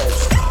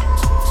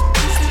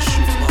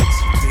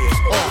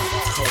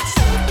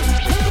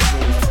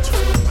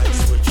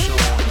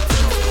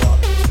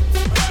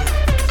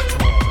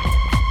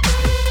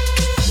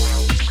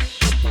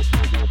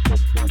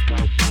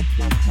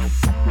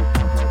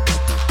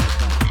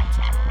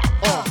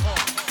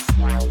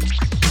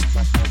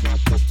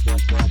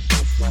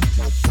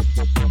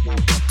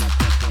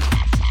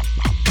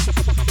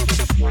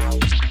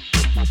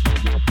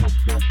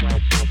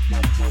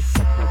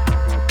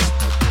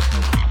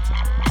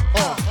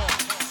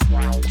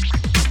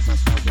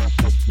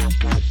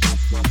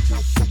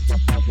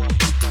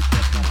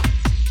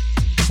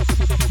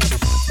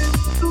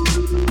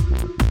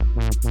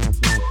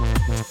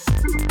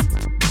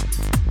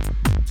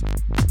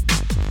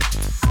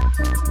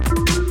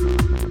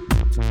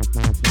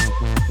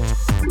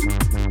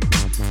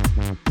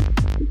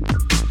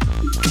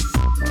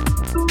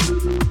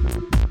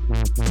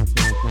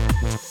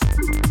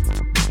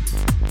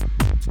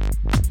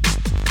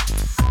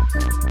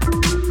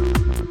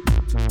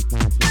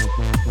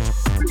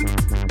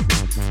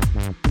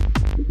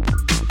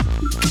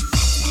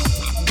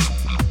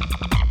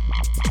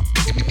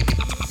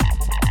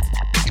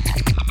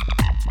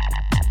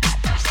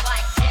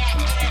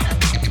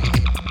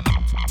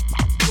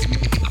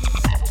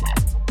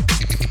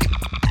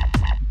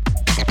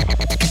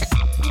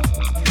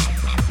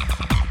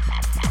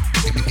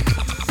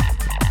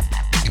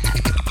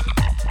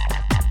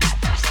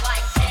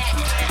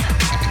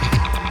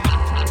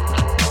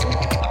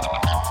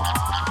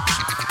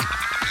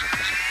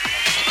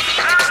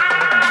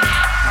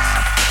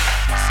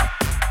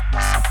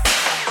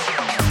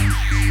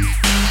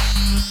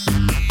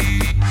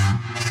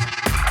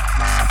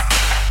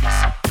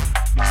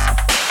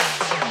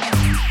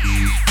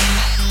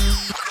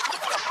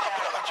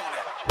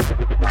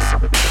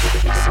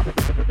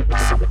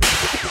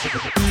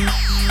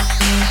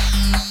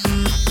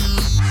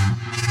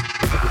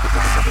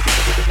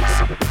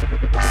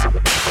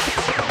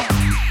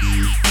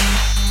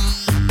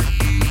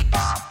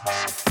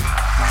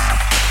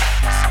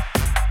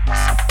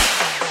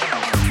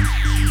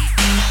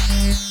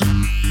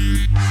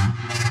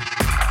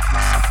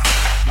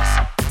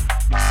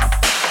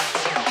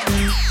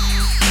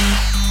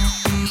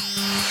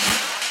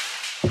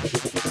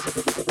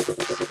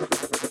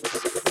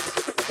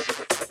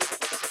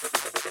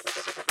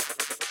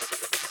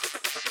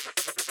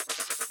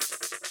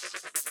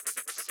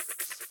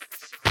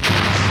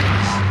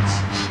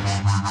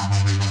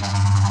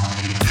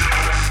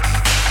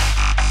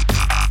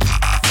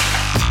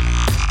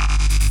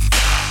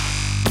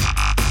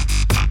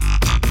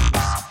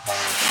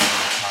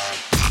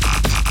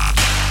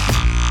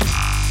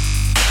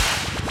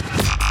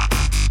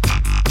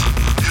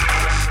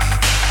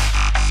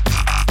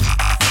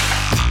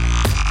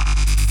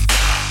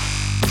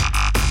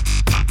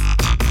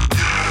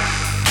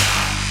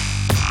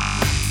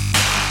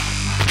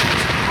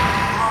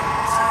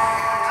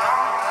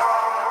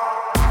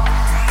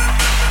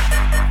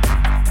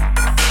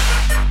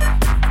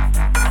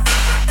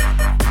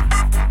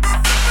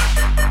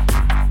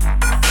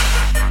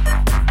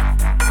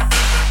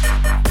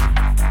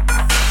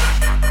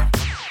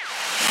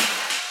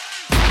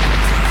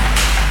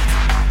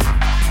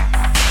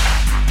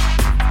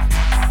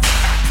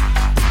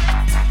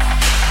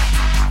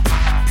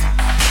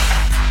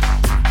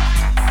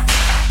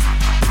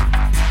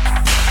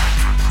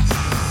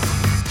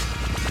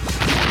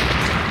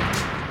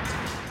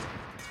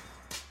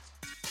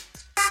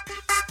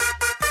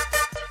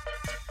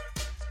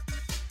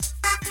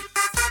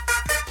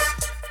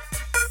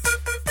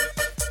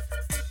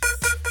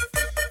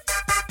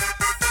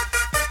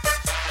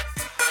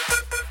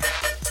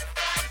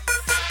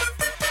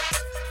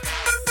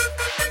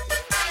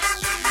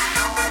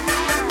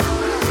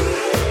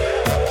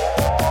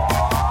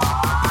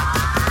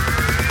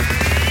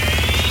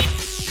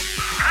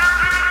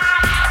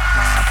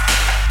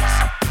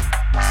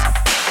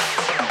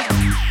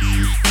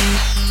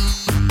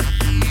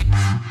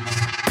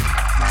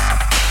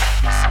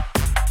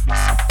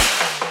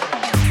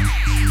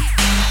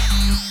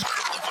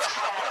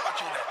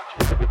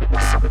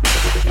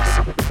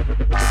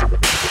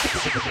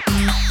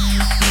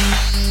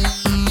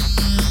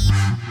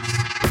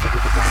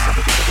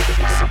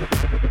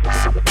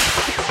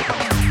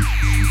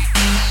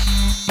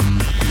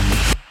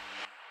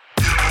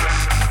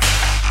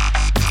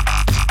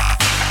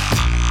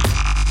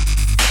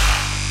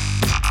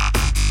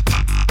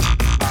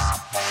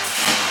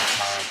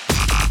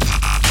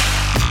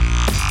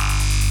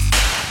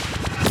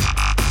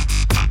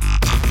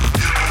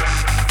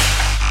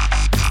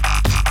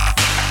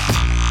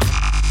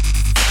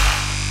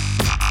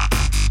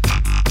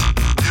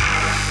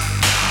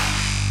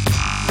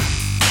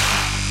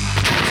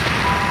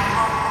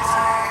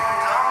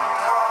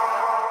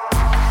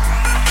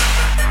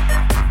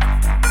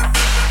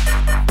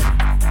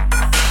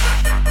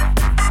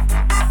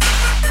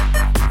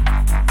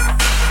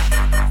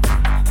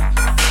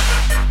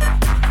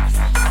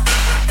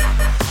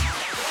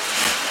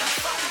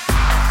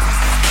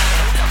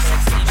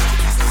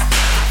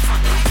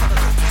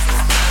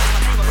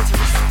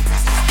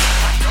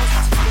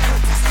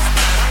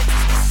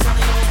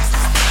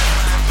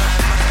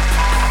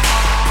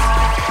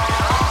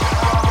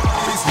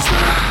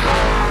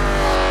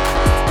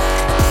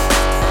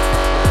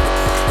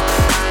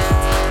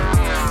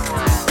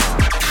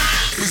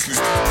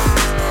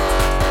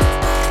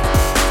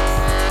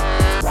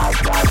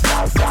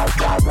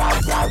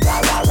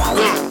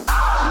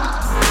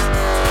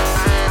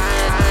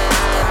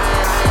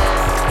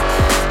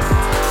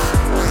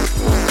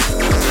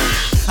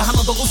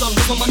 never was on.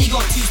 With my money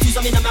gone, twos,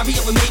 I'm in a marry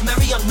up, we made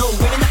marry unknown.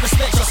 Women that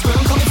respect us, where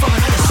I'm coming from,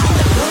 and I assume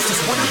that girls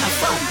just wanna have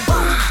fun.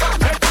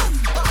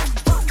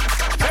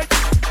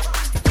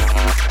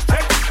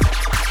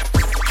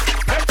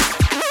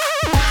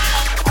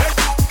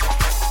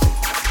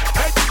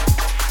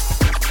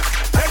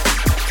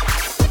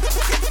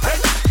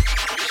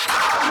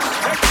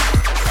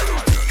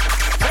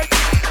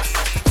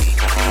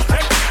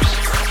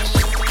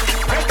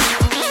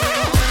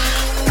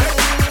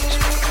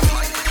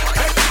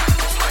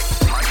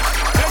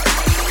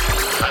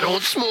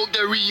 Smoke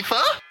the reefer.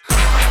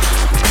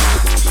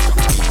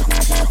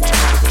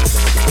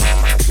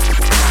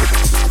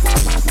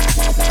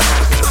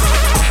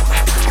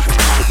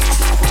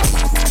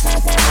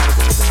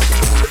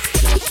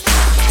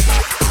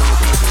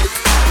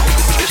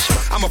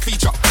 I'm a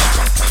feature.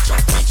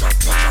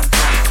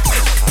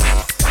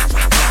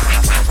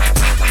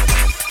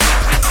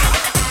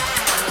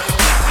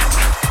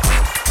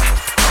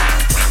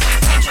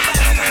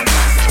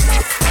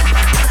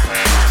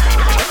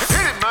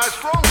 Hit it,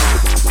 maestro.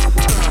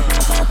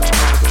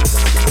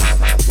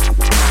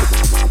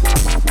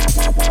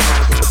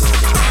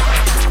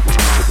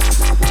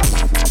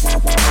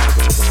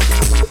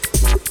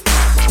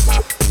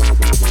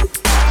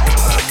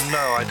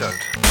 No, I don't.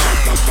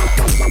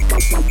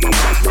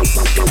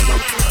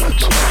 Don't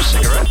smoke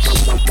cigarettes.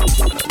 Don't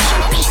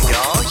smoke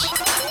cigars.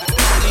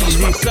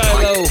 Easy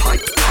Silo.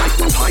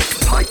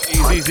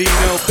 Easy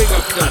Zeno. Big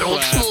up the I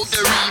don't smoke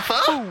the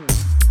reefer.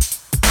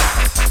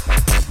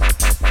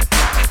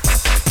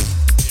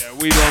 Yeah,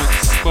 we don't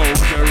smoke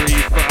the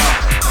reefer.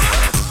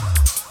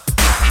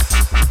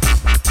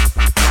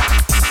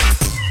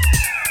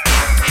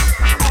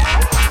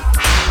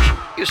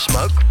 You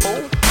smoke,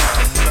 Paul?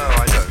 No,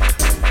 I don't.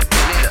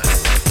 Me neither.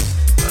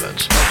 I don't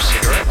smoke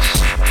cigarettes.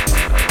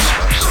 I don't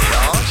smoke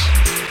cigars.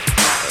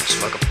 I don't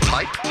smoke a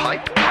pipe.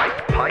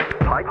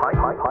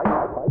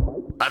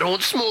 I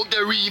don't smoke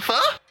the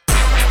reefer.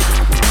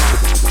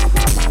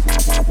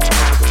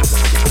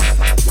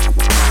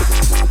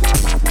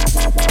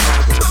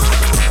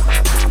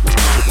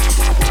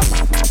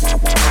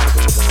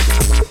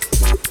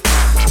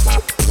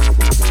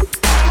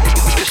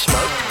 You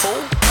smoke,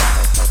 Paul?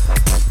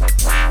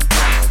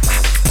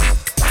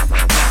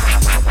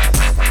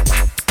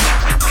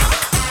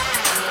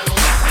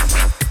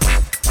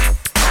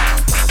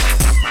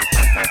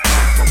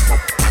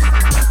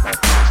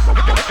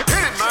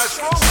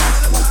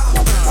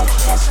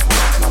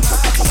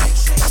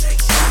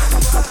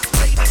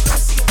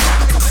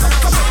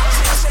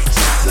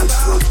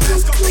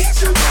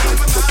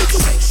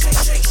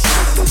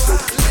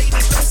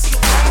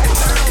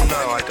 No,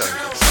 I don't.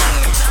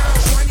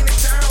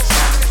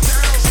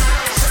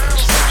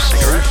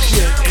 Cigarettes.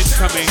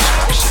 Incoming.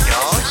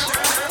 Cigars.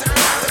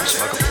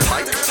 Smoke a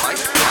pipe.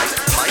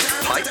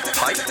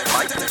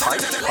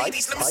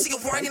 Ladies, let me see you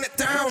winding it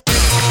down.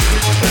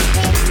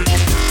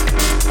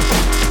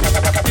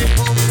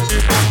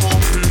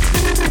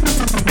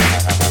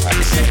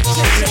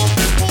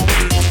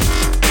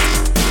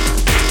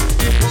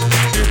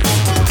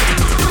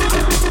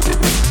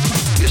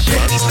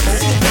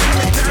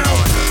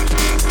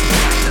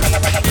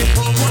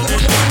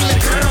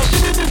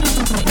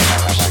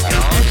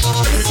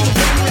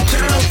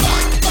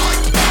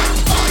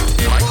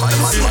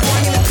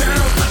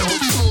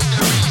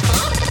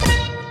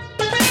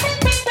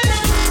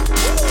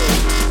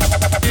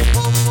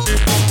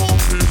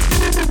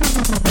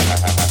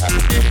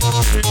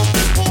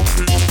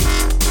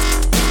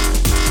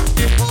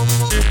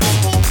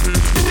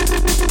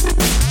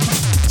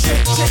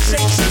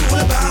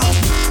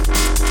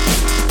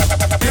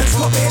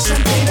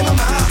 Champagne in my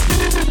mouth.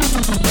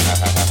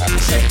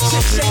 Shake,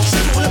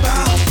 all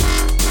about.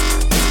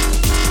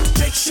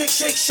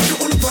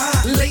 Shake, all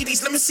about.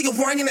 Ladies, let me see you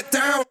winding it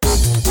down.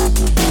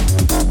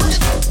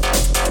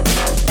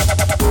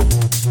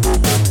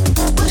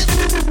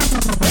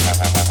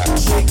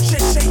 Shake.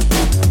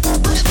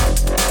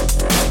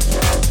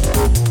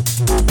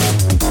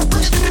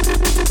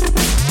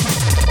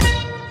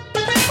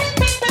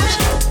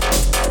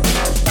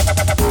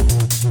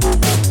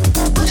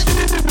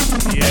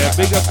 Yeah,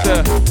 big up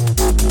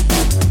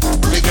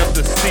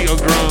the Steel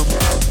Drum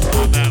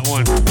on that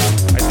one.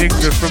 I think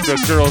they're from the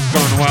Girls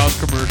Gone Wild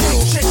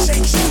commercial.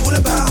 Shake, all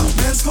about.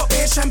 Man's got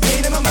beer,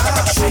 champagne in my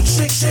mouth. Shake,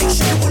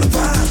 all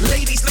about.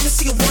 Ladies, let me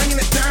see you winding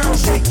it down.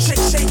 Shake,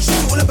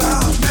 all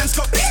about. Man's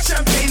got beer,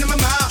 champagne in my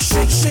mouth.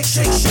 Shake,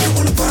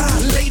 all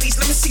about. Ladies,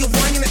 let me see you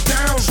winding it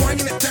down.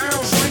 Winding it down.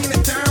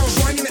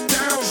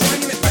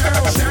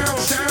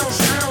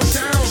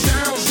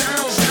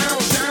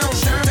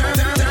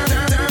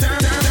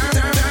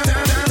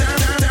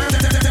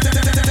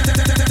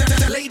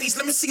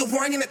 See you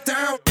winding it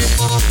down.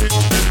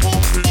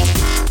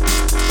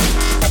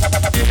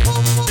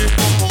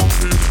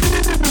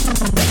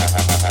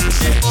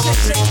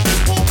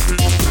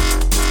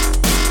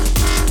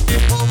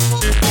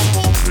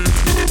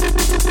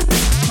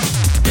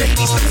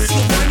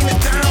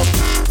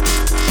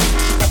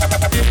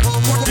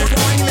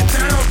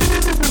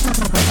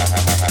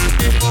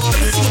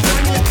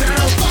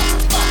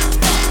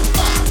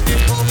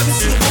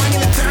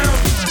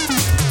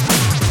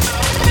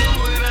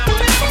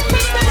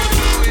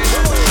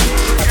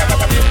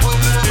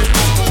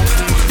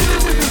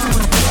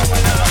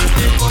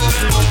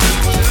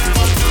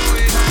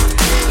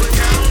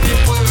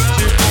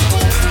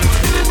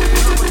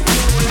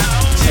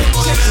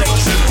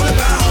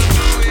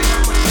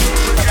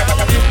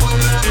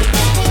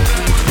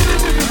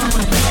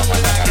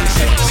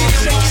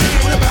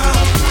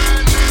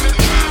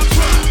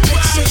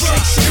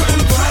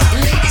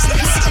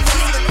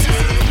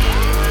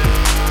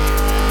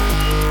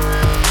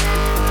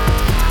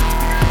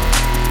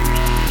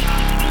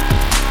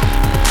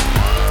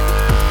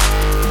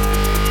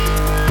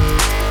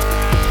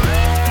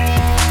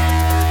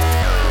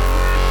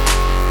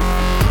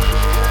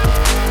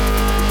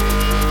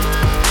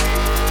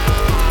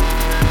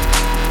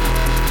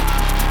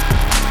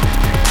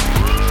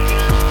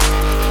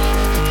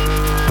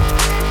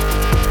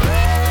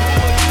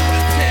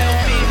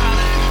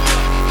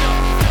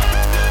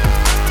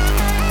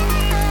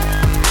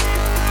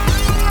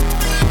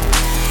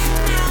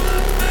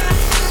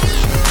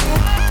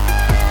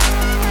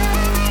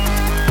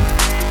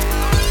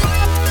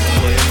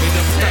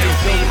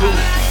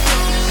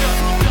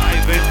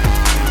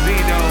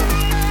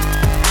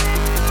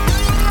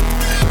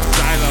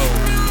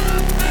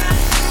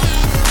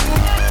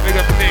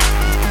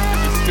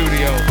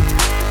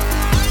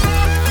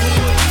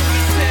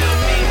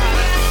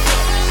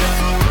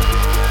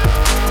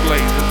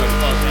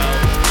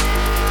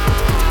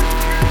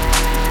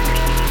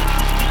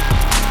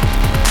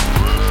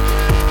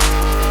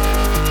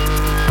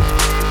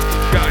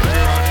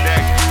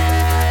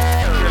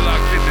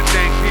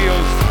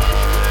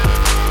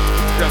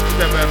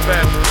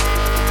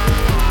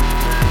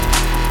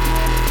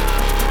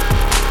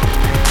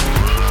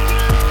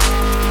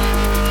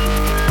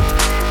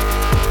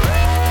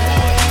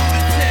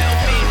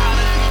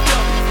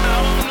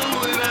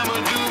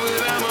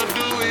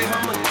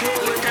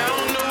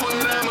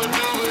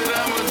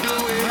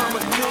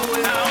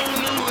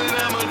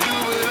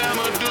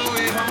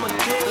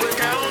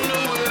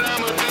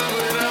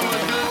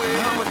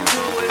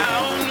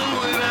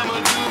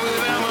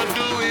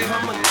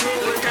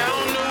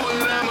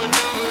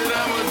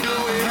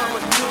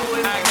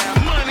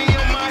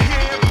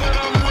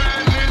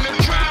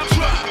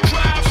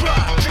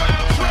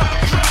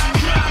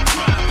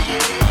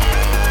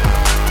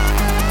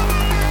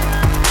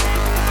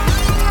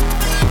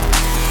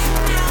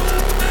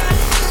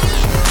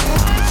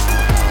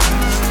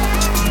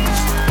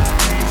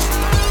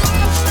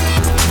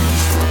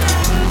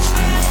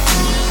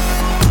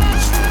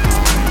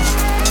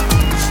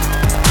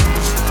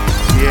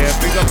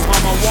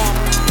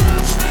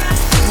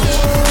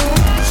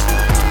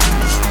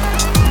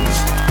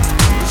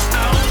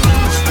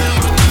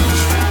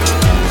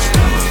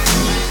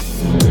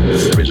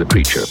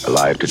 creature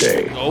alive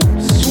today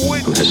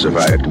who has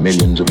survived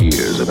millions of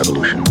years of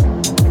evolution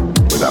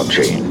without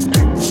change,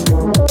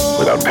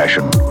 without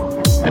passion,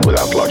 and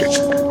without logic.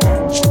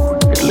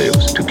 It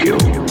lives to kill.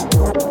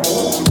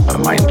 A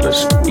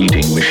mindless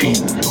eating machine.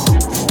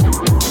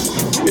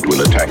 It will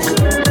attack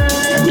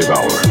and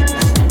devour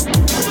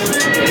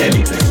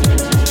anything.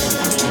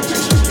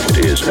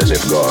 It is as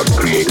if God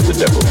created the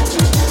devil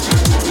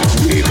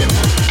and gave him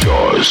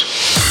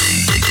jaws.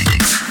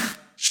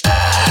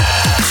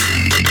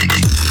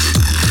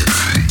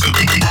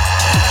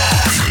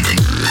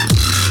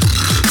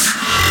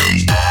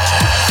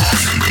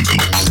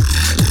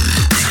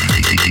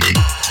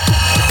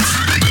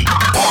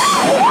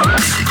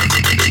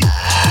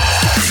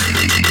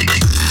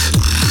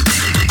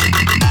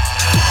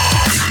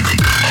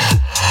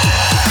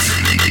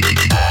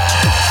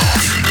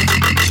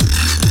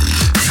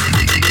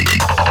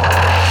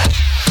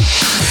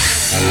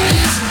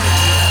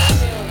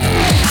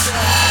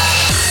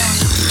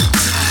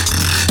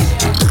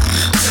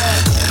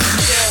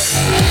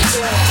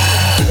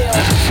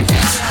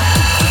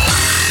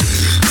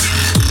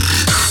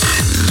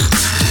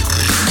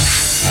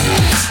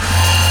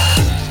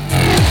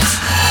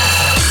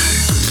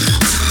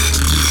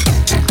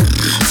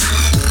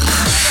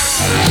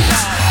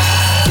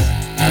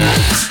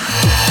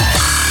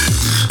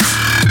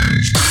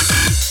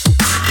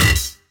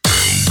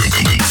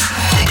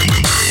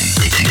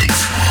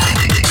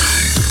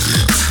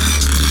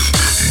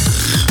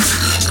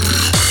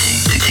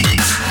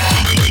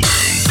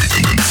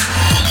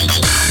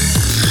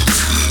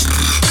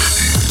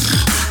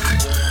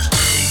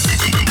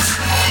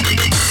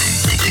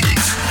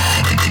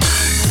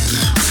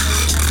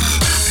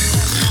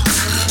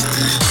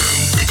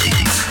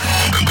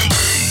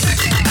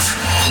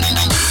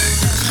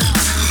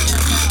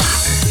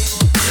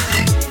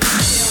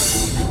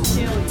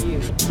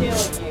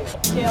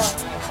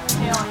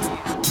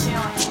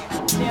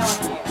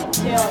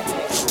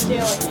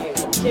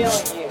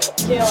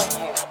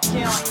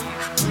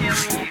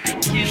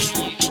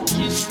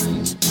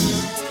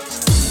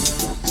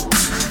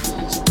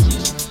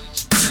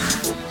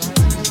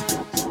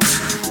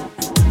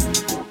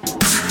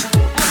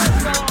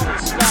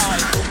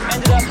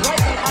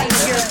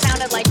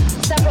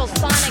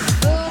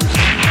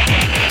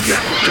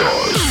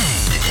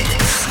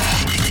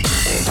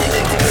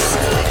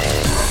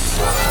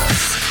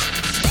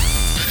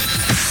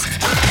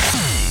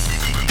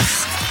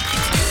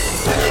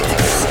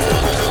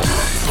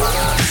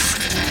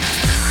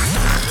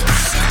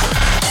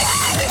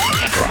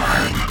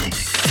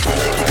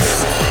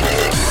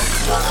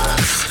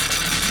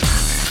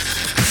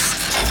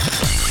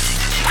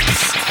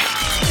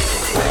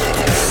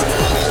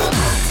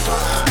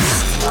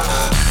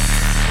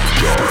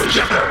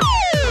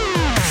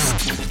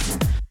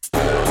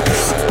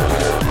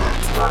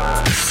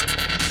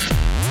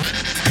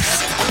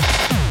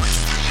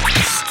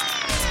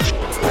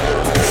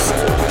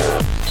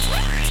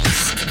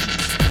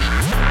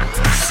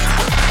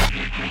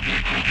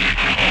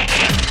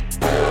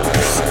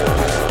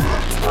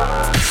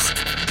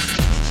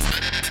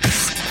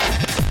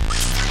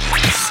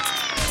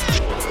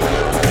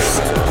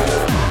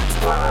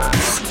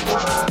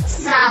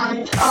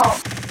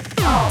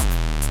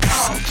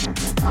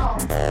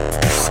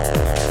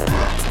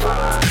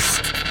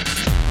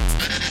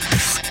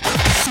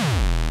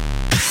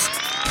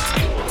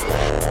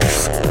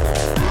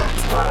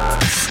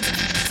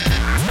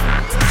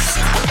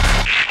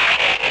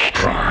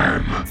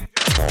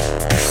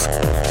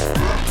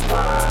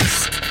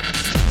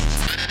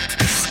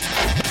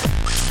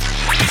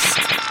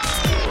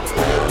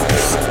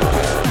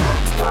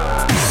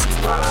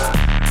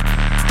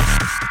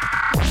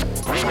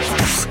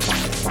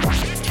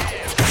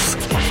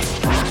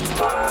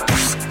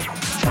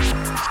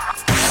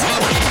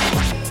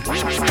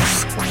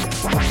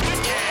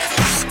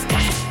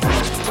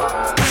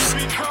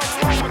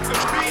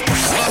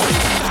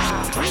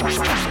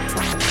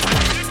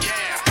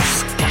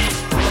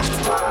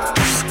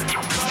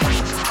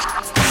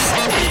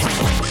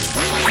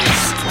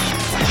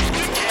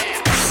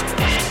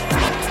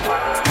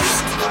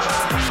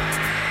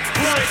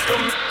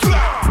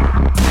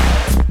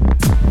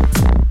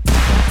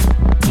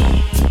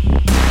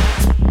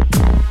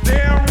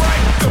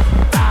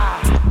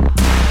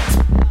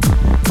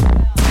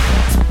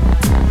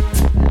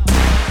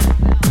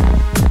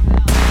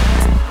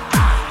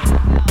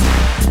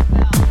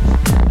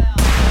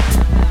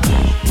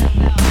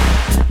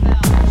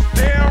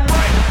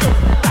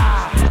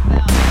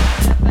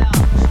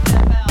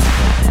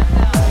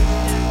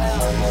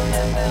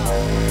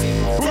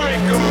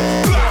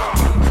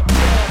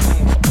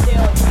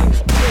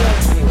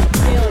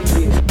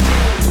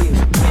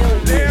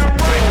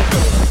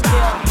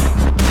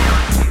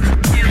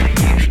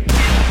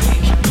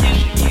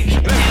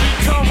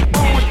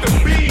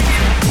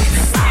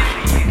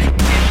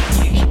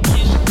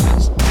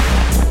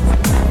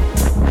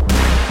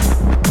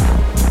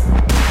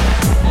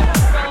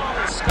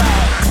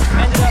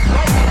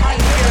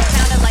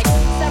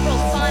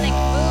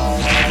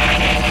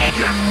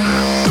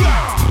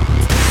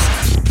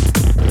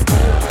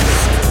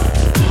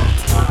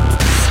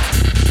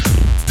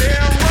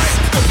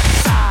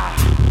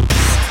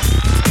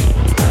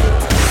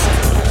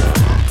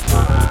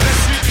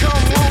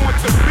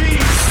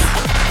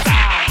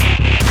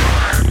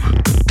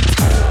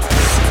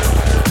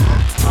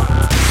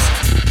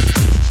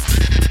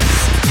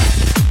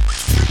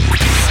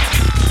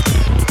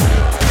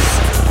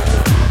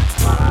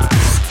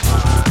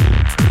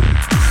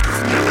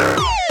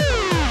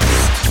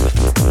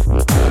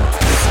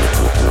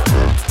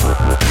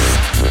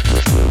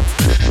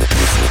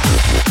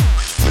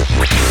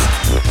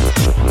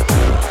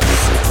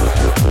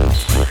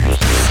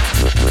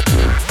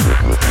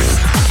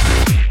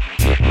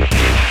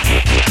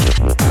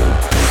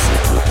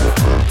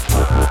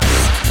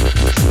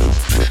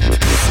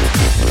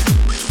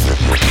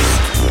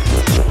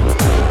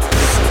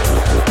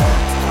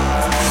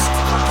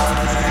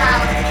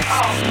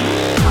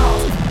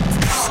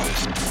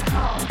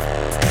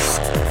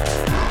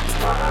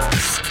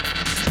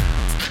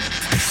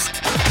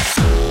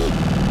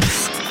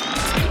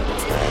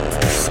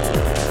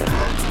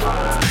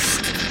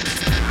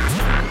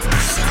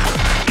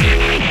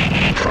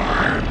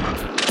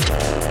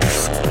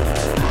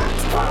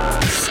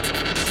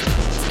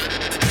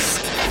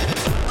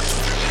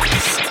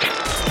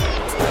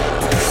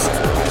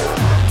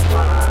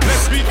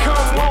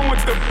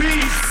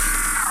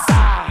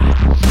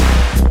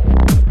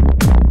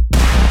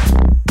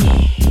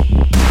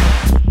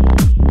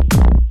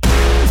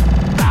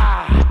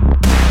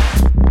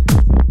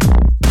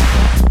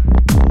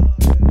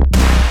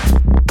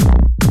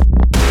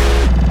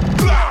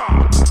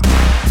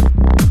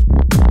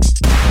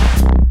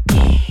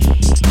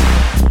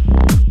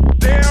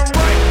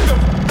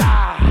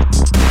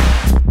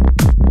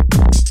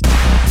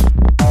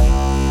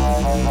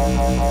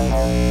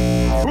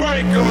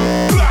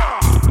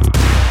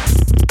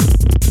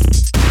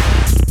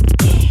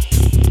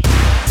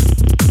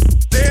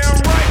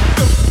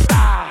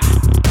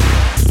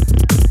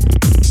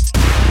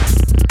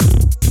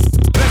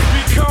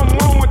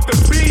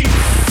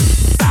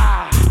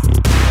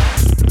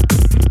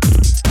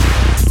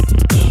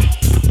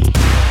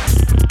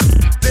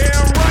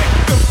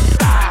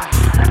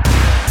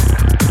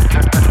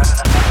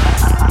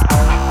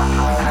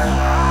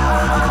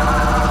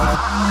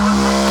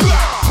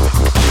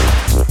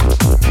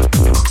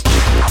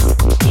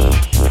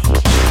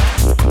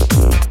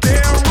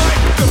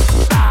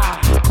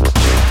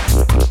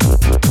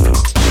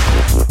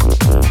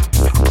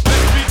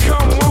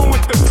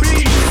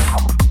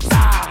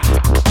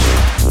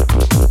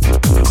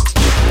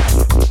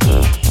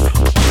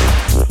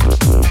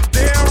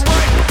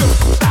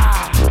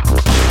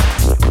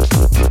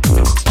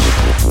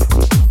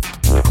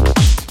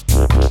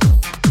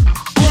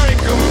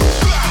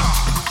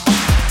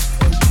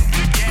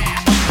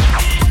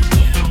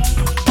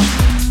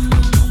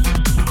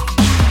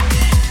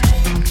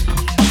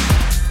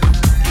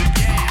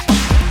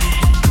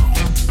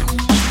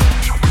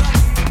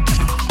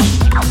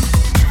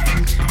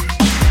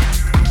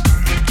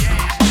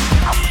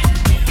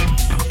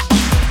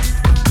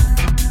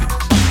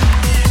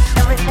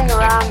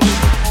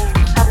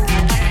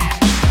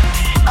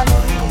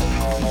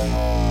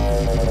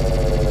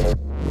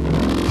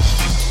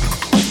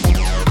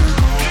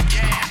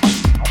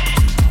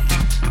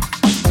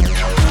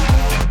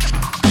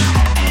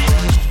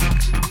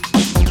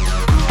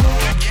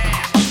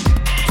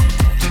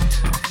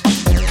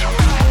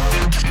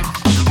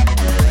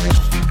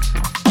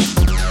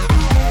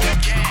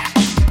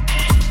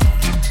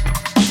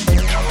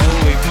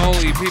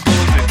 all you people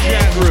in the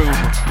chat room.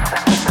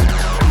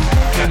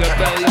 Big up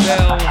Belly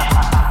Bell,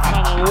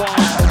 Mama Wong.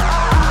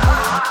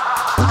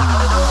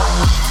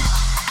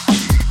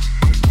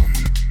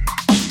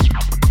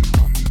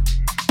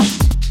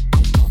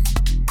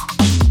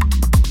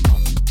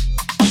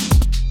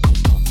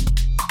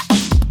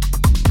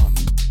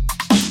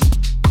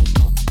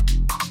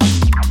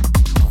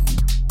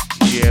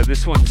 Yeah,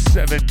 this one's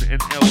 7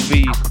 and LV.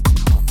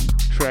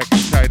 Track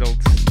entitled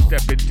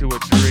Step Into a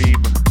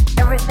Dream.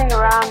 Everything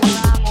around me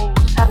became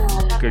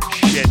suddenly good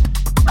shit.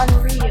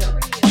 Unreal.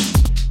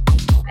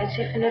 As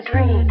if in a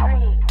dream.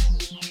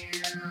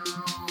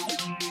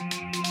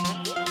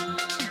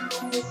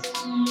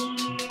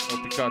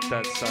 Hope you got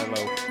that,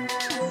 Silo.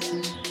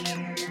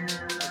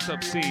 What's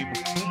up, Seam?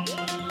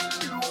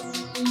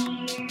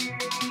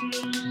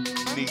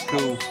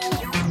 Niku.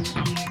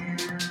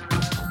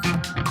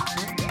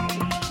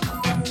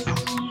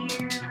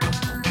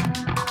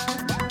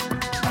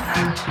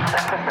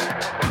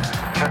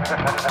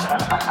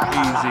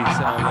 Easy,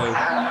 Silo.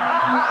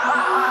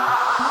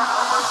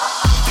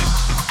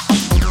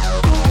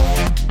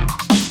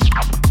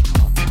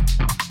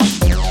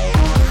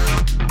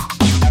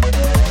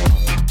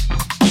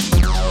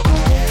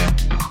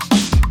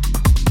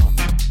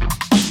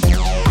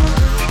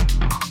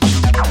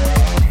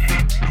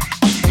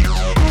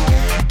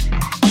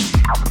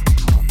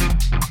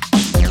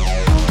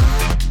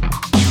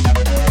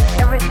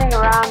 Everything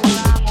around me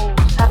became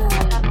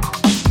suddenly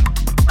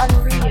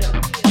unreal.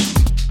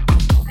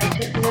 As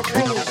if in a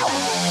dream.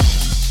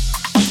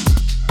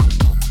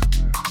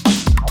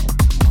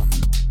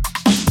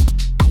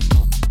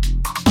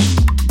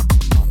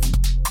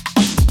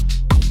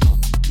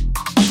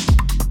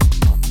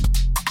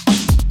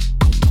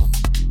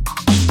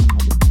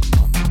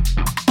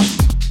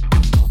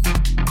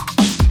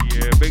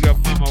 Yeah, big up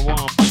Mama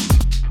Womp.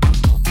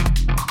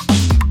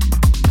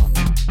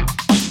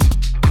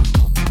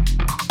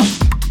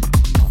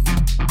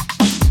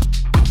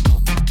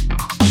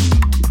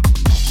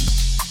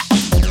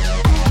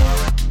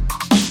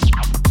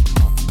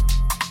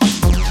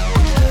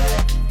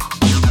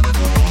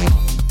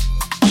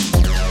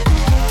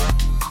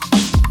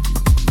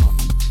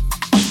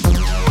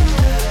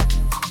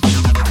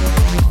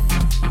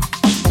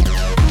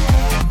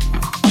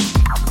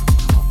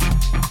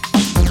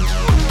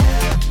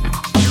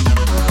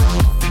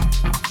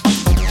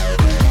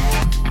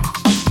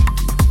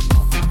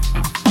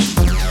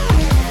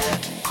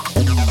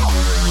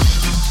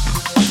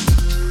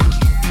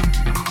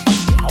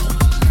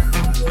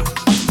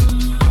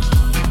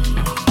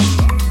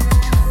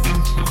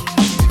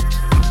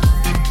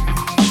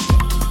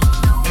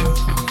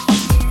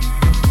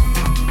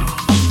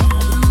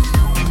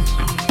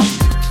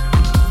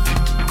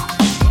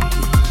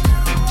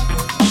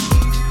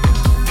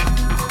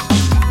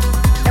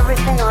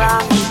 Everything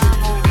around me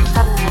became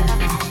suddenly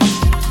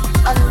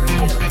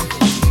unreal.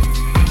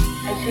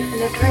 As if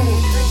in a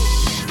dream.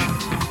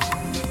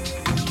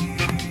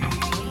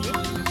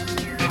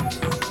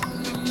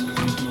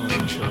 Good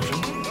morning, children.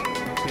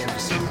 We have a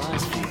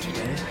surprise for you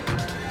today.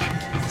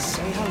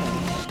 Say hello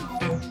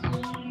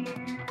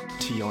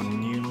to your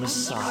new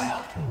Messiah.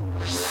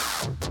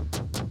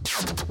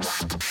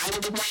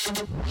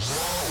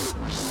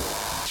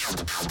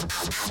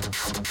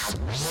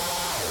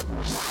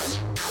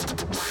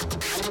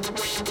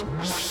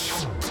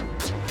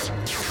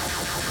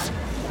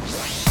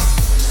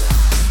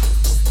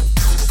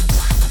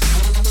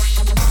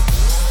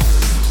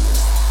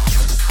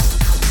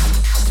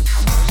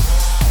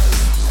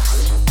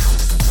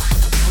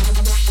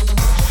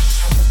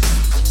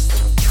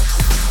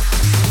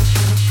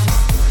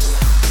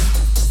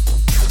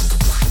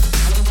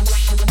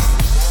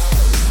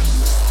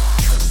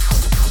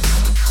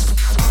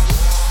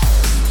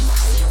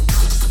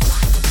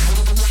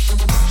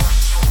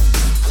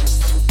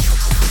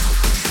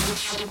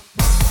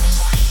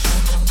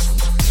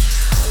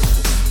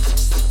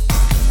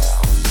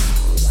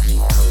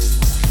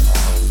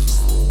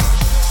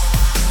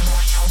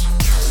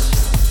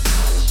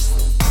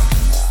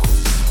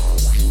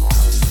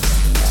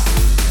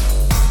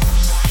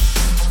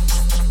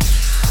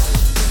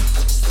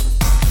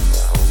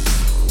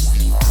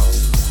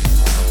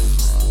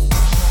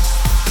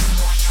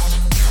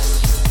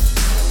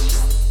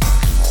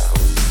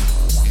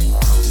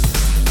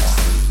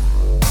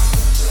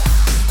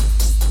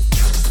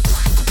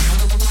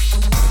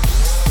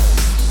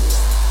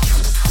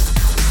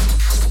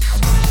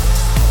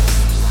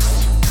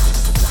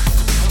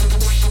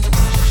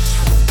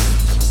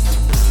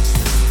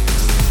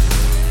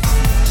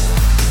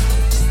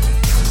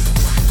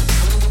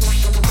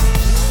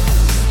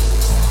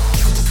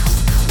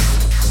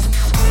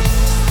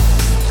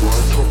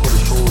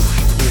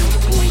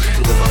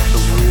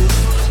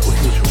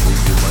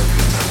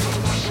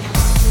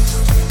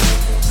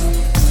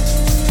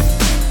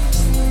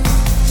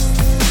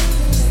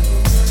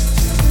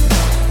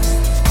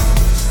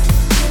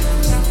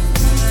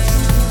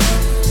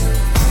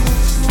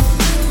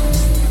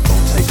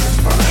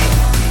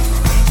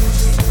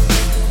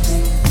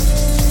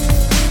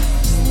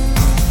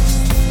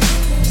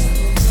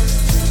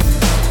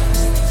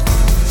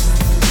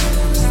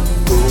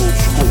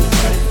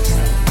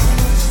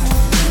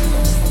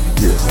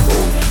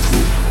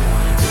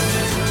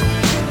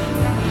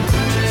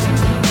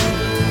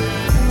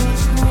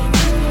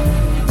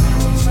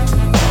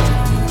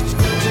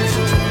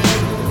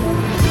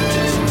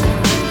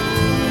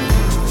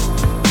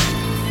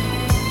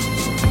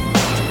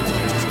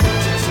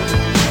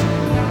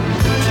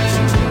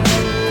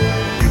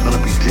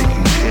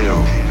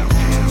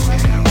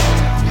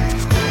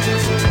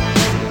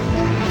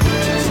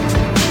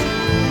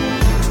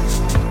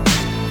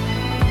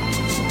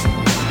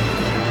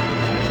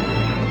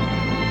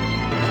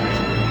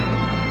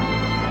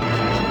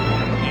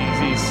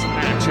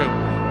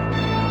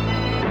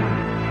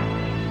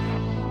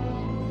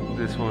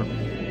 This one,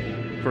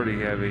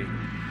 pretty heavy.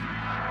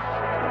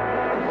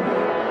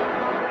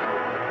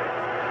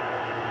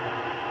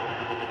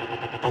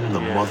 I'm the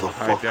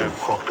motherfucking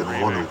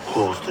fucking one who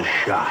calls the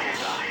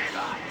shots.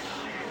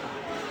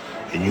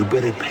 And you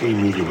better pay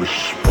me the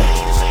respect.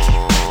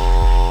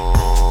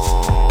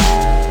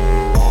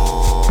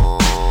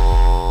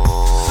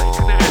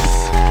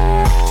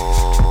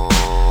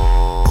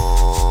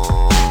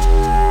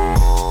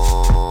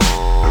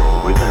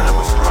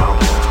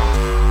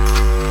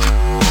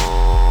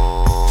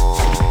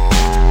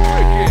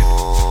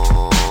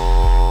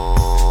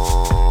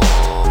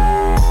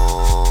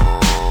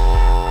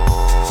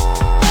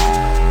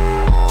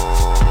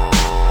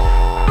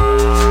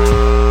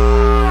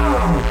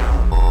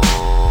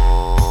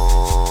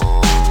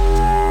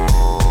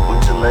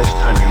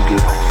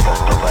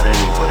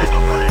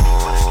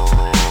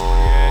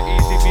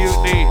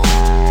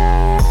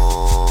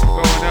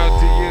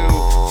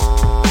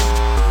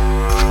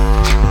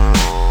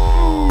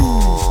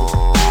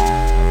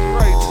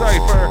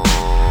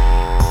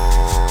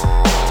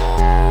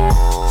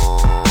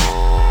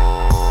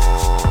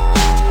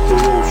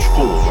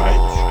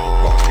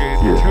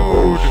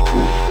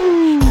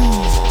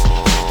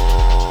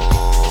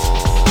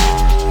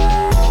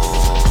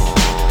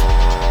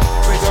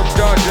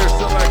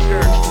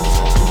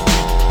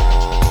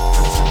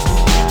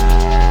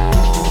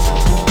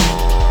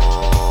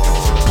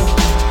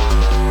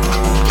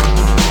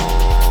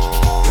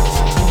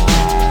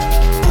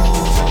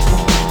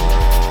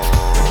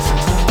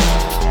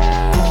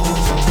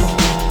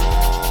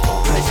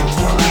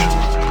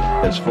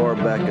 As far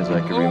back as I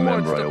can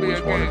remember, I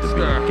always wanted to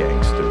be a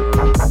gangster.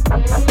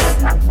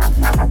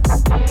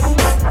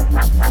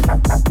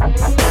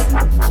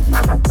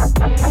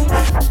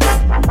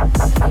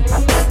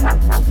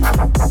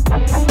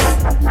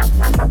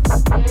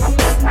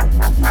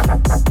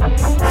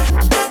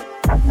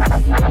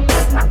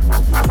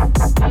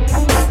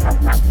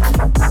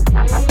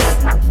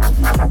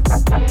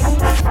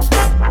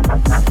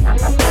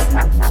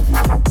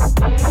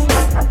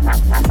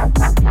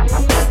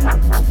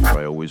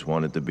 I always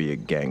wanted to be a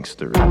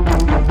gangster.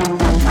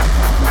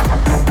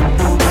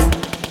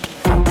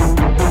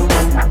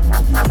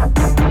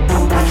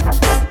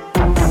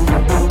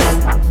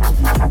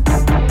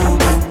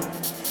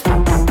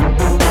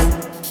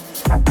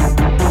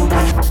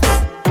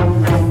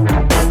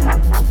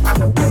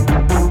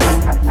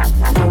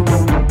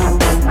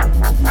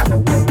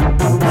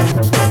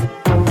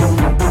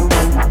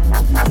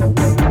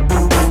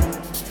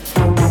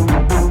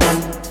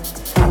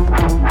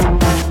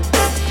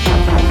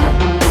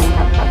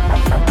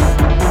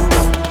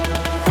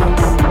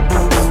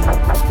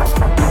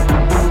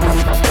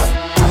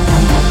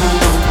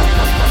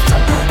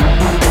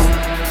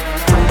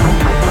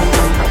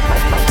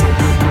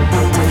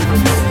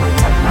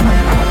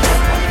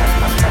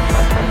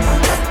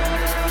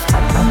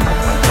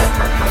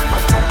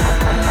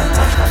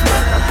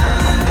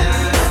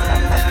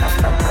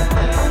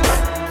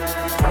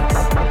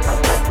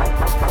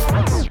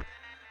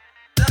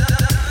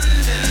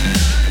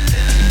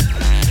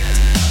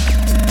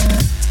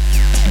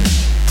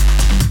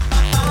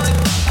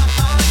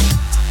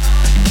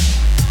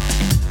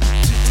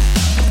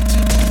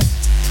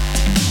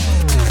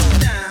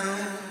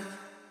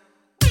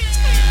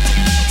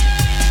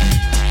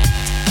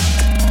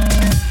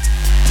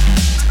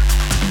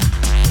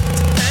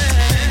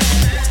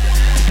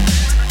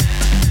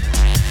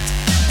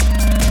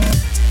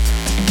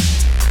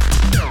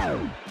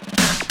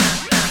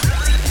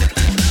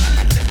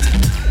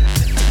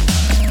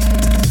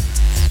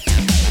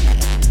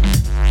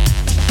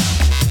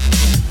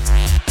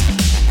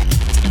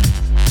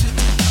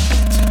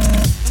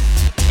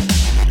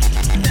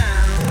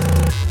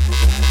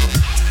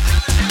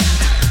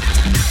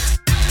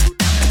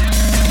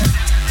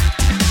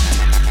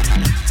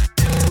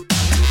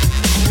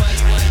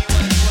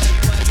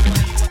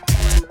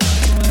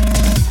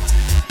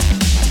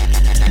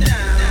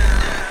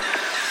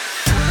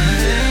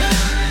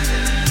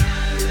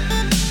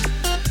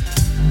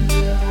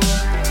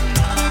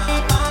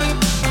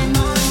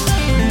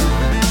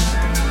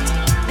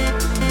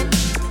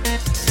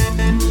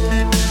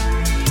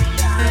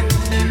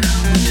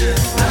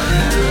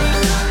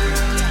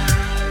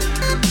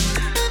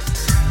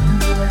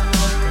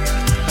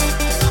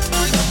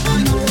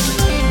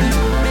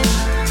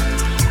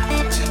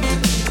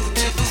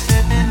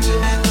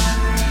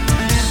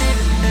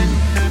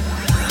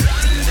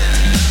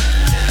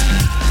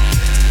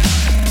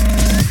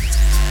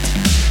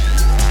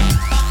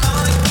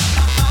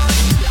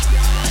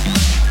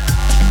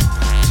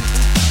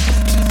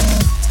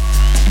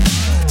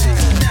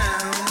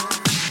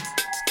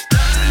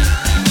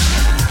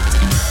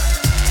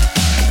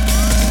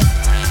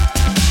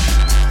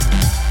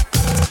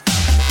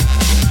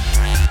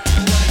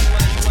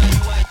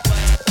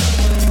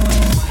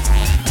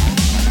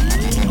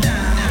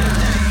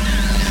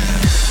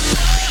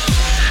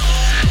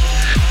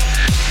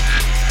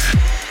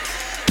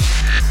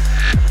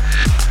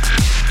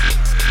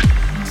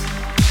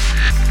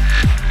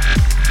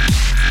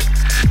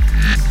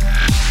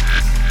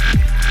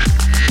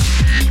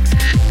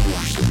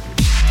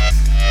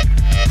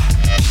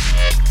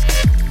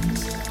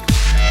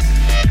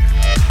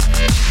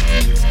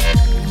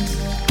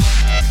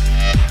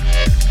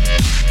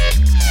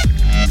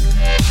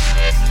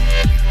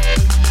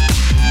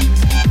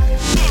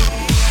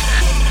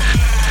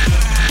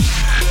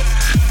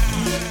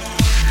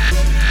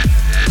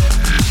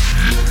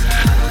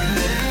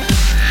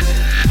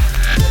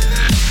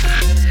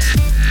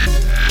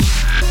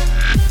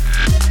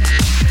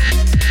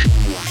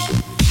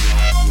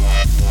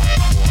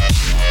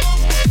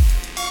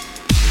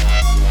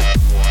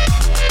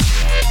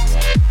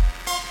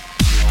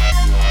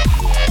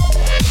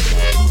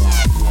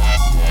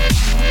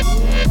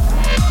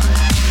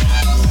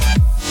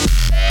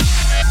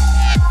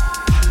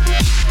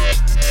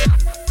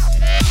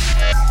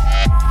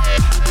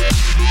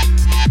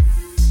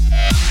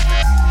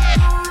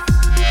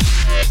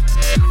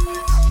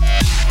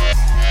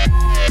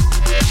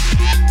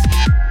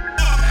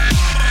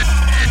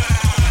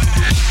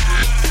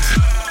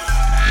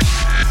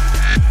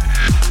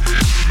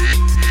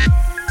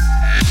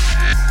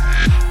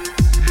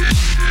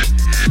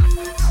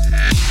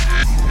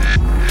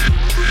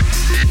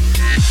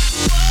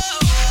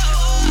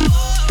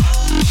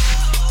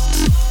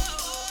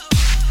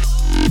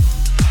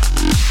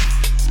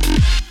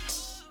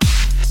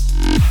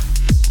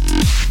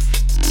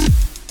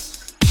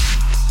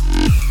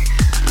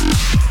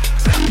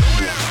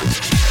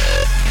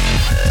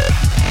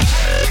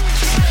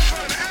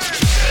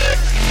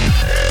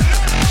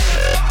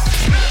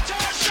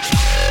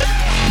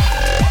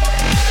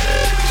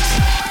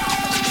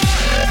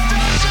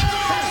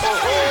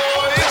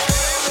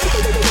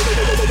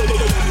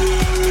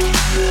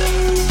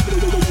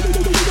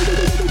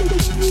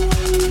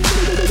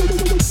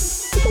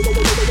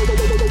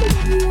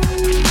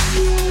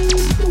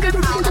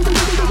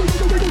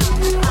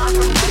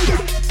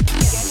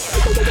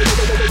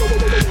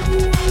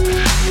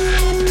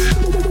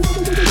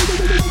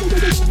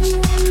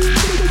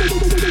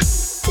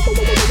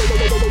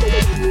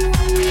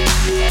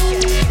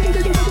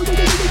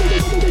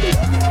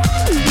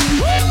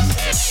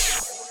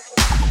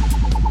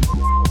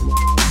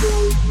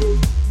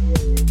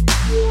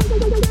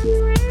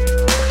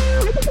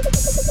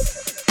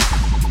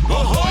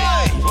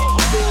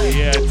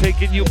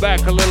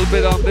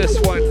 on this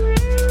one.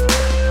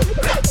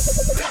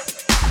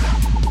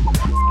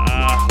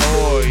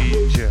 Ahoy.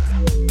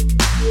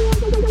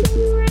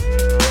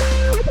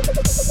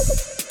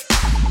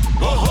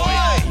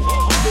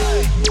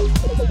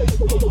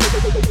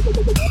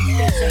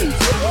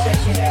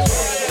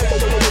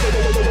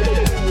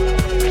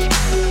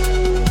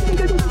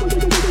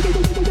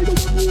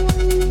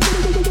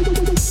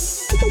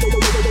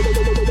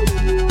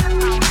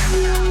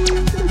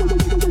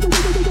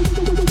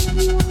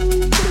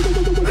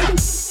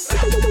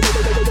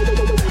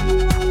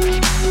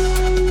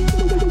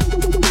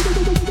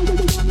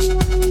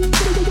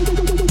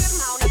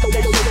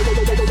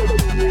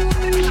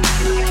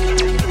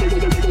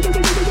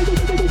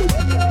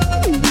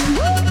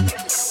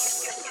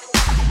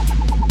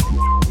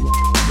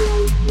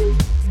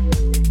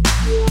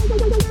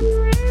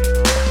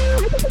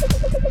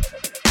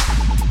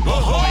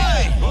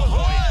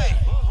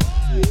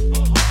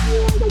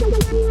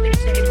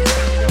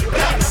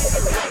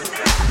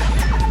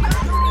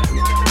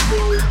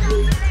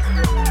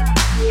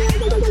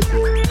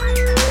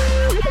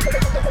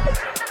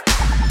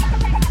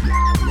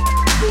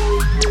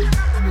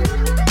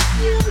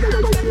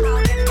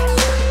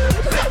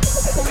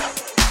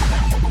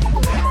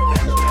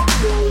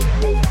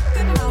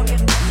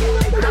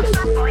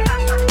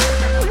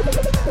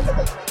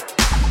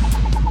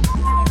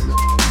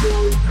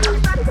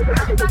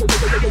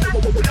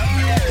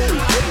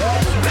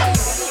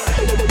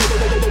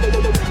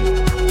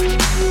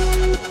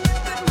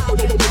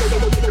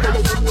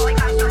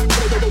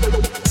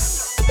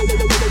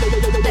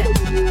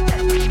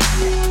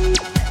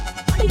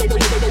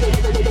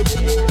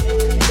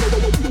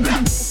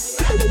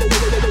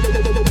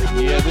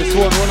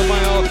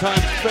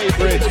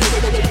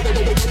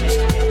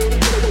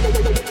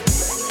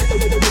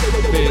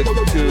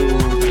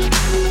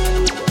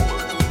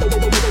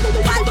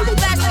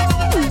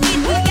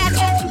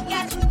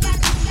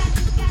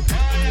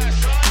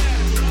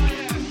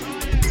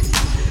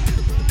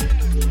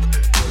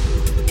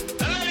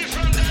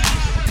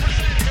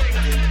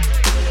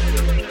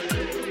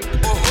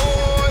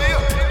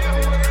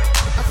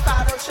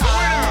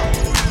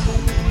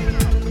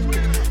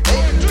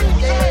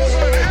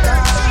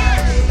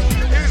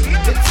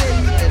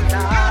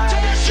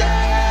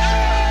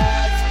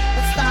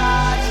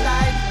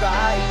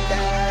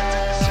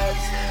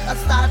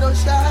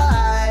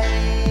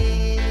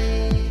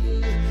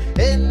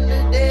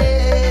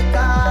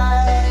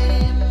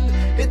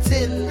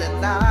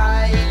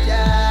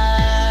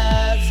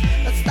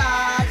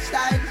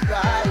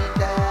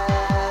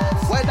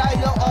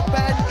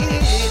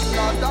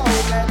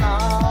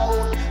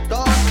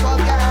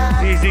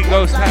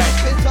 Ghost Hat.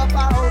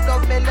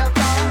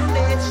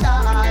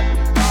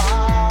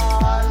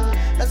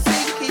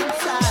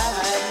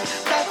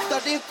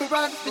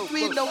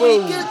 Between the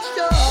wicked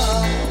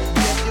storm,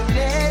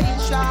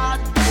 destination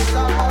is a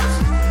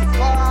must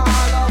for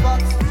all of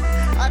us.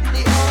 And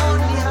the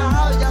only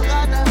how you're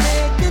gonna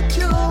make it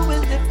through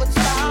is if it's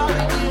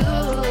starring you.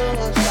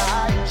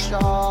 Shine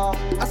strong,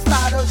 a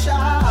star to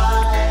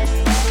shine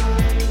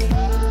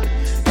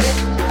in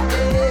the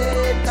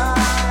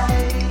daytime.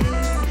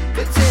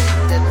 It's in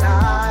the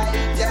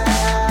night,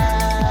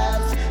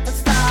 yes. A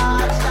star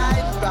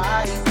shines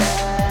bright,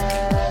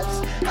 yes.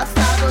 A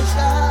star to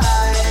shine.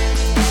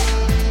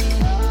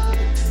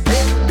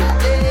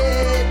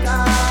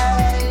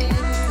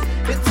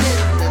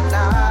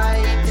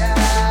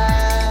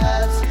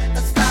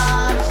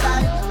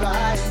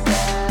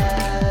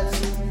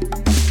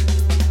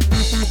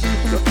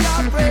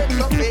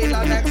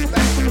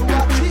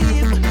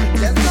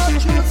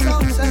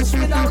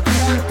 Without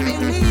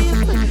self-belief,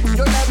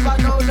 you never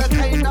know the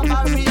kind of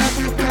barrier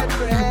you can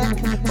break,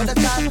 but the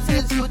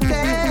chances you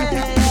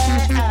take,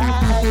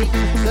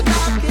 the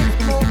darkest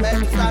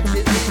moments that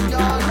is in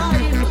your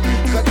life,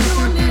 but you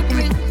need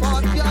bring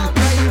forth your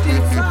bright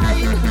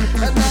inside,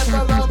 and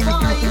never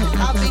avoid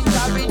having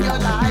joy in your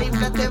life.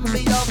 Let them be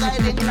your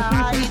guiding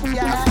light,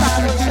 yeah. Star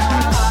to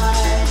shine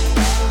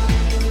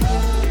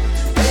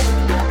in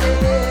the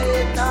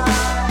daytime,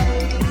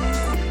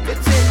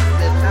 it's in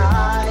the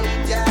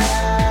night, yeah.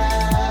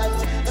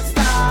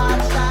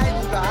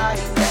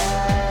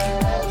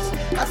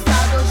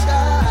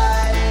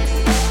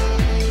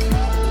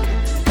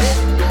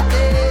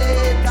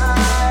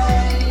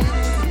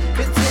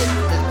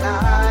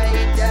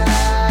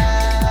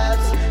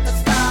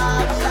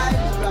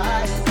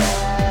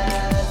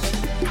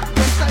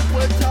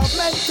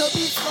 To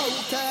be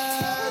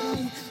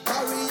spoken,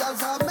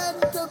 barriers are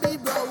meant to be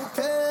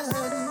broken,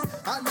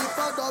 and if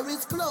a door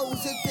is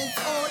closed, it is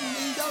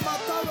only a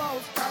matter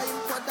of time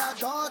for that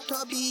door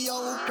to be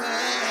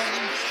open.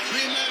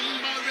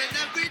 Remembering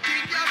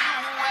everything you're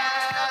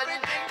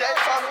doing,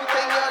 there's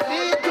something you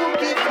need to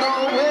keep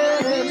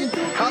knowing.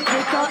 A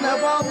quitter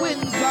never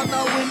wins and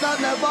a winner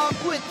never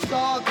quits,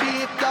 so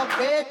keep the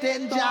faith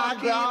in Jah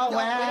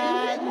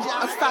growing.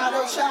 A star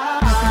to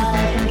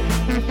shine.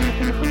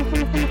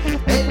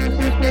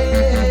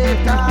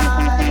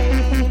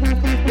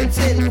 It's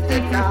in the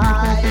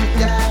night,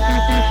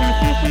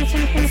 yes.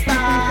 The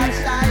stars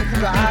shine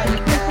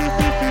bright,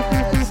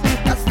 yes.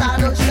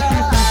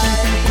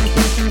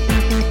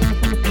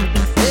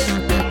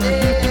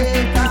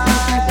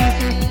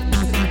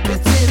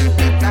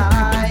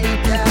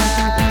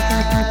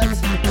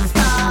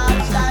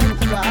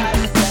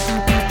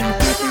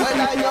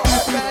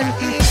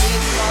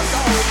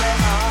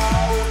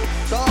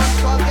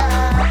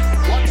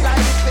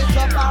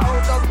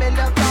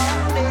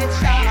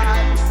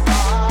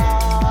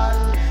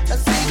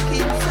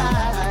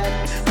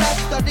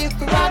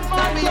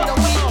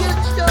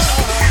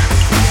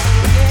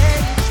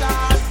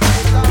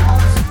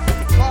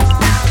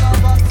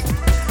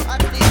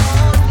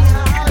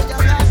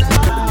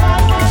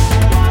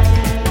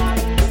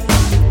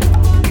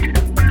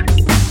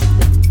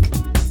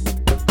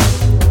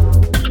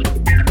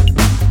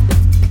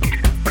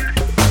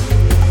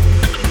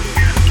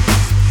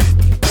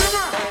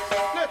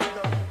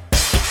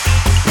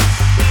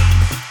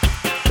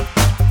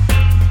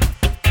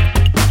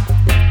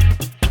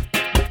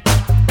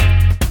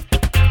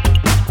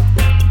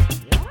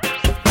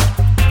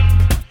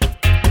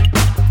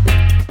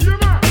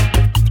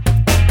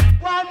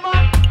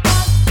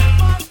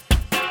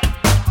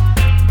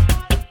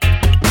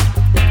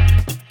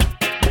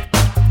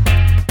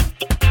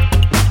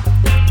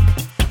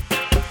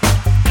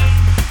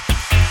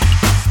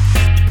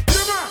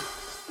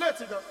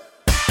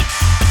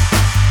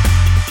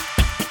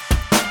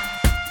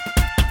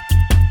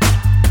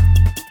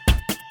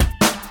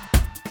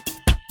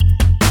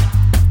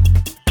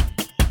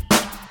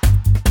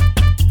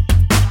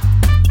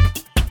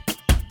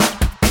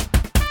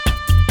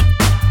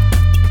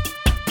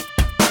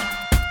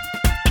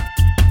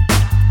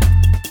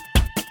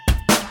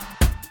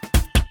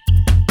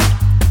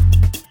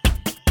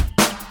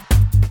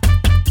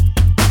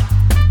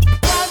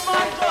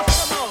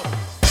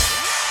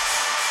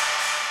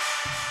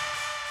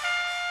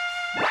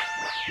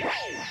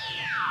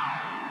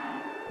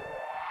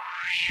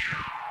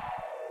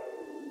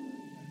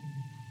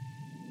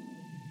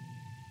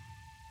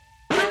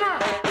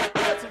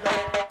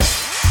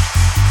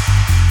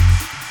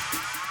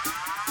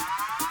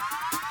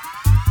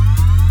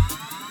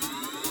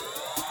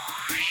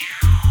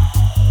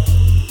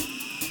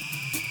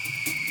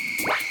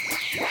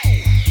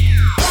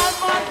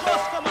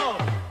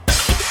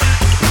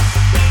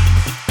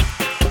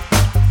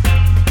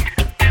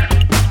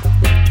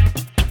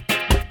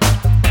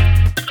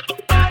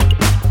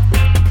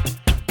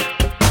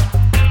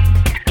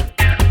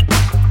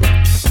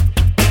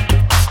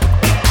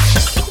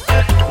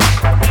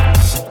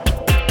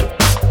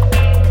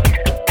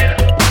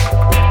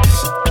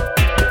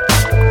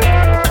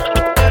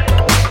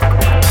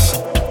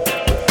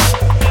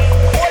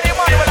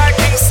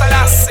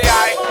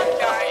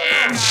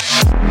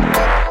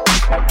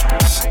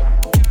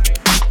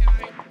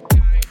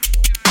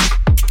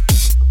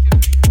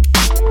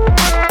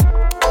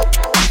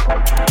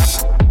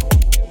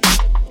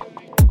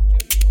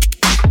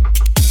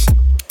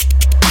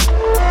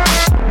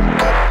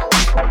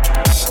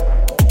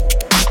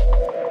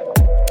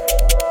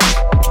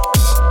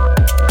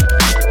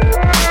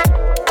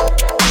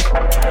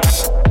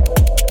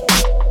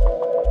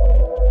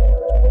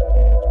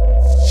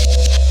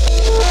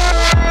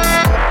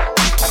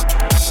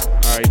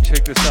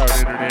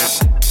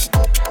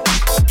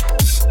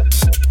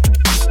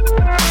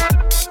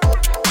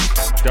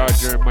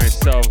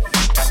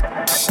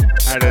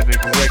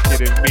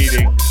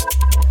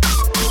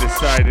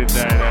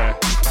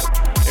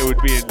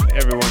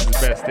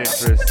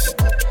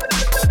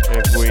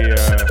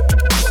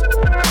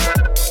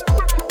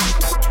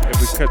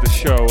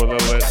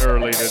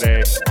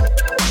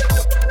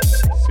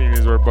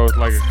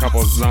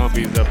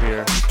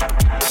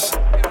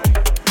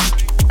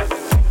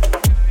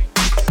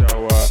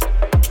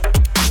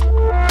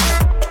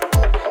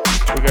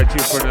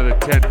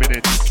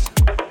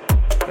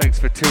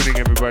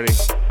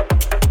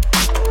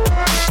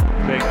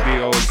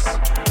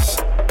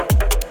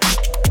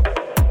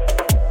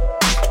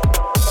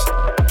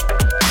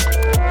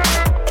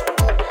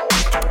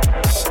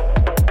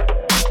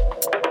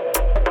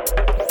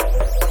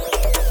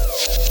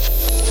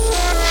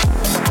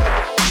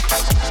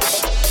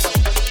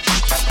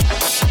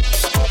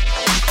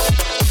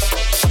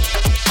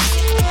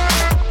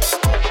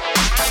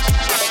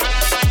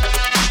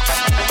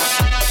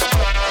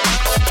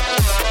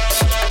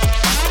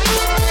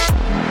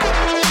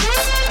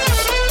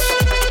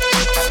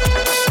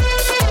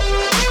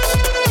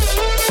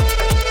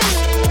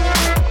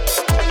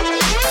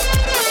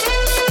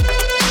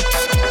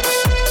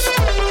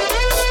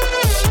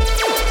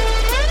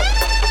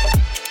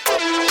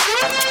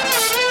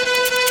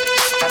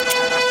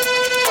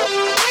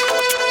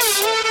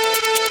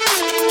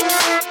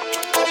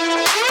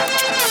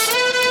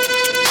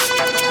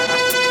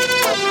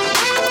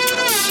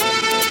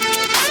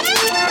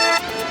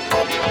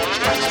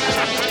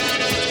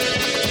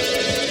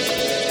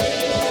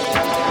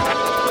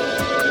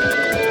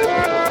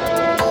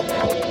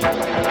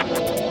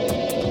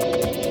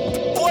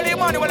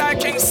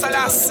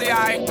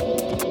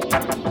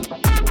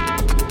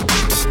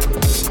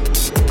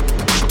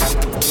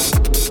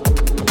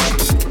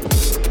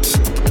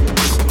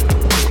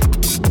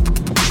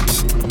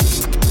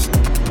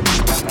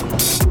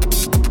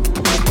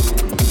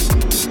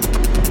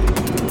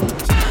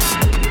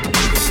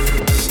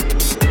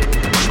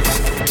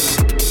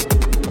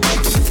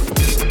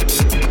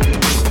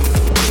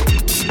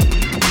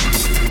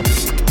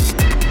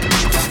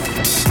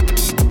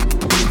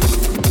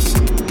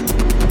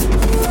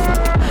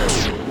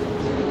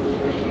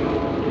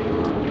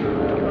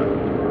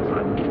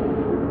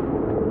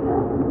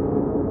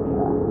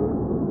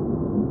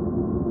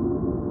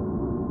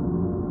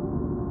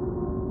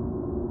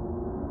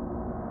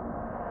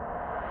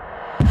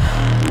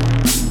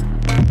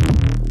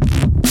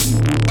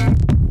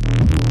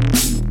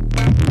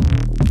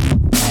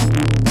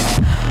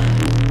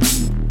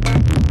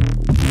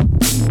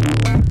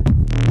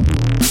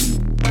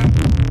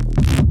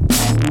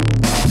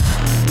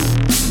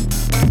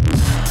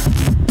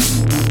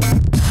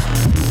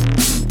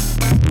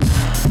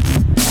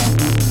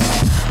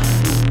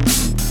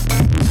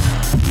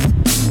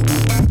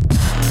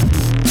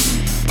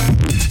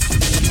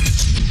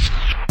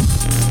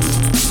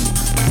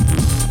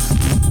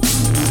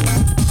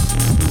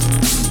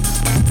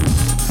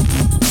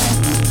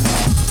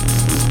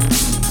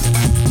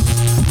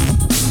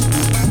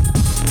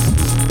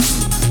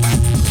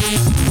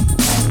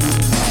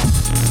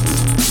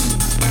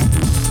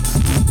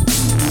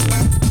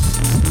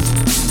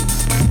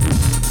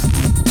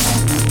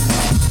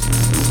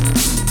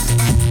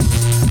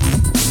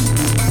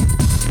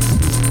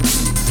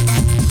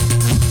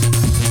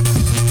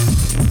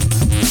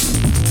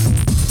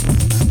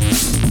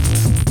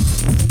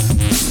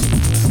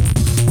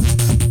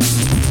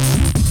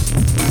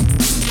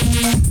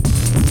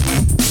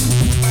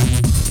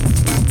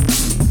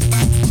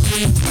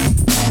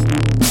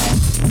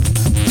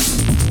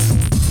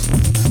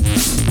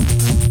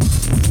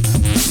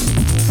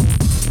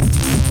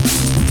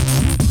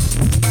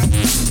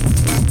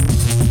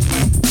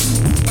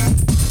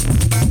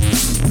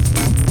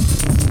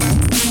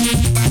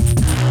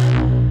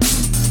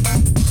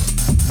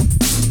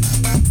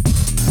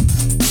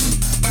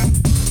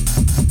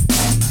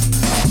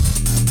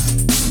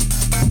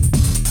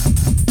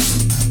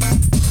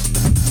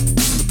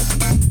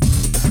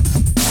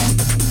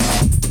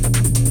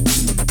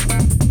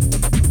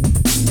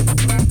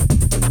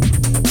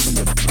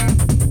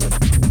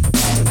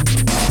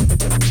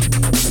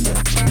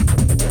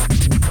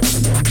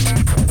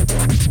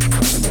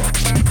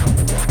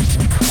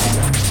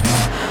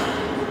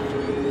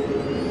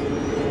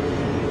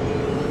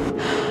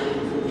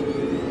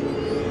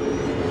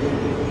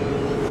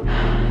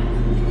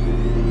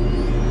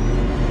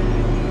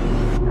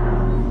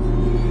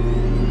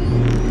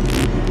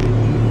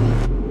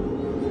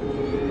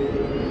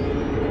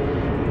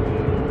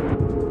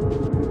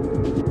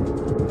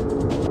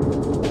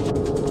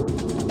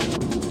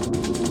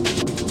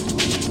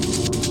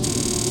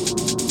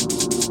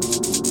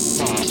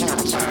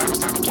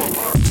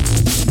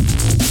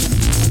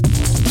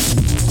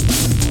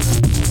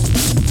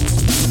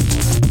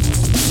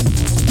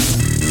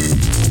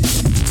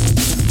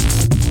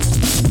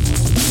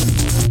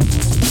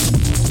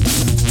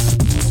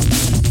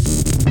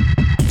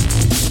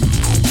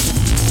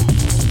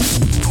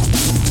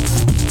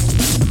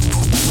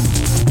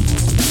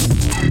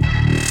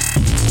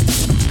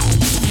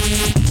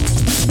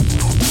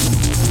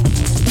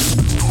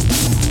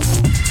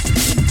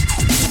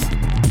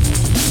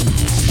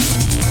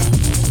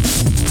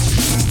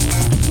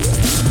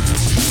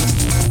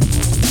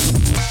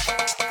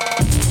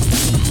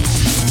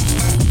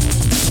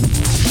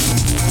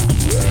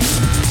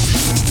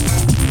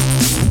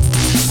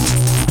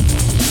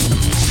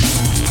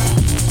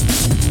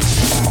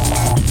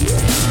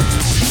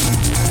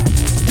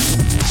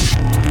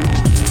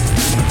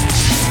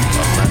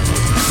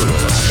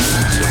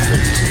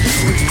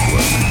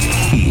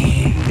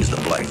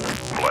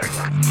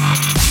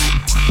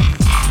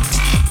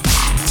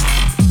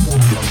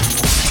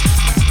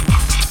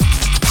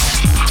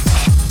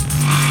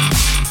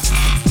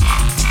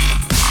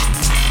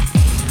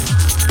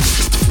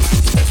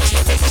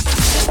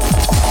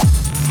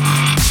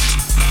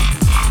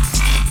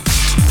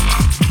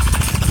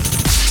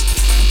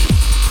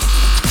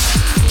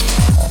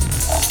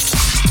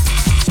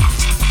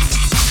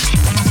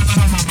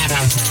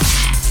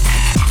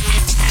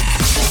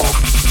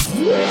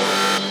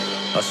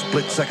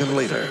 second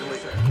later.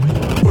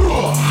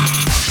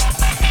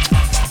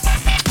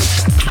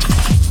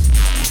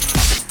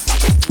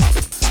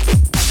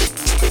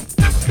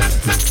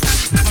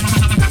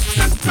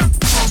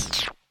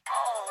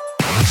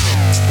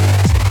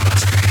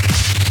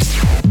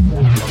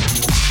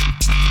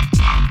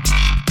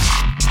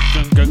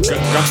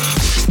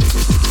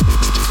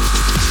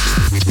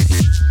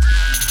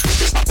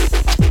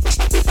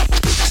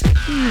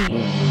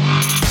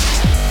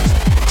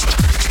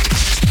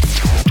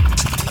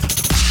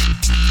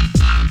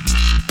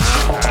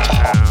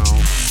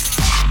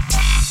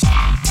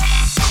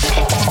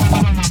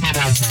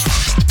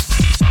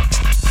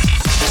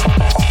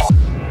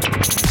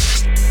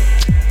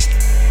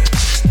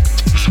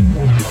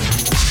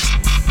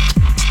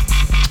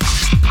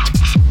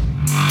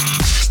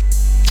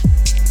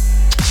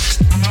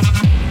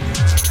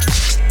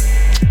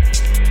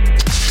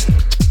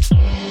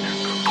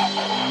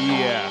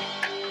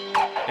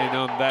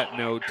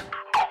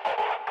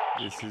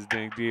 This is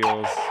Dank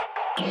Deals.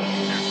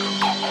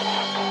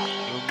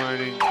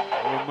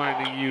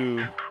 Reminding you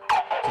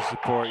to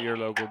support your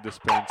local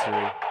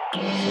dispensary.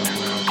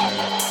 Somewhere out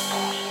there.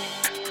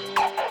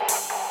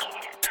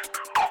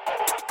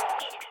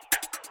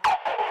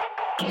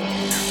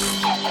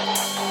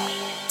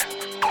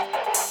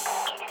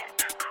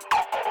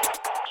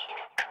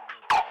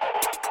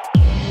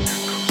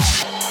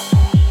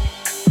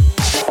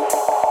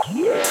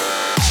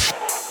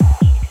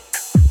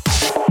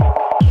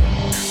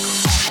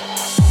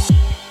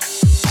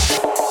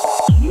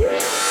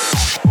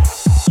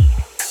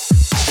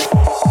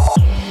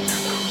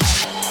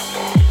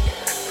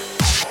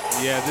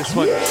 This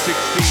one,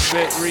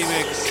 16-bit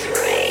remix,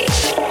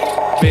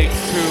 big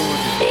tune.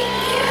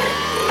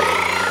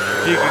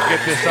 If you can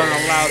get this on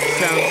a loud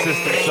sound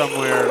system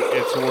somewhere,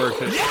 it's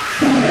worth it.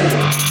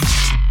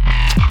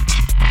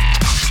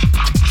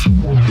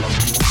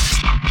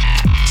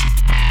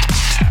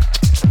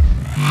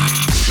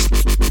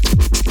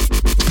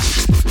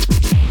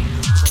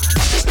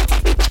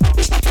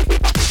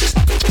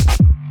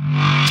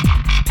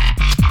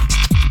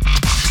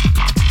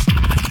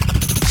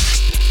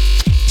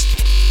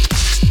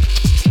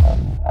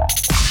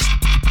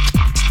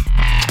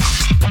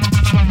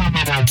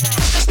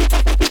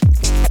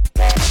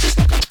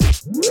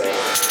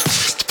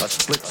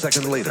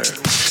 Second later.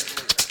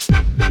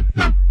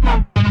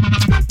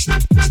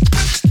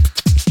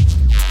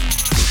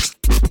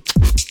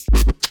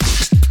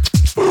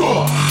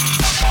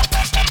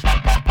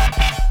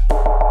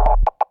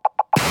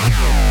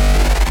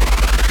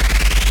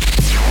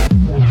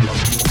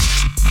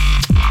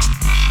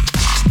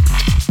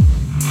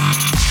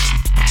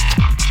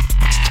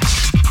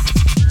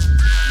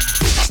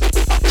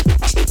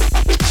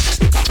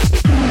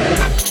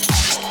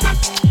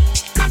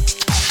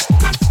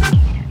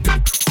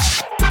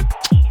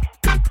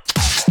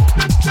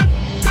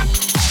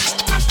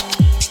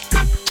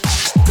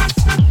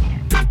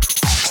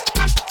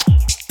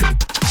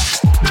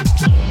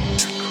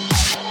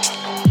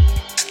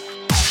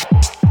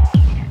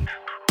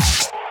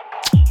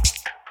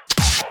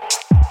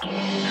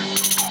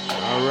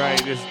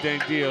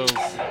 Deals.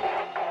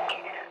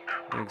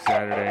 Next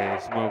Saturday,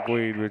 smoke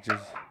weed,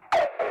 bitches.